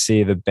nice to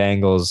see the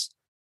Bengals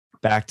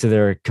back to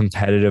their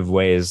competitive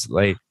ways.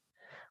 Like,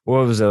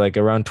 what was it, like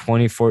around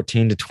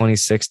 2014 to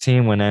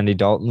 2016 when Andy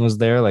Dalton was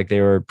there? Like they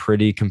were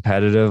pretty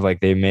competitive. Like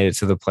they made it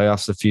to the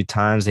playoffs a few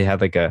times. They had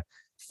like a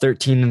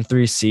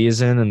 13-3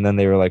 season, and then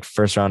they were like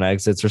first round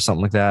exits or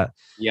something like that.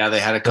 Yeah,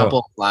 they had a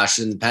couple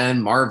flashes in the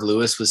pen. Marv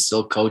Lewis was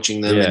still coaching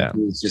them. Yeah. And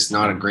he was just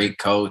not a great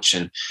coach.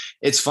 And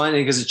it's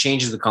funny because it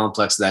changes the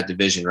complex of that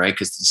division, right?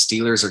 Because the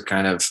Steelers are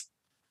kind of,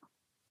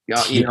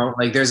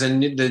 like there's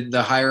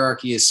the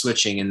hierarchy is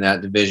switching in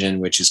that division,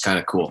 which is kind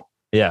of cool.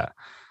 Yeah.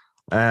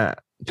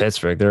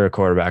 Pittsburgh, they're a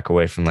quarterback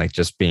away from like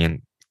just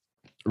being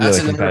really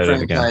competitive again. That's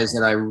another franchise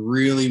that I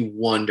really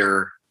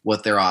wonder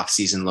what their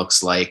offseason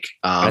looks like.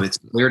 It's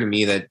clear to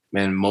me that,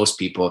 man, most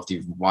people, if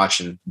you've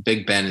watching,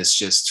 Big Ben is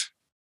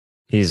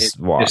he's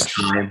washed.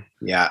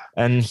 Yeah.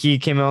 And he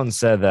came out and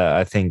said that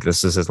I think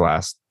this is his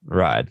last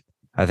ride.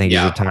 I think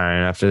he's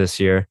retiring after this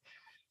year.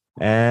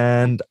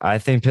 And I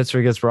think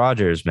Pittsburgh gets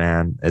Rodgers,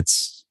 man.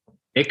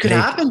 It could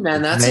happen,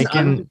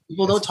 man.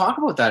 People don't talk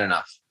about that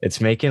enough. It's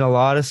making a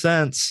lot of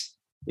sense.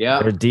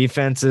 Yeah. Their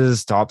defense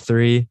is top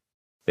 3.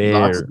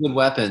 Lots of good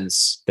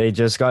weapons. They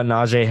just got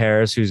Najee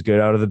Harris, who's good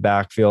out of the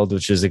backfield,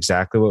 which is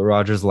exactly what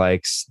Rodgers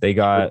likes. They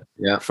got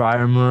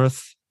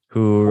Freiermuth,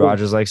 who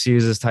Rodgers likes to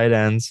use as tight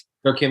ends.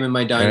 Took him in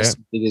my dynasty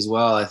league as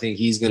well. I think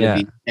he's going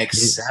to be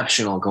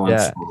exceptional going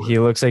forward. He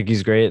looks like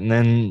he's great. And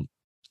then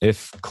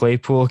if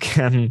Claypool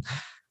can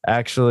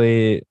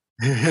actually...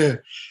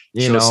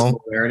 show some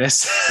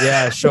awareness.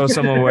 Show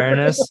some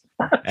awareness.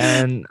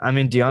 And I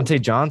mean,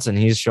 Deontay Johnson,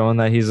 he's showing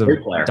that he's a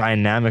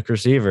dynamic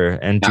receiver,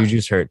 and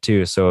Juju's hurt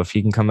too. So if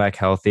he can come back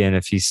healthy and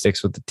if he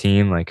sticks with the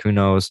team, like who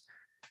knows?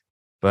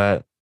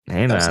 But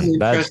hey, that's man, an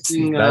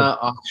interesting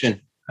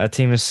option. That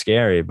team is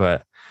scary,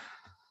 but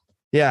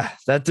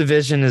that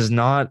division is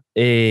not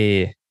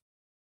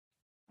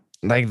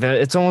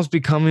it's almost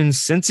becoming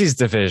Cincy's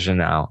division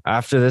now.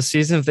 After this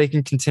season, if they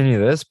can continue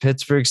this,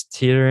 Pittsburgh's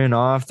teetering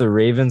off. The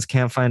Ravens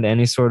can't find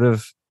any sort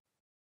of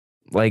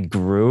like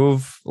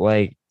groove.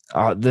 Like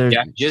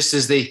just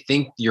as they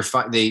think you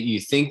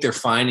think they're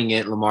finding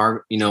it.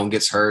 Lamar,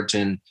 gets hurt,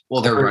 and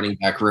their running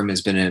back room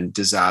has been a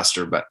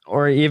disaster.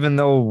 Or even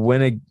they'll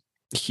win a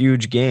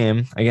huge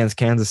game against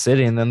Kansas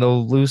City, and then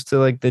they'll lose to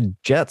like the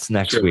Jets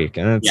next week,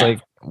 and it's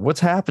like, what's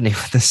happening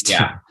with this team?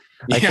 Yeah.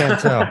 I can't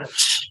tell.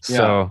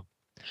 So,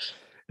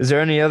 is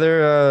there any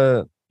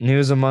other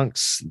news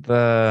amongst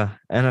the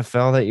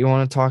NFL that you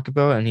want to talk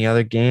about? Any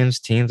other games,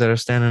 teams that are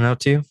standing out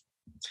to you?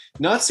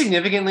 Not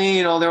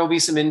significantly, there will be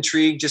some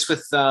intrigue just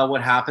with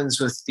what happens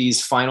with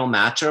these final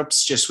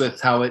matchups, just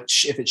with how if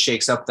it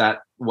shakes up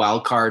that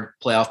wild card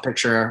playoff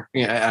picture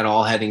at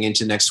all heading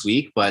into next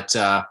week. But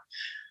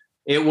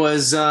it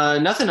was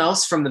nothing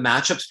else from the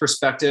matchups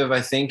perspective.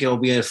 I think it'll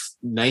be a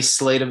nice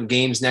slate of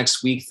games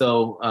next week,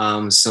 though.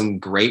 Some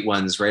great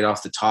ones right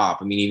off the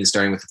top. I mean, even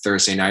starting with the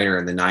Thursday nighter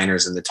and the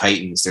Niners and the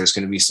Titans, there's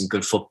going to be some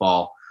good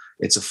football.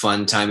 It's a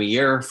fun time of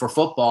year for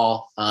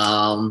football.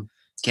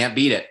 Can't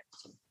beat it.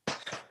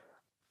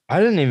 I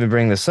didn't even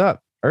bring this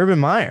up. Urban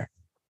Meyer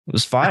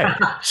was fired.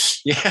 I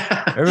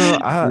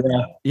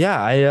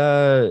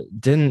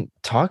didn't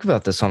talk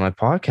about this on my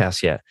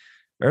podcast yet.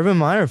 Urban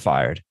Meyer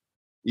fired.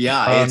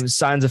 Yeah.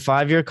 Signs a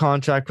 5-year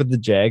contract with the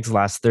Jags,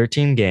 last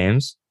 13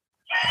 games.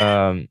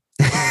 Fire.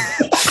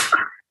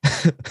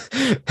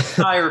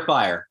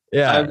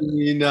 Yeah. I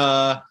mean,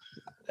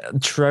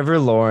 Trevor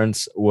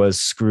Lawrence was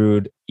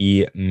screwed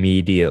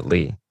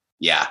immediately.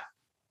 Yeah.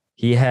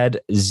 He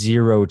had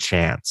zero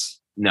chance.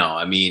 No,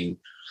 I mean,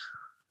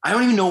 I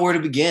don't even know where to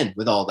begin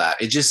with all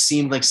that. It just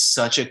seemed like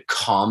such a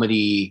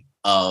comedy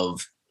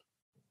of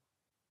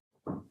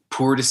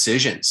poor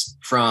decisions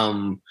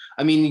from,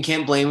 I mean, you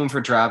can't blame him for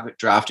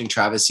drafting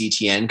Travis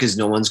Etienne because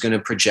no one's going to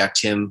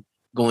project him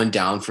going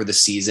down for the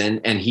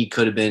season. And he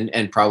could have been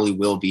and probably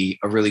will be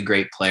a really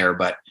great player.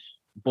 But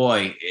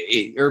boy,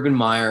 Urban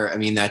Meyer, I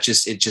mean, it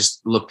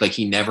just looked like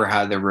he never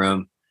had the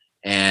room.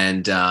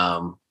 And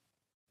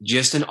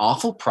just an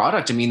awful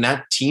product. I mean,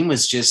 that team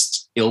was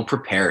just ill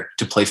prepared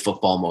to play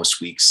football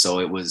most weeks. So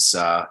it was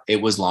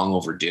long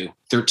overdue.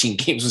 13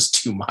 games was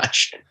too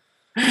much.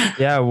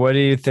 Yeah. What do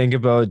you think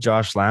about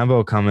Josh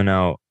Lambo coming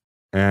out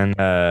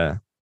and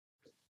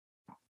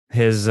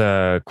his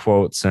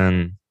quotes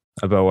and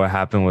about what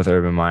happened with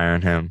Urban Meyer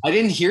and him? I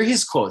didn't hear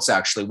his quotes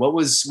actually. What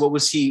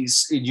was he?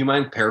 Do you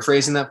mind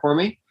paraphrasing that for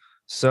me?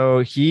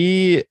 So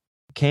he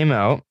came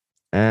out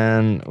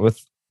and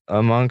with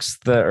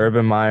amongst the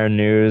Urban Meyer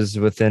news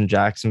within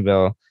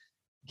Jacksonville,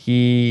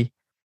 he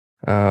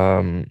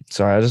sorry,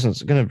 I just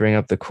was going to bring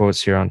up the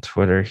quotes here on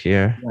Twitter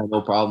here. Yeah,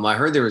 no problem. I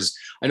heard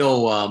I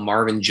know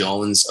Marvin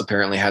Jones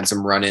apparently had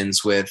some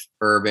run-ins with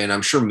Urban.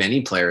 I'm sure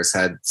many players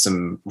had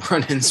some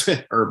run-ins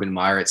with Urban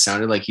Meyer. It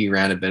sounded like he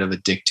ran a bit of a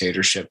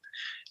dictatorship,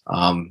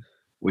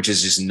 which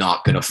is just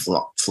not going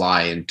to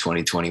fly in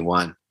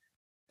 2021.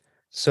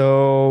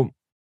 So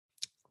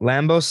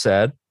Lambo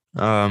said,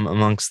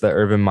 amongst the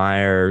Urban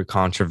Meyer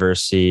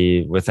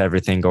controversy with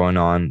everything going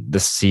on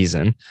this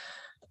season,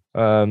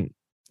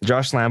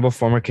 Josh Lambo,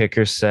 former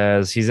kicker,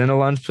 says he's in a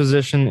lunge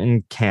position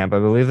in camp. I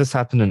believe this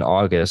happened in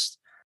August.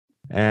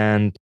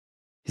 And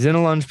he's in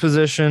a lunge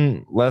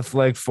position, left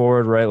leg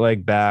forward, right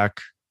leg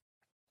back.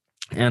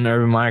 And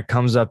Urban Meyer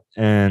comes up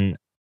and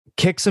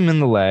kicks him in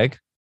the leg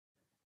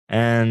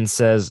and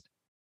says,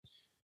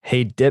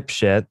 "Hey,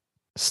 dipshit,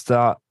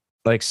 start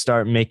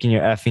making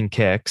your effing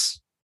kicks."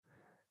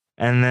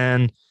 And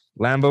then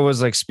Lambo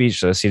was like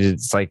speechless. He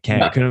just like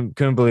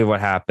couldn't believe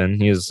what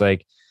happened. He was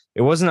like,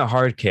 it wasn't a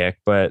hard kick,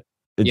 but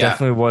it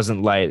definitely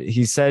wasn't light.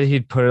 He said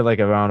he'd put it like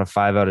around a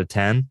 5 out of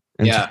 10.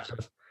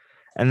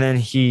 And then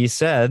he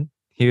said,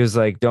 he was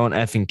like, "Don't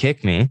effing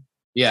kick me."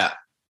 Yeah.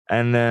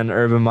 And then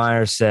Urban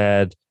Meyer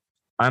said,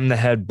 "I'm the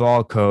head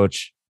ball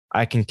coach.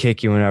 I can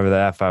kick you whenever the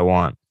F I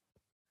want."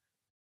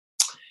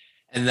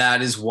 And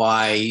that is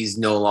why he's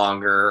no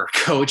longer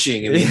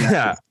coaching. I mean,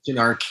 that's an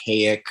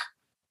archaic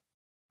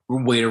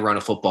way to run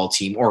a football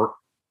team,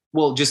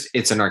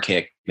 it's an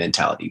archaic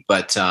mentality.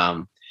 But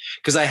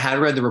because I had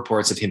read the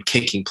reports of him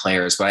kicking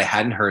players, but I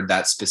hadn't heard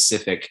that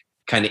specific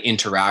kind of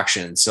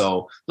interaction.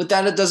 So, but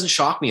that it doesn't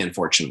shock me,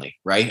 unfortunately,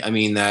 right? I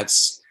mean,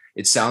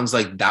 it sounds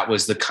like that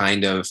was the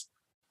kind of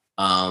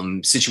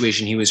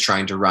situation he was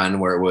trying to run,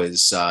 where it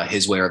was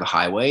his way or the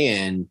highway.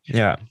 And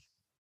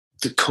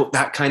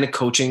that kind of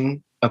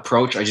coaching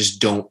approach, I just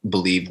don't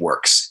believe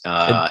works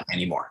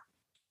anymore.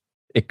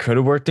 It could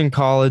have worked in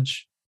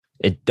college.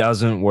 It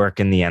doesn't work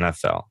in the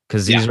NFL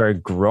because these are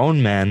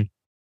grown men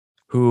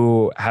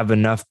who have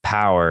enough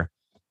power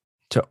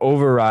to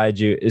override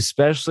you,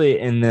 especially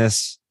in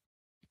this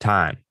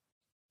time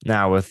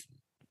now with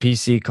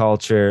PC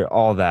culture,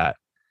 all that.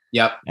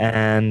 Yep.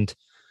 And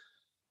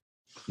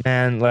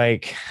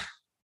like,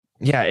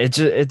 yeah, it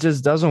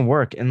just doesn't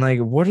work. And like,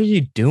 what are you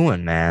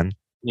doing, man?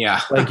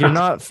 Yeah. Like, you're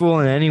not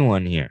fooling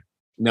anyone here.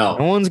 No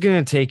one's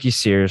going to take you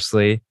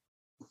seriously.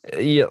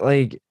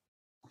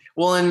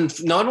 Well,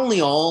 and not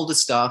only all the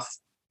stuff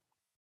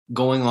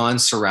going on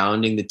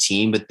surrounding the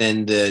team, but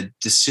then the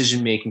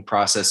decision-making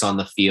process on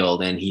the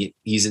field. And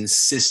he's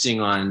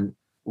insisting on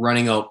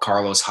running out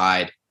Carlos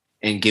Hyde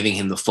and giving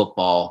him the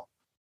football.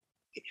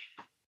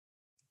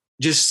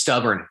 Just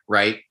stubborn,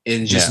 right?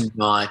 And just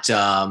not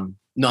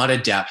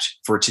adept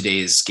for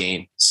today's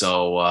game.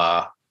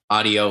 So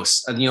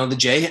adios.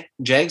 The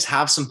Jags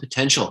have some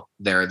potential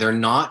there.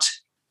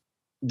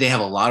 They have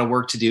a lot of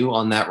work to do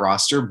on that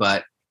roster,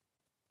 but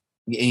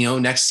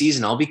next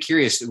season, I'll be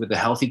curious with the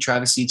healthy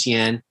Travis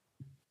Etienne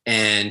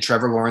and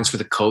Trevor Lawrence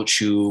with a coach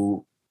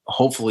who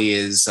hopefully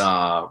is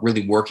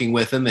really working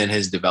with him and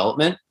his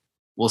development.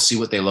 We'll see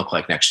what they look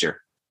like next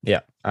year.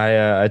 Yeah,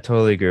 I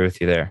totally agree with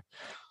you there.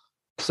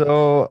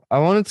 So I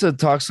wanted to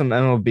talk some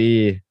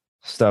MLB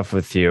stuff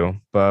with you,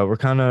 but we're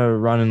kind of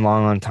running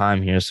long on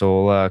time here,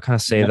 so we'll kind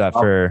of save that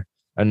for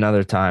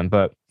another time.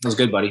 But Sounds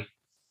good, buddy.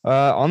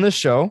 On this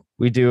show,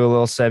 we do a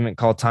little segment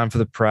called Time for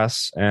the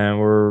Press,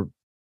 and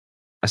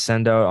I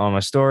send out on my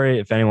story.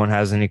 If anyone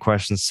has any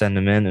questions, send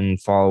them in,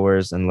 and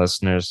followers and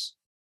listeners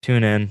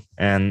tune in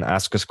and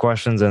ask us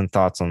questions and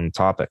thoughts on the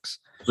topics.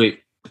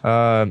 Sweet.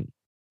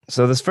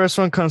 So this first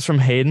one comes from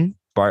Hayden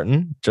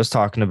Barton, just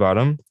talking about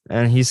him.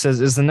 And he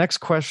says, is the next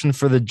question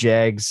for the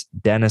Jags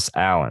Dennis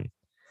Allen?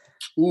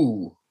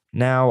 Ooh.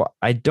 Now,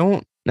 I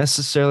don't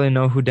necessarily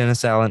know who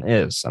Dennis Allen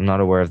is. I'm not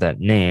aware of that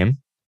name.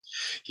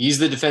 He's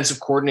the defensive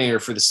coordinator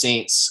for the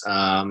Saints.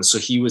 So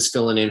he was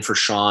filling in for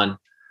Sean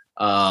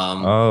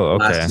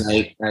last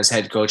night as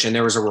head coach. And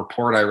there was a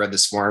report I read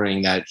this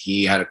morning that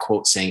he had a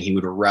quote saying he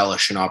would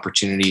relish an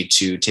opportunity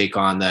to take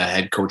on the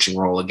head coaching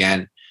role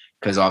again,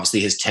 because obviously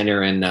his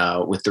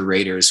tenure with the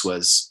Raiders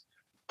was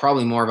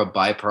probably more of a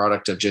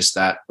byproduct of just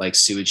that like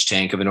sewage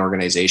tank of an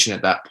organization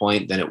at that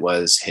point than it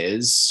was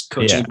his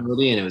coaching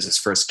ability, and it was his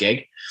first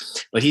gig.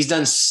 But he's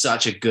done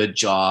such a good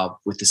job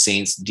with the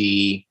Saints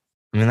D.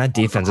 I mean, that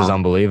defense is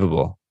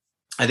unbelievable.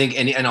 I think,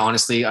 and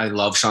honestly, I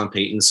love Sean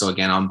Payton. So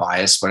again, I'm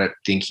biased, but I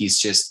think he's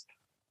just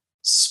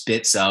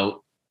spits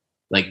out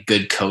like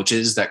good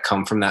coaches that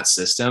come from that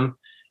system.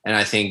 And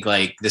I think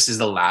like this is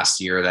the last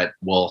year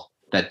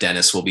that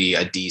Dennis will be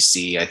a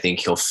DC. I think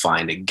he'll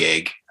find a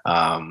gig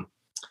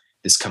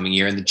this coming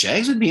year, and the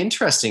Jags would be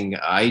interesting.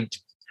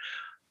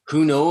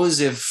 Who knows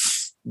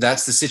if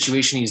that's the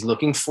situation he's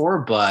looking for,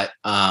 but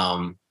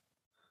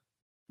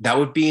that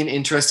would be an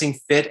interesting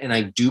fit. And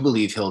I do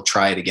believe he'll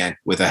try it again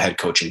with a head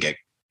coaching gig.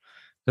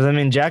 Because I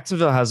mean,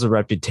 Jacksonville has a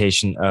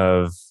reputation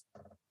of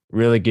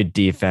really good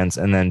defense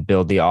and then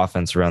build the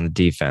offense around the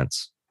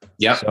defense.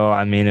 Yeah. So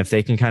I mean, if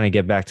they can kind of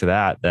get back to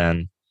that,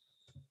 then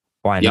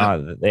why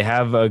not? They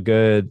have a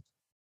good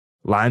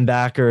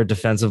linebacker,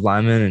 defensive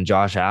lineman, and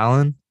Josh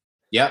Allen.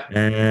 Yeah.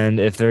 And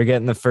if they're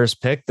getting the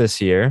first pick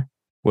this year,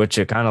 which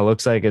it kind of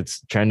looks like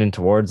it's trending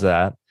towards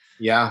that.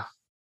 Yeah.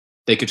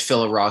 They could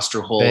fill a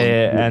roster hole.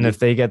 And if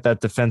they get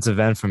that defensive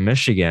end from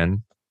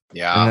Michigan,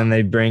 and then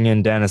they bring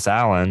in Dennis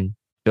Allen,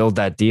 build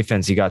that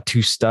defense, you got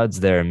two studs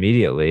there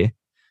immediately.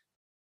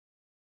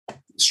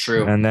 It's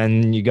true. And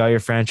then you got your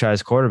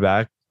franchise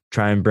quarterback,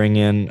 try and bring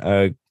in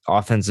a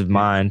offensive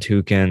mind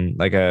who can,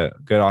 like a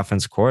good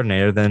offensive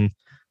coordinator, then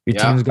your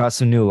team's got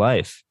some new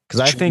life.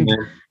 Because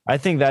I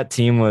think that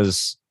team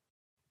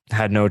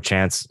had no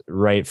chance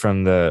right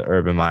from the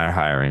Urban Meyer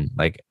hiring,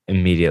 like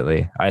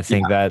immediately. I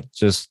think that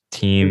just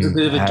team was a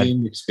bit of a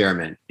doomed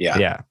experiment.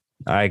 Yeah,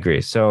 I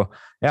agree. So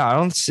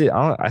I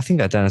think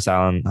that Dennis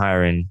Allen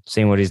hiring,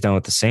 seeing what he's done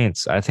with the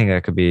Saints, I think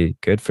that could be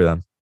good for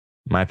them,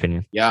 in my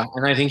opinion. Yeah,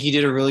 and I think he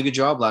did a really good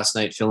job last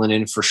night filling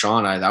in for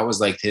Sean. That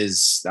was like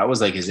his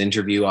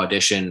interview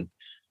audition.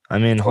 I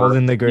mean,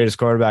 holding the greatest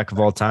quarterback of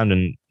all time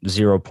to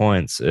 0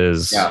 points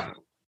is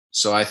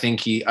So I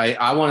think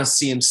I want to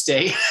see him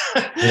stay,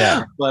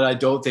 but I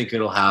don't think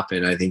it'll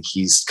happen. I think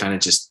he's kind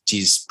of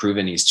he's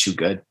proven he's too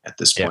good at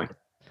this point.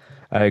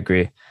 I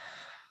agree.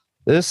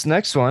 This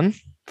next one,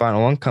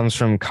 final one, comes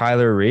from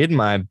Kyler Reed,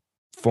 my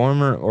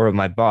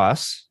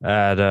boss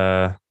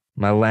at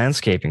my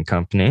landscaping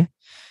company,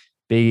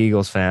 big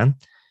Eagles fan.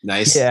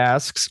 Nice. He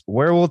asks,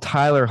 where will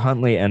Tyler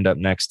Huntley end up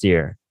next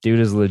year? Dude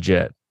is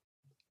legit.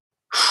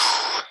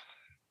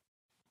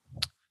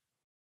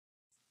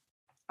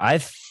 I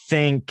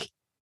think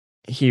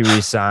he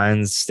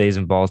resigns, stays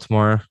in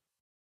Baltimore,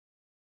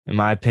 in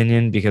my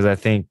opinion, because I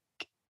think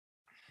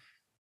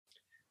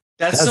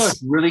that's a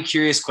really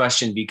curious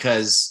question,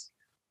 because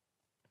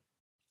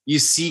you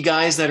see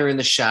guys that are in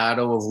the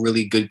shadow of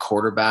really good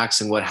quarterbacks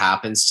and what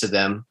happens to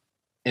them.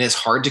 And it's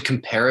hard to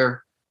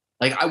compare.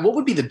 Like, what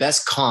would be the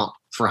best comp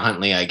for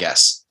Huntley, I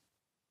guess,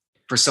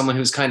 for someone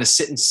who's kind of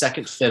sitting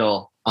second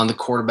fiddle on the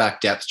quarterback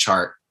depth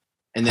chart,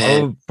 and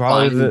then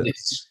probably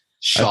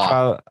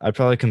I'd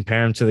probably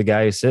compare him to the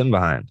guy he's sitting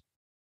behind.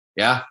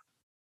 Yeah.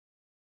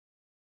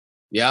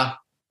 Yeah.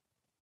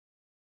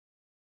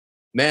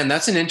 Man,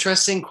 that's an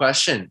interesting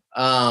question.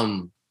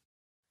 Because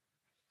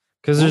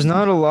there's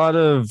not a lot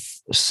of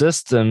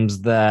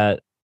systems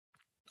that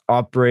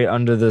operate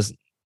under this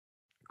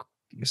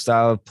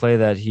style of play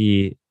that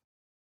he.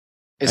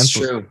 It's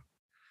true.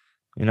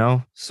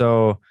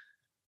 So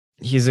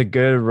he's a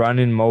good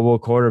running mobile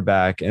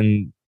quarterback,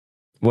 and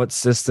what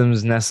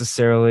systems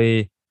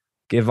necessarily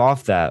give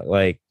off that?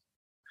 Like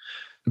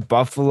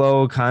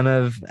Buffalo kind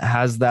of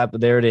has that,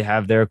 but they already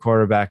have their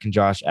quarterback in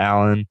Josh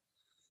Allen.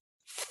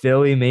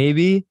 Philly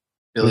maybe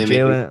with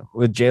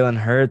Jalen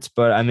Hurts,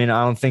 but I mean,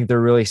 I don't think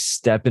they're really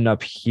stepping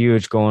up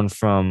huge going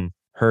from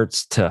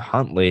Hurts to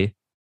Huntley.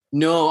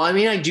 No, I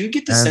mean, I do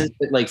get the sense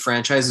that like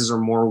franchises are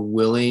more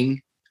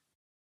willing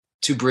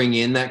to bring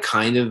in that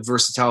kind of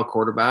versatile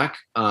quarterback.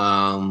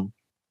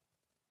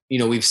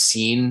 we've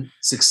seen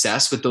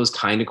success with those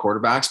kind of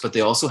quarterbacks, but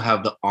they also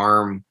have the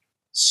arm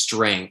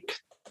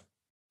strength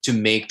to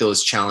make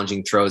those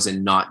challenging throws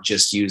and not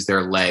just use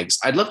their legs.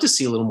 I'd love to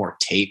see a little more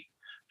tape,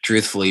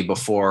 truthfully,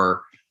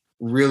 before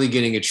really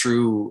getting a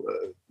true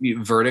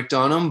verdict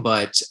on him.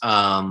 But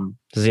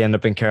does he end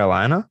up in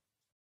Carolina?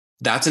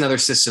 That's another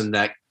system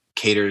that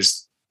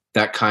caters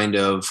that kind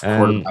of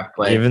quarterback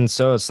play. Even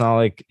so, it's not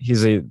like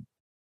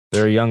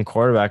they're a young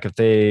quarterback. If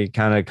they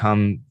kind of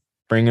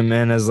bring him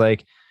in as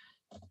like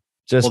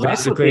just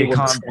basically what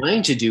they were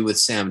trying to do with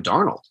Sam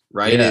Darnold,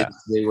 right? Yeah.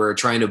 They were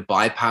trying to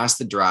bypass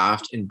the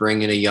draft and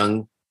bring in a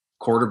young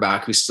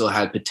quarterback who still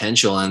had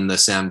potential, and the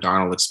Sam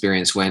Darnold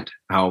experience went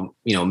how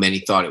many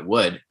thought it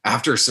would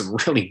after some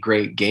really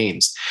great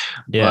games.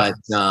 Yeah.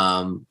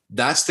 But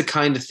that's the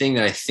kind of thing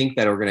that I think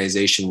that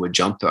organization would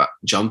jump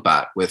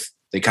at with.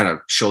 They kind of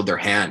showed their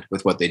hand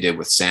with what they did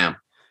with Sam.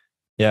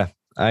 Yeah,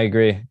 I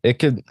agree.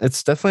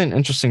 It's definitely an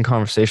interesting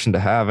conversation to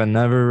have. I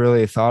never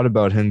really thought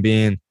about him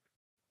being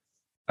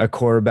a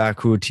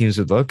quarterback who teams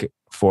would look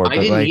for. I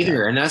didn't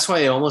either. And that's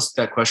why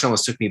that question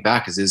almost took me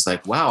back is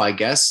like, wow, I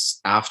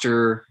guess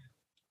after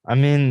a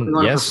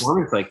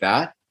performance like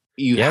that,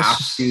 you have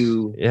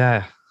to.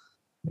 Yeah.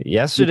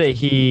 Yesterday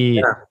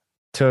he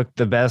took one of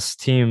the best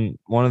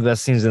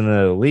teams in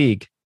the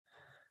league,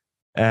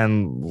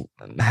 and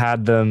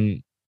had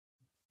them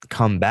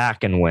come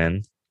back and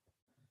win.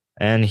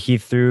 And he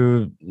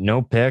threw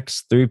no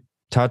picks, 3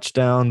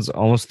 touchdowns,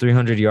 almost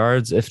 300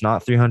 yards, if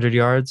not 300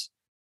 yards.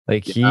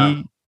 Like he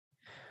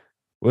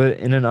was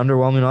in an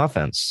underwhelming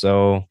offense.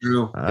 So,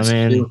 true.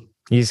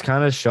 He's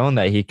kind of shown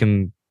that he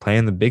can play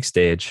in the big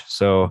stage.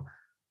 So,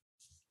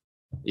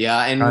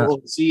 yeah. And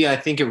we'll see, I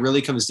think it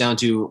really comes down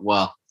to,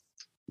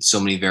 so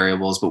many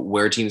variables, but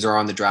where teams are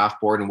on the draft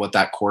board and what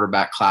that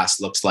quarterback class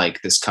looks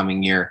like this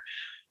coming year.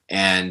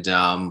 And,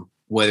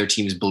 whether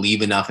teams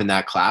believe enough in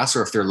that class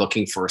or if they're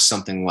looking for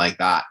something like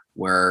that,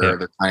 where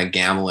they're kind of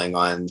gambling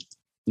on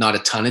not a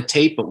ton of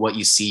tape, but what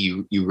you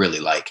see, you really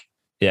like.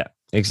 Yeah,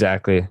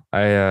 exactly.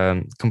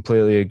 I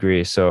completely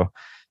agree. So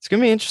it's going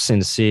to be interesting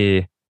to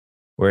see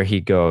where he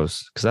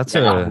goes. Cause that's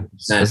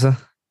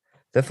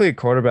definitely a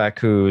quarterback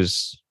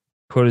who's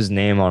put his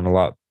name on a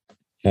lot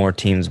more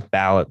teams'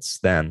 ballots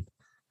than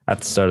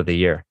at the start of the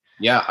year.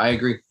 Yeah, I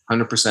agree.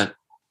 100%.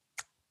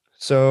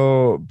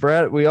 So,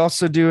 Brett, we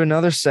also do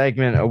another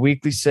segment, a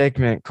weekly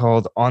segment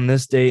called On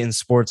This Day in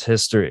Sports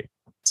History.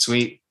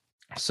 Sweet.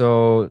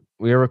 So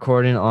we are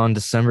recording on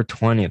December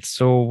 20th.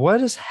 So what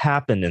has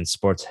happened in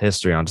sports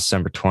history on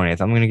December 20th?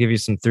 I'm going to give you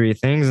some 3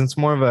 things. And it's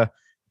more of a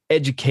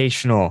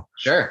educational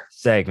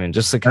segment,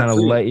 just to kind of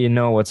let you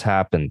know what's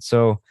happened.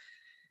 So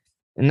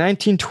in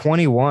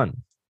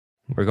 1921,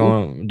 we're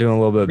doing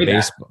a little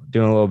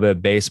bit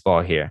of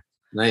baseball here.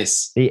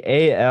 Nice.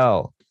 The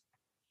AL,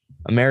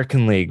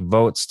 American League,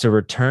 votes to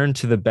return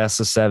to the best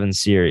of 7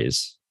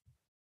 series,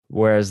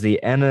 whereas the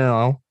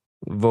NL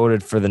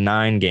voted for the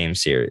 9-game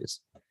series.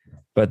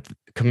 But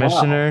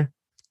Commissioner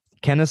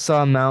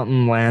Kennesaw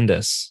Mountain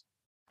Landis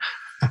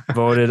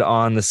voted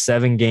on the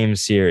 7-game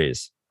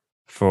series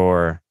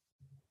for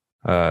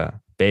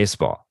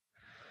baseball.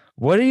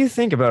 What do you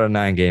think about a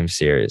 9-game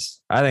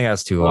series? I think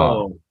that's too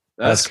long.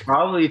 That's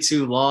probably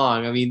too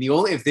long. I mean,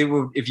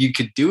 if you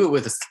could do it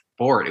with a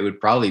sport, it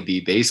would probably be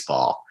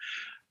baseball.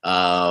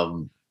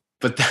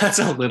 But that's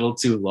a little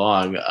too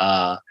long.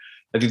 I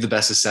think the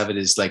best of 7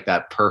 is like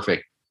that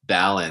perfect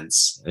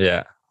balance.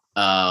 Yeah.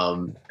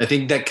 I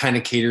think that kind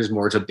of caters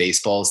more to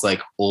baseball's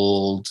like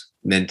old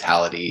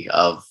mentality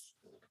of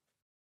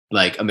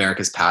like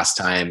America's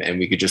pastime, and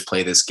we could just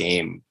play this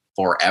game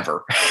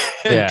forever.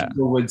 Yeah.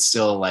 People would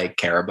still like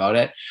care about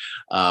it.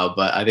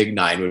 But I think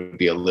 9 would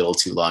be a little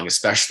too long,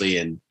 especially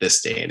in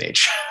this day and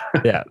age.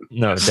 Yeah,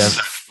 no, that's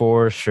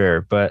for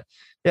sure. But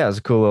yeah, it's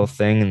a cool little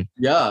thing in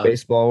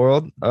baseball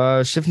world.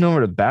 Shifting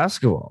over to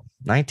basketball,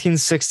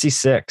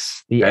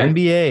 1966, the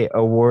NBA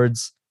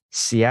awards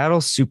Seattle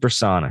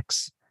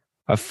Supersonics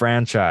a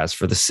franchise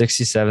for the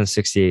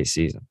 67-68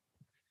 season,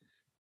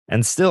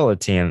 and still a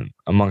team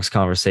amongst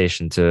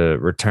conversation to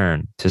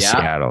return to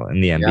Seattle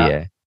in the NBA.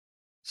 Yeah.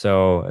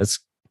 So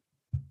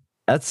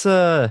that's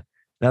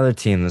another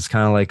team that's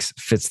kind of like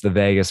fits the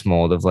Vegas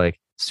mold of like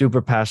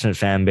super passionate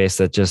fan base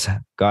that just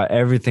got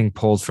everything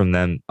pulled from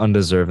them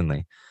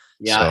undeservingly.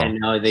 Yeah, and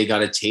now they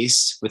got a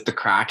taste with the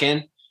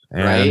Kraken,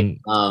 right?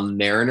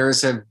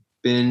 Mariners have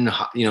been,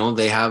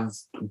 they have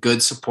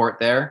good support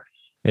there.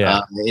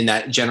 Yeah, in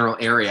that general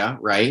area,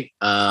 right?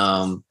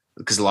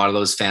 Because a lot of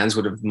those fans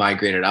would have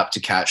migrated up to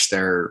catch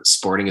their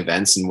sporting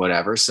events and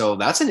whatever. So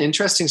that's an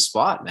interesting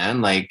spot, man.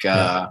 Like,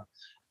 I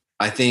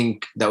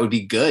think that would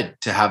be good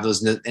to have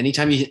those.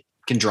 Anytime you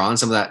can draw on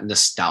some of that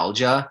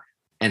nostalgia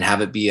and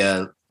have it be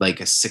a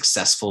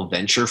successful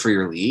venture for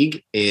your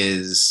league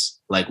is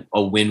like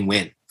a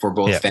win-win for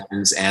both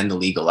fans and the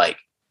league alike.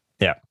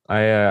 Yeah,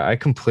 I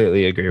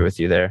completely agree with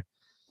you there.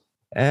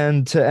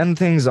 And to end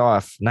things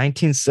off,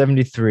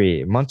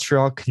 1973,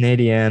 Montreal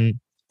Canadien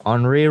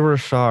Henri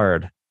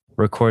Richard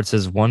records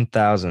his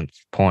 1,000th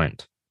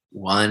point.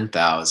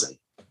 1,000.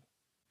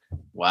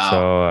 Wow.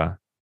 So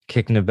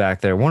kicking it back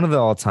there. One of the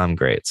all-time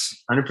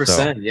greats.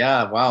 100%.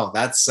 Yeah. Wow.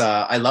 That's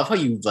I love how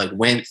you like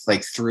went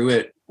like through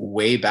it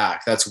way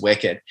back. That's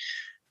wicked.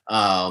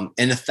 And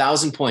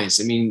 1,000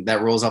 points. I mean,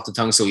 that rolls off the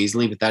tongue so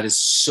easily, but that is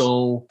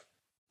so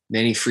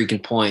many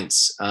freaking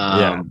points.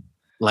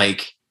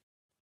 Like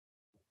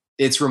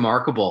it's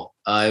remarkable.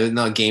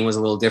 The game was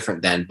a little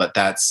different then, but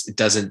it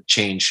doesn't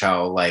change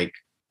how like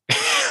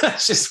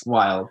it's just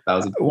wild.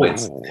 1,000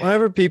 points.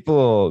 Whenever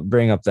people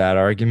bring up that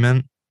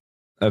argument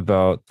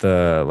about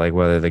the like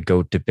whether the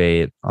GOAT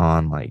debate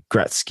on like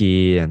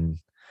Gretzky and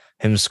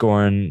him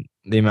scoring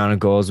the amount of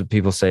goals, that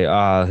people say,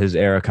 his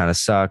era kind of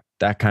sucked,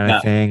 that kind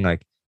of thing.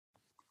 Like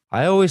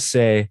I always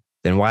say,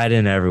 then why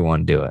didn't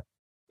everyone do it?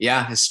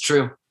 Yeah, it's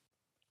true.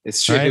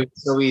 It's true. Right?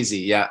 It's so easy.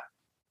 Yeah.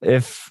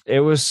 If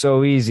it was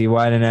so easy,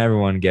 why didn't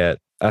everyone get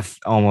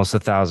almost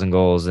 1,000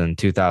 goals and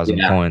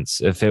 2,000 points?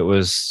 If it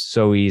was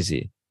so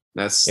easy,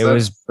 that's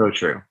was so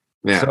true.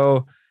 Yeah.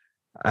 So,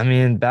 I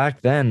mean,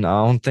 back then,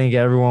 I don't think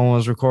everyone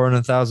was recording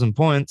 1,000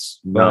 points,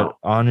 but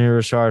Henri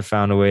Richard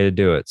found a way to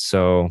do it.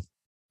 So,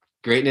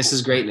 greatness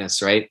is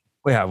greatness, right?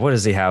 Yeah. What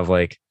does he have?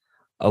 Like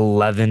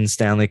 11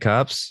 Stanley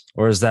Cups,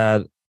 or is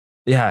that?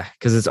 Yeah,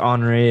 because it's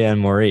Henri and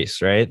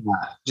Maurice, right?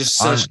 Yeah, just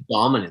such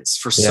dominance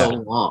for so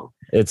long.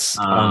 It's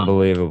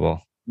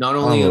unbelievable. Not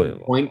only a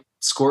point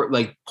score,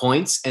 like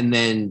points, and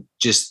then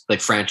just like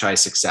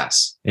franchise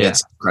success. Yeah.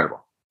 It's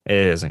incredible. It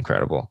is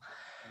incredible.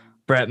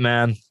 Brett,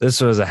 man,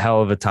 this was a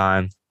hell of a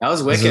time. That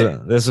was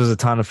wicked. This was a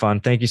ton of fun.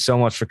 Thank you so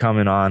much for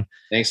coming on.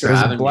 Thanks for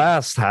having me. It was a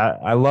blast.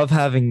 I love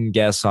having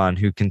guests on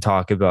who can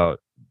talk about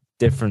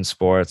different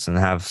sports and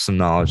have some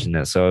knowledge in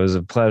it. So it was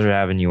a pleasure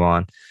having you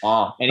on.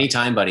 Oh,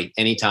 anytime, buddy.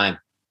 Anytime.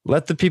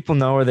 Let the people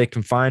know where they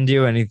can find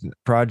you, any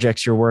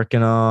projects you're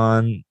working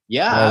on.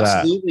 Yeah,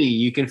 absolutely.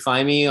 You can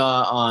find me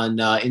on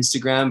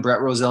Instagram,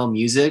 Brett Roselle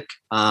Music.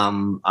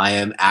 I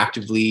am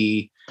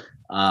actively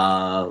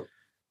a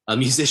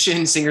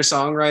musician,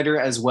 singer-songwriter,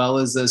 as well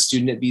as a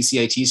student at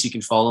BCIT. So you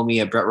can follow me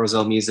at Brett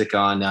Roselle Music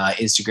on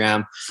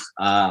Instagram.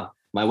 My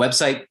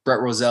website,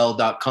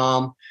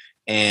 brettroselle.com.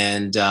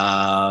 And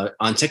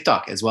on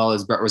TikTok, as well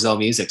as Brett Roselle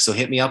Music. So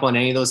hit me up on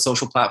any of those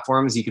social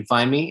platforms. You can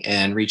find me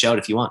and reach out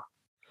if you want.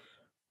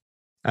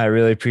 I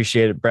really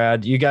appreciate it,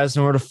 Brad. You guys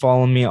know where to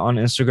follow me on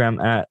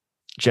Instagram at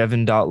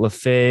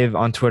Jevin.Lefave,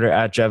 on Twitter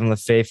at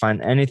JevinLefave.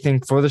 Find anything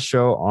for the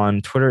show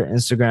on Twitter,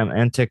 Instagram,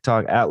 and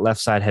TikTok at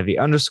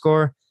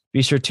LeftSideHeavy_.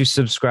 Be sure to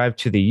subscribe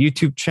to the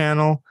YouTube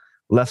channel,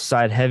 Left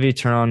Side Heavy.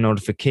 Turn on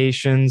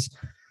notifications.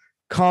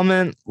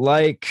 Comment,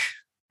 like,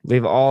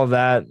 leave all of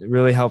that. It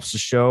really helps the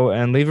show.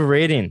 And leave a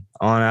rating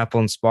on Apple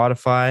and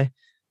Spotify.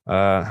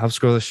 Helps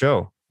grow the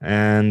show.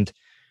 And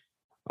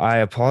I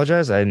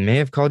apologize. I may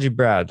have called you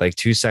Brad like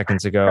 2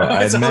 seconds ago.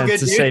 I meant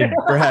to say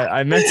Brett.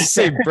 I meant to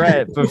say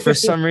Brett, but for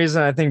some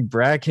reason, I think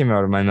Brad came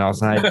out of my mouth.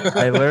 And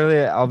I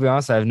literally, I'll be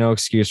honest, I have no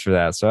excuse for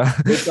that. So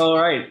it's all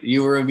right.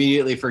 You were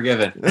immediately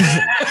forgiven.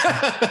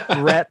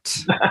 Brett,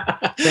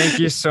 thank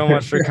you so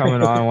much for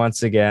coming on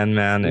once again,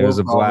 man. It was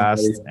a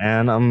blast.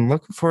 And I'm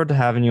looking forward to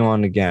having you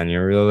on again.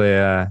 You're really,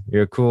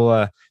 you're a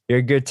cool, you're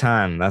a good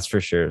time. That's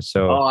for sure.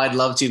 So, I'd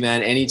love to,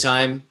 man.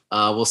 Anytime.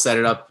 We'll set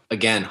it up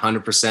again.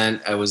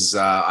 100%.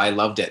 I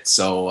loved it.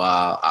 So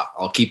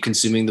I'll keep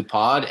consuming the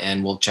pod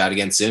and we'll chat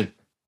again soon.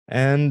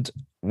 And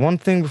one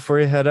thing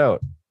before you head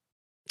out,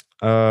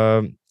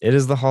 it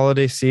is the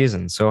holiday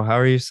season. So how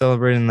are you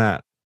celebrating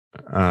that?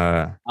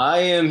 I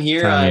am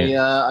here.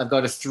 I've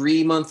got a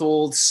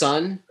 3-month-old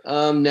son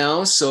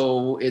now,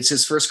 so it's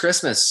his first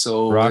Christmas.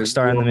 So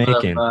rockstar in the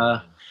making.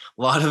 A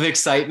lot of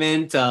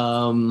excitement.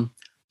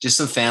 Just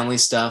some family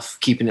stuff,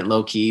 keeping it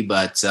low key.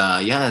 But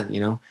yeah,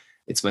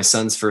 it's my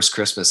son's first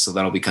Christmas, so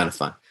that'll be kind of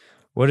fun.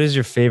 What is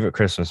your favorite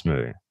Christmas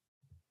movie?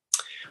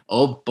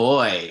 Oh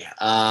boy.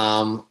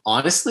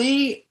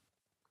 Honestly,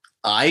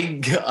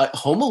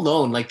 Home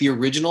Alone, like the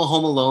original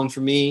Home Alone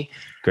for me.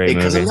 Great movie.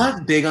 Because I'm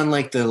not big on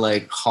like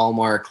the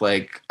Hallmark.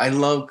 Like I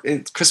love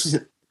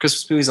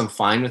Christmas movies. I'm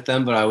fine with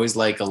them, but I always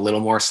like a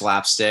little more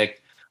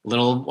slapstick, a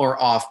little more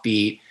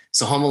offbeat.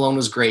 So Home Alone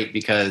was great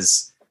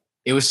because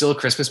it was still a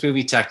Christmas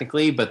movie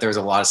technically, but there's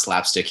a lot of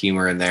slapstick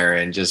humor in there,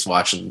 and just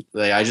watching,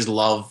 I just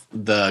love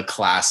the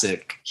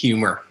classic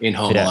humor in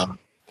Home Alone.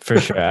 For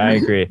sure. I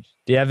agree.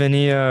 Do you have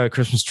any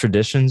Christmas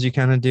traditions you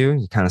kind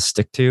of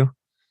stick to?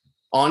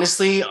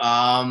 Honestly,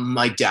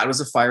 my dad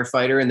was a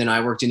firefighter and then I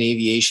worked in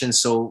aviation.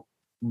 So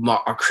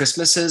our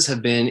Christmases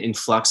have been in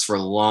flux for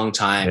a long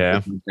time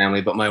with my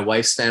family, but my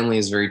wife's family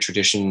is very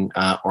tradition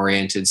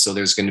oriented. So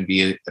there's going to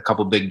be a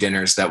couple big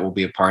dinners that we'll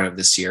be a part of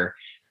this year.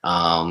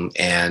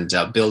 And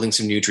building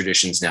some new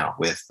traditions now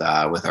with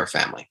our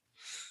family.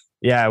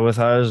 Yeah, with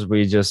ours,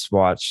 we just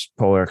watch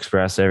Polar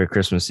Express every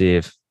Christmas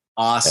Eve.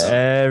 Awesome.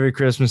 Every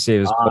Christmas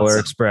Eve is Polar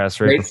Express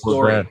right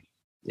before bed.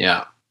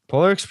 Yeah.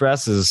 Polar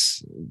Express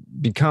has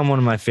become one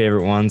of my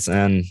favorite ones.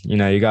 And,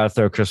 you got to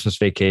throw Christmas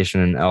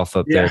Vacation and Elf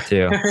up there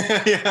too.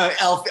 Yeah,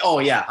 Elf. Oh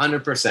yeah,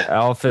 100%.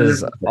 Elf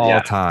is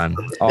all time.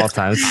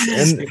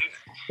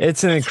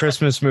 It's in a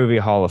Christmas movie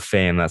Hall of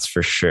Fame. That's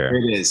for sure.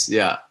 It is.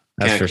 Yeah.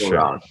 That's for sure.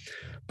 Wrong.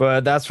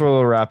 But that's where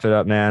we'll wrap it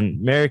up, man.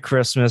 Merry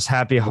Christmas.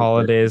 Happy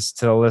holidays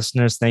to the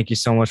listeners. Thank you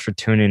so much for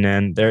tuning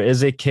in. There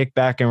is a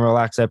kickback and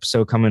relax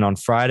episode coming on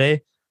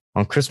Friday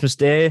on Christmas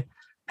Day.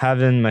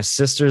 Having my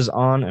sisters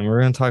on, and we're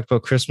going to talk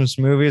about Christmas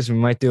movies. We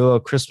might do a little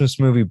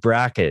Christmas movie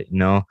bracket,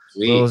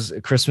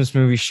 little Christmas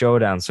movie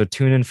showdown. So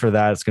tune in for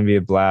that. It's going to be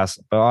a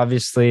blast. But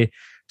obviously,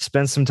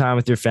 spend some time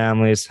with your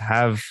families.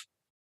 Have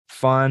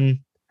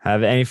fun.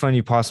 Have any fun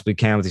you possibly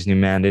can with these new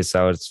mandates.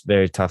 So it's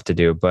very tough to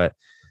do. But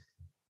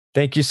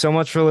thank you so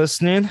much for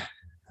listening.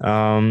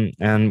 And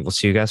we'll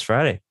see you guys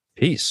Friday.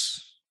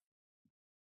 Peace.